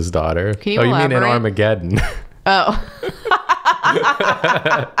Willis's daughter. Can you elaborate? You mean in Armageddon? Oh.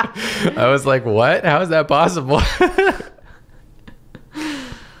 I was like, what? How is that possible?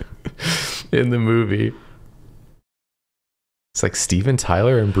 In the movie. It's like Steven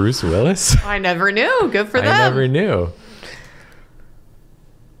Tyler and Bruce Willis? I never knew. Good for them. I never knew.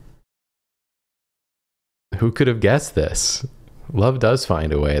 Who could have guessed this? Love does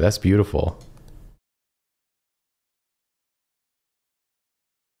find a way. That's beautiful.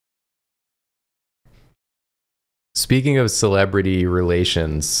 Speaking of celebrity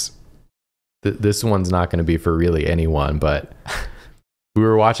relations, this one's not going to be for really anyone, but we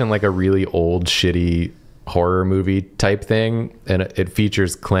were watching like a really old, shitty horror movie type thing, and it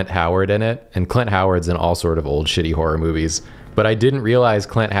features Clint Howard in it, and Clint Howard's in all sort of old, shitty horror movies, but I didn't realize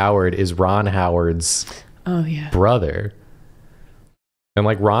Clint Howard is Ron Howard's brother. And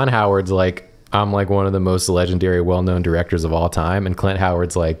like Ron Howard's like, I'm like one of the most legendary, well-known directors of all time, and Clint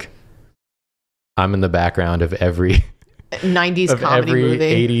Howard's like, I'm in the background of every 90s of comedy every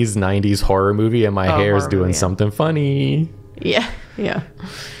movie. 80s, 90s horror movie, and my hair's doing something funny. Yeah, yeah.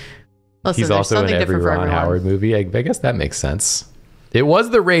 Listen, He's there's also in something every different for Ron everyone. Howard movie. I guess that makes sense. It was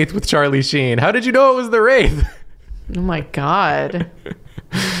The Wraith with Charlie Sheen. How did you know it was The Wraith? Oh my god.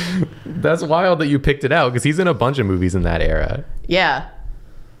 That's wild that you picked it out because he's in a bunch of movies in that era. Yeah.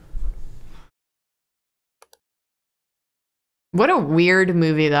 What a weird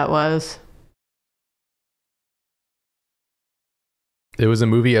movie that was. It was a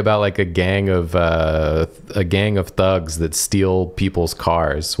movie about like a gang of thugs that steal people's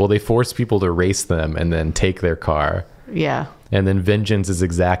cars. Well, they force people to race them and then take their car. Yeah. And then vengeance is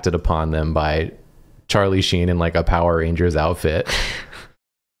exacted upon them by Charlie Sheen in like a Power Rangers outfit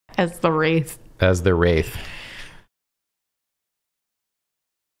As the Wraith. as the Wraith.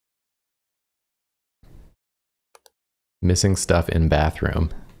 Missing stuff in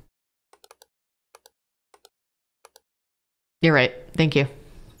bathroom. You're right. Thank you.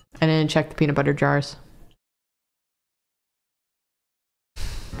 I didn't check the peanut butter jars.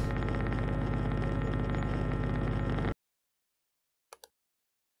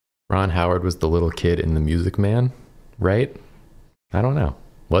 Ron Howard was the little kid in The Music Man, right? I don't know.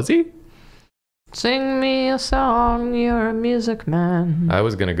 Was he? Sing me a song, you're a music man. I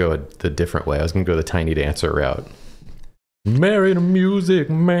was going to go the different way. I was going to go the Tiny Dancer route. Married a music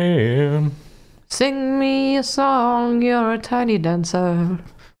man. Sing me a song, you're a tiny dancer.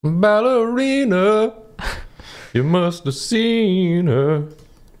 Ballerina. You must have seen her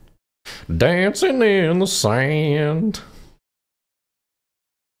dancing in the sand.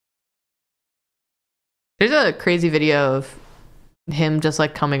 There's a crazy video of him just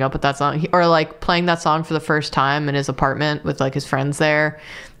like coming up with that song or like playing that song for the first time in his apartment with like his friends there,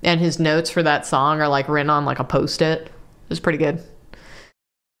 and his notes for that song are like written on like a post-it. It's pretty good.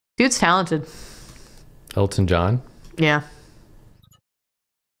 Dude's talented. Elton John? Yeah.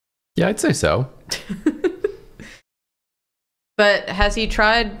 Yeah, I'd say so. But has he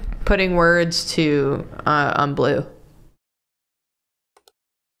tried putting words to on Blue?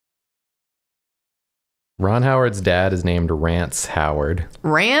 Ron Howard's dad is named Rance Howard.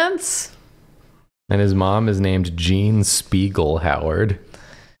 Rance? And his mom is named Jean Spiegel Howard.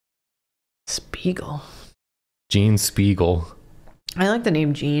 Spiegel. Jean Spiegel. I like the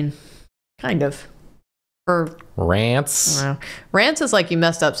name Gene. Kind of. Or Rance. I don't know. Rance is like you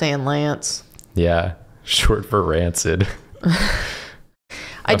messed up saying Lance. Yeah, short for rancid.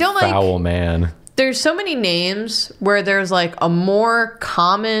 I don't like foul man. there's so many names where there's like a more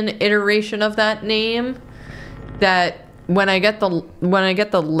common iteration of that name that when I get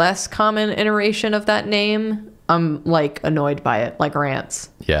the less common iteration of that name, I'm like annoyed by it, like Rance.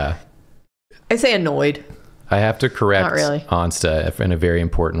 Yeah. I say annoyed. I have to correct Not really. Ansta in a very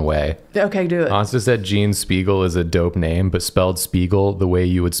important way. Okay, do it. Ansta said Gene Spiegel is a dope name, but spelled Spiegel the way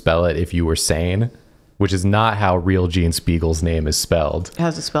you would spell it if you were sane, which is not how real Gene Spiegel's name is spelled.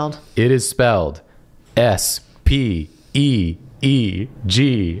 How's it spelled? It is spelled Speegle.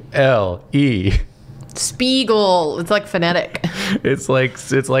 Spiegel. It's like phonetic. It's like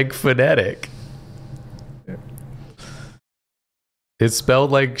phonetic. It's spelled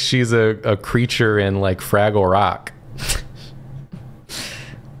like she's a creature in like Fraggle Rock.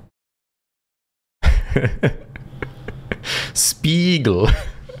 Spiegel.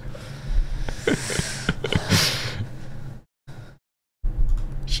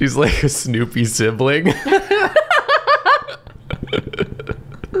 She's like a Snoopy sibling.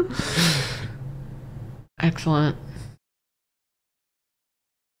 Excellent.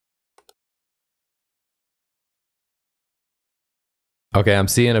 Okay, I'm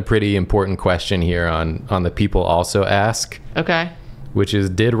seeing a pretty important question here on the People Also Ask, Okay. which is,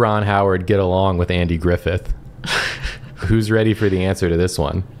 did Ron Howard get along with Andy Griffith? Who's ready for the answer to this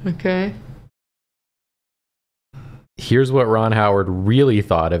one? Okay. Here's what Ron Howard really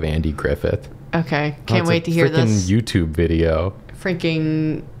thought of Andy Griffith. Okay. Oh, Can't it's wait a to hear frickin' this. YouTube video.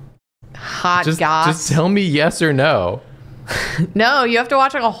 Freaking hot Just goss. tell me yes or no. No, you have to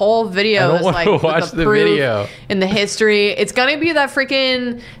watch like a whole video. I don't It's, want like, to with watch the proof video. in the history. It's gonna be that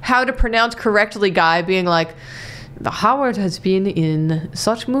freaking how to pronounce correctly guy being like, the Howard has been in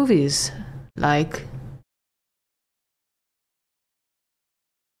such movies like.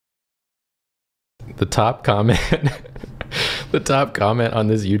 The top comment the top comment on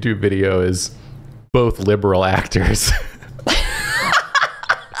this YouTube video is both liberal actors.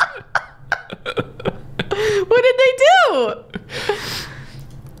 What did they do?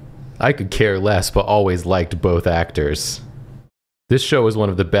 I could care less, but always liked both actors. This show is one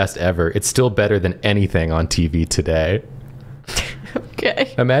of the best ever. It's still better than anything on TV today.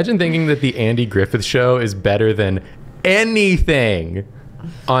 Okay. Imagine thinking that the Andy Griffith Show is better than anything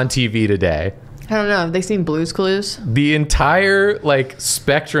on TV today. I don't know. Have they seen Blue's Clues? The entire like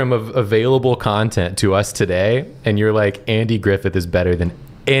spectrum of available content to us today, and you're like, Andy Griffith is better than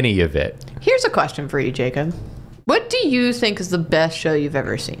any of it. Here's a question for you, Jacob. What do you think is the best show you've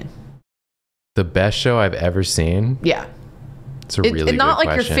ever seen? The best show I've ever seen? Yeah. It's a really not good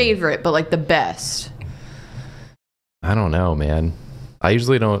like question. your favorite, but like the best. I don't know, man. I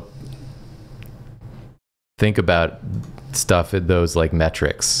usually don't think about stuff at those like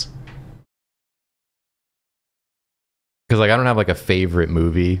metrics. Because like I don't have like a favorite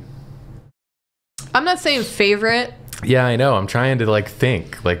movie. I'm not saying favorite. Yeah, I know. I'm trying to like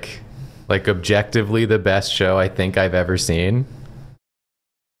think like objectively the best show I think I've ever seen.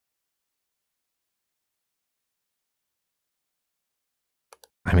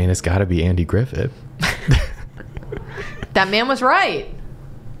 I mean, it's got to be Andy Griffith. That man was right.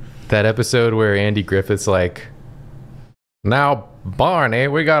 That episode where Andy Griffith's like, now, Barney,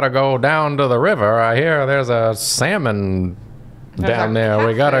 we got to go down to the river. I hear there's a salmon down there.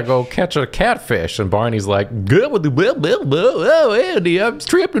 We got to go catch a catfish. And Barney's like, oh, Andy, I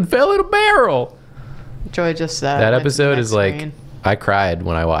tripped and fell in a barrel. Joy just that episode is like, screen. I cried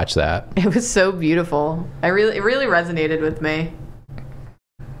when I watched that. It was so beautiful. It really resonated with me.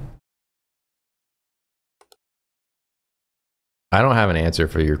 I don't have an answer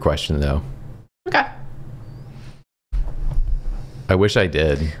for your question, though. Okay. I wish I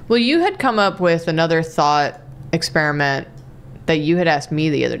did. Well, you had come up with another thought experiment that you had asked me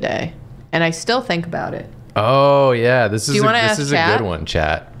the other day, and I still think about it. Oh, yeah. This is a chat? good one,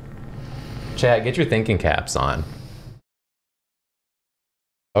 chat. Chat, get your thinking caps on.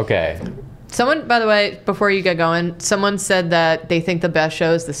 Okay. Someone, by the way, before you get going, someone said that they think the best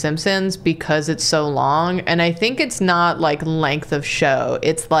show is The Simpsons because it's so long. And I think it's not like length of show.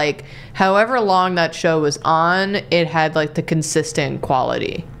 It's like however long that show was on, it had like the consistent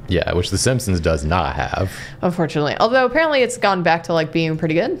quality. Yeah, which The Simpsons does not have. Unfortunately. Although apparently it's gone back to like being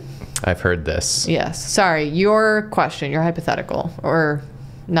pretty good. I've heard this. Yes. Sorry. Your question, your hypothetical, or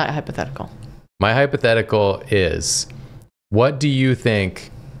not hypothetical. My hypothetical is, what do you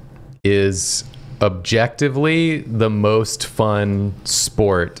think is objectively the most fun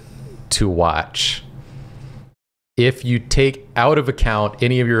sport to watch if you take out of account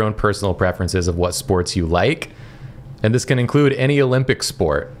any of your own personal preferences of what sports you like? And this can include any Olympic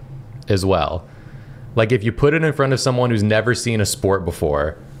sport as well. Like if you put it in front of someone who's never seen a sport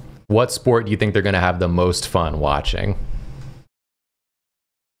before, what sport do you think they're going to have the most fun watching?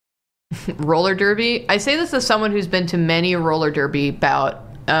 Roller derby. I say this as someone who's been to many a roller derby bout.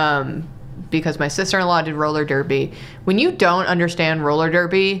 Because my sister-in-law did roller derby. When you don't understand roller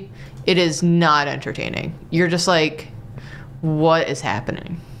derby, it is not entertaining. You're just like, what is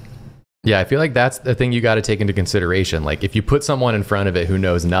happening? Yeah, I feel like that's the thing you got to take into consideration. Like, if you put someone in front of it who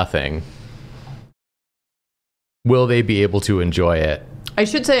knows nothing, will they be able to enjoy it? I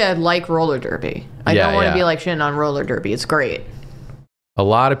should say I like roller derby. I don't want to be like shitting on roller derby. It's great. A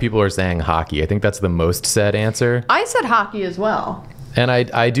lot of people are saying hockey. I think that's the most said answer. I said hockey as well. And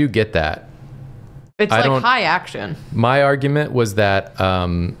I do get that. It's like high action. My argument was that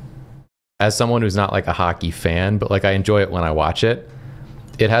as someone who's not like a hockey fan, but like I enjoy it when I watch it,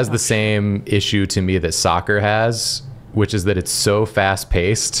 it has the same issue to me that soccer has, which is that it's so fast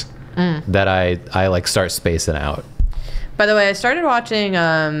paced that I like start spacing out. By the way, I started watching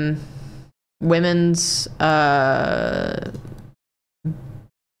women's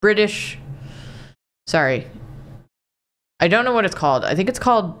British. Sorry. I don't know what it's called. I think it's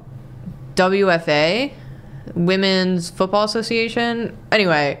called WFA, Women's Football Association.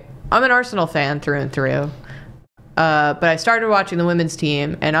 Anyway, I'm an Arsenal fan through and through. But I started watching the women's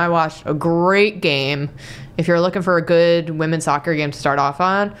team, and I watched a great game. If you're looking for a good women's soccer game to start off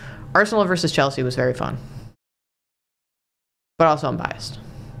on, Arsenal versus Chelsea was very fun. But also I'm biased.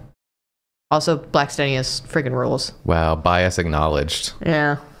 Also, Blackstenius freaking rules. Wow, bias acknowledged.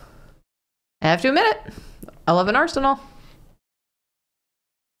 Yeah. I have to admit it. I love an Arsenal.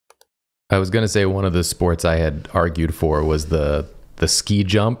 I was going to say one of the sports I had argued for was the ski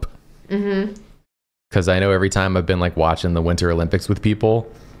jump. Mm-hmm. Because I know every time I've been like watching the Winter Olympics with people,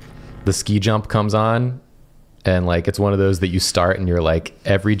 the ski jump comes on. And like, it's one of those that you start and you're like,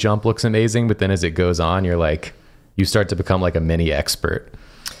 every jump looks amazing. But then as it goes on, you're like, you start to become like a mini expert.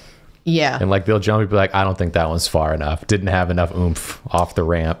 Yeah. And like, they'll jump and be like, I don't think that one's far enough. Didn't have enough oomph off the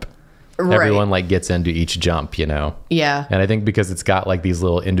ramp. Right. Everyone like gets into each jump, you know? Yeah. And I think because it's got like these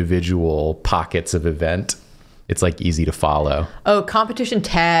little individual pockets of event, it's like easy to follow. Oh, competition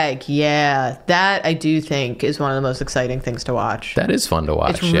tag. Yeah. That I do think is one of the most exciting things to watch. That is fun to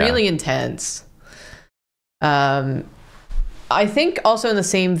watch. It's really intense. I think also in the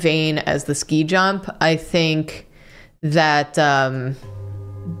same vein as the ski jump, I think that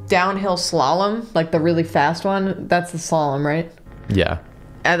downhill slalom, like the really fast one, that's the slalom, right? Yeah.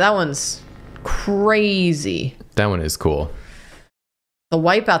 And that one's crazy. That one is cool. The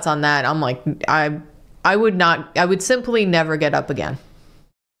wipeouts on that, I'm like, I would simply never get up again.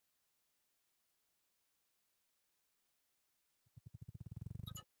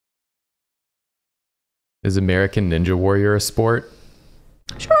 Is American Ninja Warrior a sport?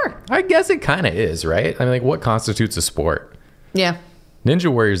 Sure. I guess it kind of is, right? I mean, like, what constitutes a sport? Yeah.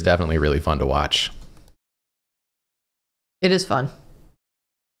 Ninja Warrior is definitely really fun to watch. It is fun.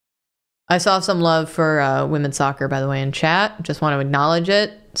 I saw some love for women's soccer, by the way, in chat. Just want to acknowledge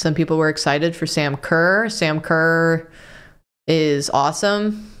it. Some people were excited for Sam Kerr. Sam Kerr is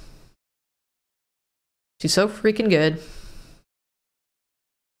awesome. She's so freaking good.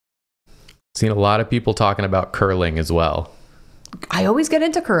 Seen a lot of people talking about curling as well. I always get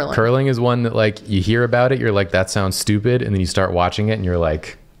into curling. Curling is one that, like, you hear about it, you're like, that sounds stupid, and then you start watching it and you're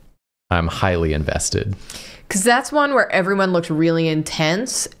like, I'm highly invested. Because that's one where everyone looks really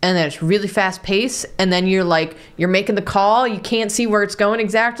intense and then it's really fast paced, and then you're like, you're making the call, you can't see where it's going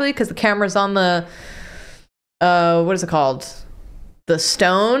exactly because the camera's on the what is it called, the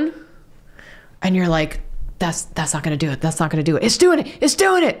stone, and you're like, that's not gonna do it, that's not gonna do it, it's doing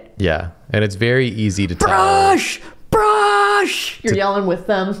it. Yeah, and it's very easy to tell. Brush! You're yelling with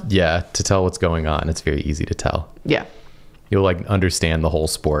them. Yeah, to tell what's going on. It's very easy to tell. Yeah. You'll, like, understand the whole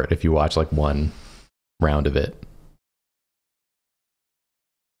sport if you watch, like, one round of it.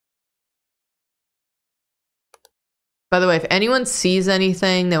 By the way, if anyone sees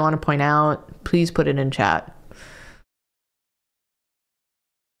anything they want to point out, please put it in chat.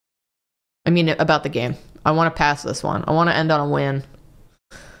 I mean, about the game. I want to pass this one. I want to end on a win.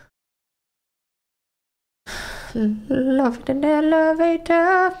 Love it in the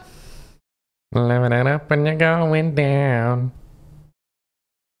elevator. Living it up and you're going down.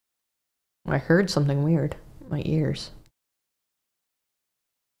 I heard something weird. My ears.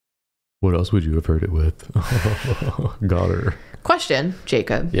 What else would you have heard it with? Got her. Question,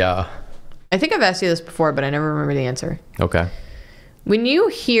 Jacob. Yeah. I think I've asked you this before, but I never remember the answer. Okay. When you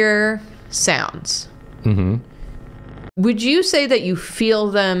hear sounds, would you say that you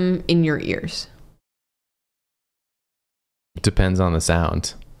feel them in your ears? Depends on the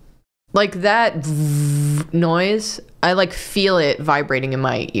sound. Like that noise, I like feel it vibrating in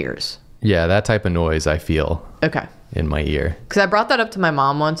my ears. Yeah, that type of noise I feel Okay. in my ear. Because I brought that up to my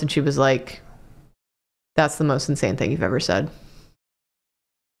mom once and she was like, that's the most insane thing you've ever said.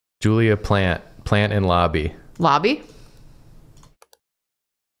 Julia Plant in lobby. Lobby?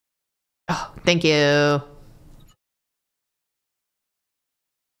 Oh, thank you.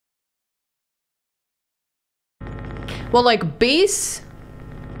 Well, like bass,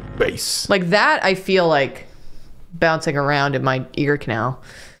 like that, I feel like bouncing around in my ear canal.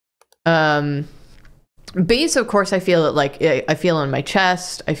 Bass, of course, I feel it like I feel it in my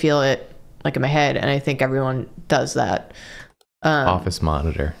chest. I feel it like in my head, and I think everyone does that. Office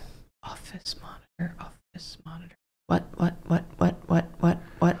monitor. Office monitor. Office monitor. What?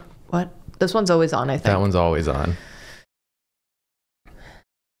 This one's always on, I think. That one's always on.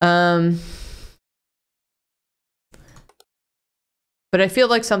 But I feel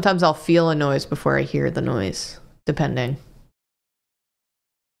like sometimes I'll feel a noise before I hear the noise, depending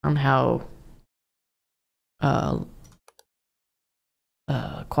on how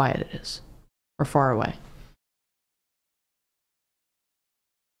quiet it is or far away.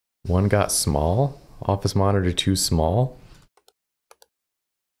 One got small. Office monitor too small.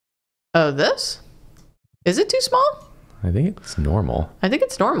 Oh, this? Is it too small? I think it's normal. I think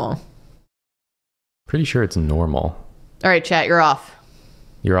it's normal. Pretty sure it's normal. All right, chat, you're off.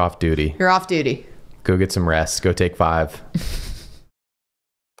 You're off duty. You're off duty. Go get some rest. Go take 5.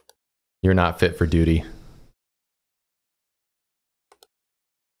 You're not fit for duty.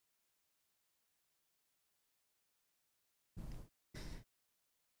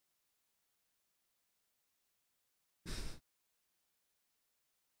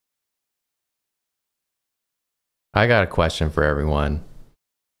 I got a question for everyone.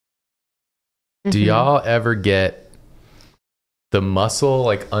 Do y'all ever get the muscle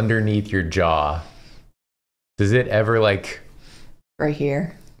like underneath your jaw? Does it ever like right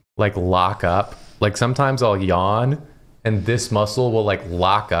here, like lock up? Like sometimes I'll yawn and this muscle will like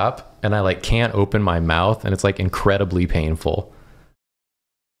lock up and I like can't open my mouth and it's like incredibly painful.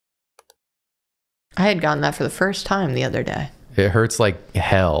 I had gotten that for the first time the other day. It hurts like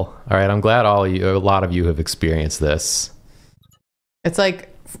hell. All right, I'm glad a lot of you have experienced this. It's like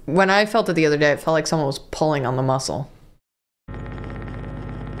when I felt it the other day, it felt like someone was pulling on the muscle.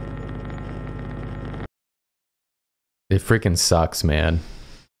 It freaking sucks, man.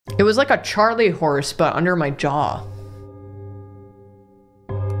 It was like a Charlie horse, but under my jaw.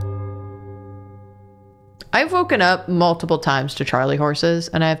 I've woken up multiple times to Charlie horses,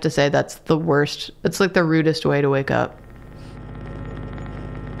 and I have to say that's the worst. It's like the rudest way to wake up.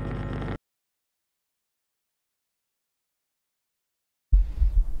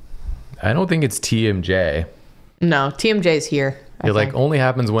 I don't think it's TMJ. No, TMJ's here. It like only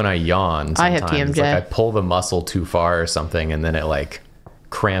happens when I yawn. I have sometimes. TMJ. Like I pull the muscle too far or something, and then it like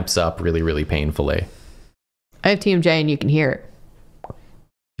cramps up really, really painfully. I have TMJ, and you can hear it.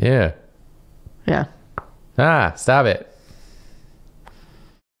 Yeah. Yeah. Ah, stop it.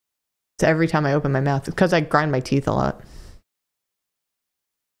 It's every time I open my mouth. It's because I grind my teeth a lot.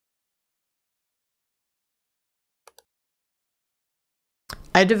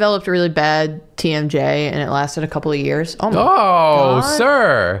 I developed really bad TMJ, and it lasted a couple of years. Oh, my God.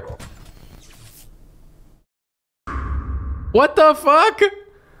 Sir. What the fuck?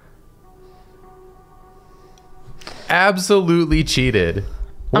 Absolutely cheated.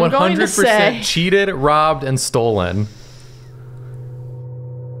 I'm going to 100% say- cheated, robbed, and stolen.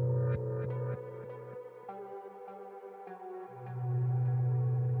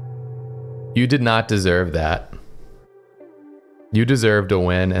 You did not deserve that. You deserved a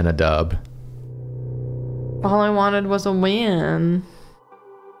win and a dub. All I wanted was a win.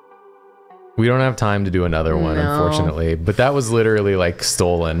 We don't have time to do another one, No. unfortunately. But that was literally like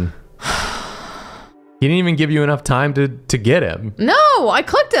stolen. He didn't even give you enough time to get him. No, I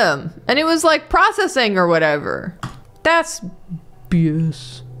clicked him, and it was like processing or whatever. That's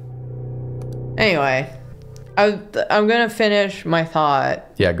BS. Anyway, I'm gonna finish my thought.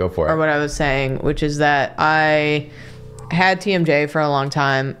 Yeah, go for Or it. what I was saying, which is that I had TMJ for a long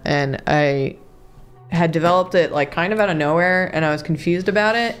time, and I had developed it like kind of out of nowhere, and I was confused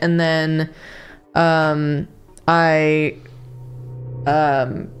about it, and then I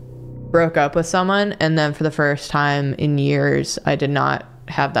broke up with someone, and then for the first time in years I did not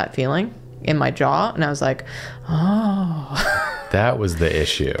have that feeling in my jaw, and I was like, oh. That was the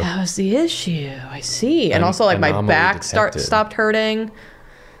issue. That was the issue. I see. And also, like, my Anomaly back detected. stopped hurting.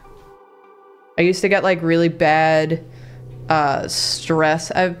 I used to get like really bad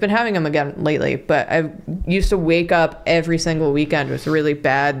stress. I've been having them again lately, but I used to wake up every single weekend with really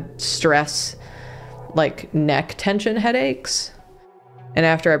bad stress, like neck tension headaches. And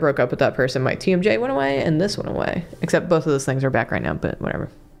after I broke up with that person, my TMJ went away and this went away. Except both of those things are back right now, but whatever.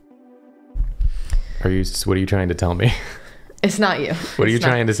 What are you trying to tell me? It's not you. What are you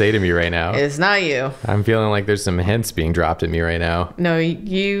trying to say to me right now? It's not you. I'm feeling like there's some hints being dropped at me right now. No,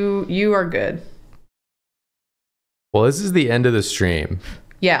 you are good. Well, this is the end of the stream,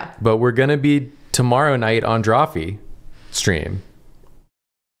 Yeah. but we're going to be tomorrow night on Drawfee stream.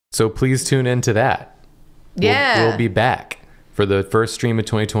 So please tune into that. Yeah. We'll be back for the first stream of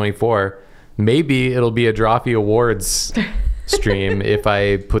 2024. Maybe it'll be a Drawfee Awards stream if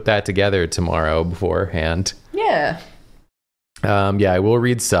I put that together tomorrow beforehand. Yeah. Yeah, I will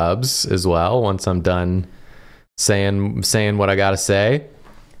read subs as well once I'm done saying what I gotta say.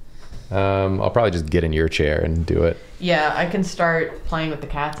 I'll probably just get in your chair and do it. Yeah, I can start playing with the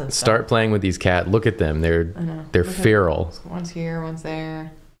cats and stuff. Start playing with these cats. Look at them. They're know. they're Look at feral. One's here, one's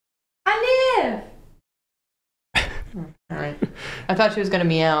there. I live. All right. I thought she was gonna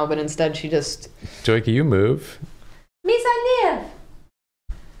meow, but instead she just. Joy, can you move? Miss I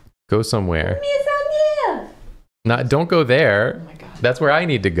live. Go somewhere. Miss I live. Don't go there. Oh my god. That's where I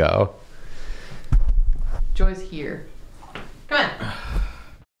need to go. Joy's here. Come on.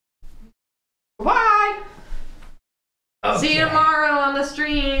 Bye. See you tomorrow on the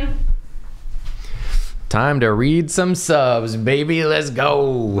stream. Time to read some subs, baby. Let's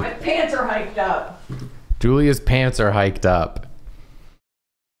go. My pants are hiked up. Julia's pants are hiked up.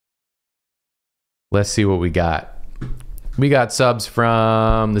 Let's see what we got. We got subs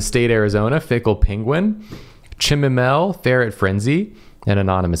from the state Arizona, Fickle Penguin, Chimimel, Ferret Frenzy, an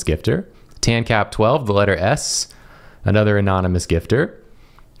anonymous gifter, Tancap12, the letter S, another anonymous gifter,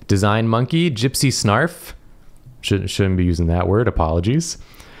 Design Monkey, Gypsy Snarf, shouldn't be using that word, apologies,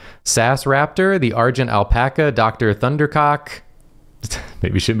 Sass Raptor, the Argent Alpaca, Dr. Thundercock,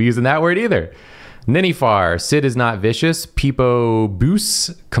 maybe shouldn't be using that word either, Ninifar, Sid is Not Vicious, Peepo Boos,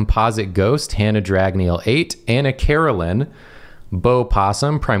 Composite Ghost, Hannah Dragneel 8, Anna Carolyn, Bo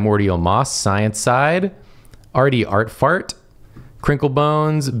Possum, Primordial Moss, Science Side, Artie Art Fart, Crinkle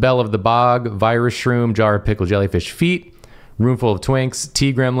Bones, Belle of the Bog, Virus Shroom, Jar of Pickled Jellyfish Feet, Roomful of Twinks,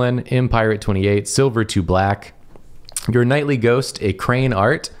 T Gremlin, Impirate 28, Silver 2 Black, Your Nightly Ghost, A Crane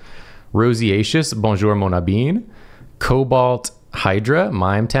Art, Rosieacious, Bonjour Mon Abine, Cobalt, Hydra,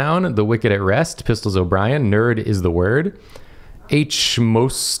 Mime Town, The Wicked at Rest, Pistols O'Brien, Nerd is the Word, H.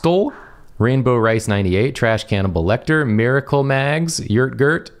 Mostel, Rainbow Rice 98, Trash Cannibal Lecter, Miracle Mags, Yurt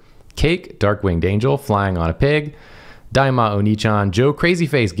Gert, Cake, Dark-Winged Angel, Flying on a Pig, Daima Onichan, Joe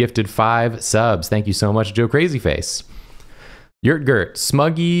Crazyface gifted 5 subs. Thank you so much, Joe Crazyface. Yurt Gert,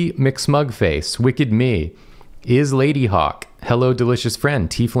 Smuggy McSmugface, Wicked Me, Is Lady Hawk, Hello Delicious Friend,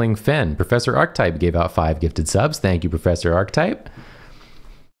 Tiefling Fen, Professor Archetype gave out 5 gifted subs. Thank you, Professor Archetype.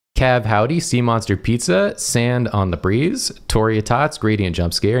 Cav Howdy, Sea Monster Pizza, Sand on the Breeze, Toria Tots, Gradient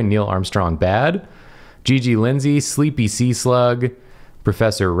Jump Scare, Neil Armstrong Bad, Gigi Lindsay, Sleepy Sea Slug,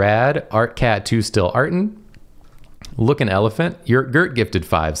 Professor Rad, Art Cat 2 Still Artin, Lookin' Elephant, Yurt Gert gifted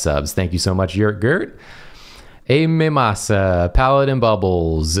 5 subs. Thank you so much, Yurt Gert. A Mimasa, Paladin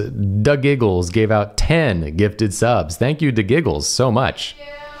Bubbles, Doug Giggles gave out 10 gifted subs. Thank you to Giggles so much.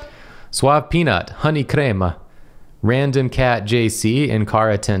 Suave Peanut, Honey Crema, Random Cat JC,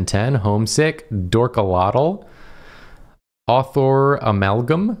 Inkara 1010, Homesick, Dorkalotl, Author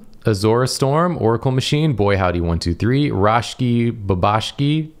Amalgam, Azora Storm, Oracle Machine, Boy Howdy 123, Rashki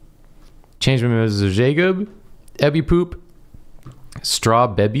Babashki, Changeman Jacob, Ebby Poop, Straw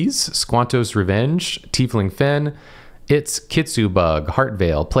Bebbies, Squantos Revenge, Tiefling Fen, It's Kitsu Bug,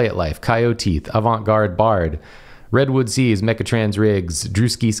 Heartvale, Play It Life, Coyoteeth, Avant-Garde Bard, Redwood Seas, Mechatrans Riggs,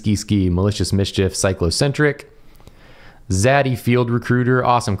 Drewski Ski Ski, Malicious Mischief, Cyclocentric, Zaddy Field Recruiter,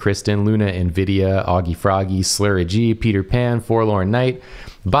 Awesome Kristen, Luna Nvidia, Augie Froggy, Slurry G, Peter Pan, Forlorn Knight,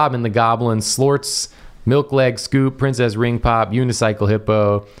 Bob and the Goblin, Slorts, Milk Leg Scoop, Princess Ring Pop, Unicycle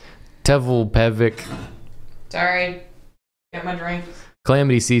Hippo, Tevel Pevic, Sorry. Get my drink.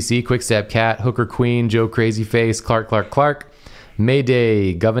 Calamity CC, Quickstep Cat, Hooker Queen, Joe Crazyface, Clark,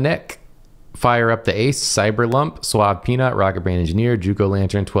 Mayday Governek, Fire Up the Ace, Cyber Lump, Suave Peanut, Rocket Brain Engineer, Juco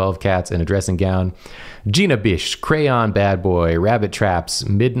Lantern, 12 Cats in a Dressing Gown, Gina Bish, Crayon Bad Boy, Rabbit Traps,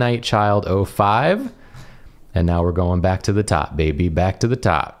 Midnight Child 05. And now we're going back to the top, baby. Back to the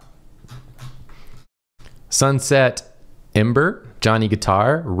top. Sunset Ember, Johnny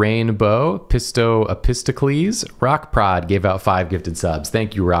Guitar, Rainbow, Pisto Epistocles, Rock Prod gave out 5 gifted subs.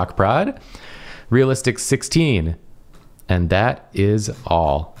 Thank you, Rock Prod. Realistic 16. And that is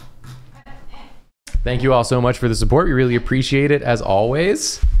all. Thank you all so much for the support. We really appreciate it as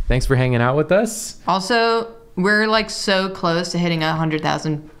always. Thanks for hanging out with us. Also, we're like so close to hitting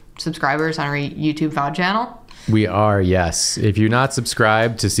 100,000 subscribers on our YouTube VOD channel. We are, yes. If you're not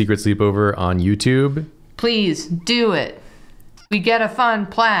subscribed to Secret Sleepover on YouTube, please do it. We get a fun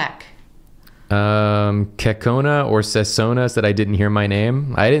plaque. Kekona or Sessona said I didn't hear my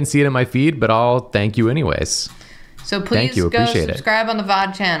name. I didn't see it in my feed, but I'll thank you anyways. So please go subscribe on the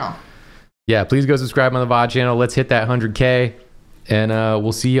VOD channel. Yeah, please go subscribe on the VOD channel. Let's hit that 100K. And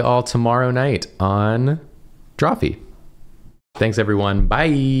we'll see you all tomorrow night on Drawfee. Thanks, everyone.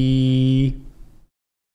 Bye.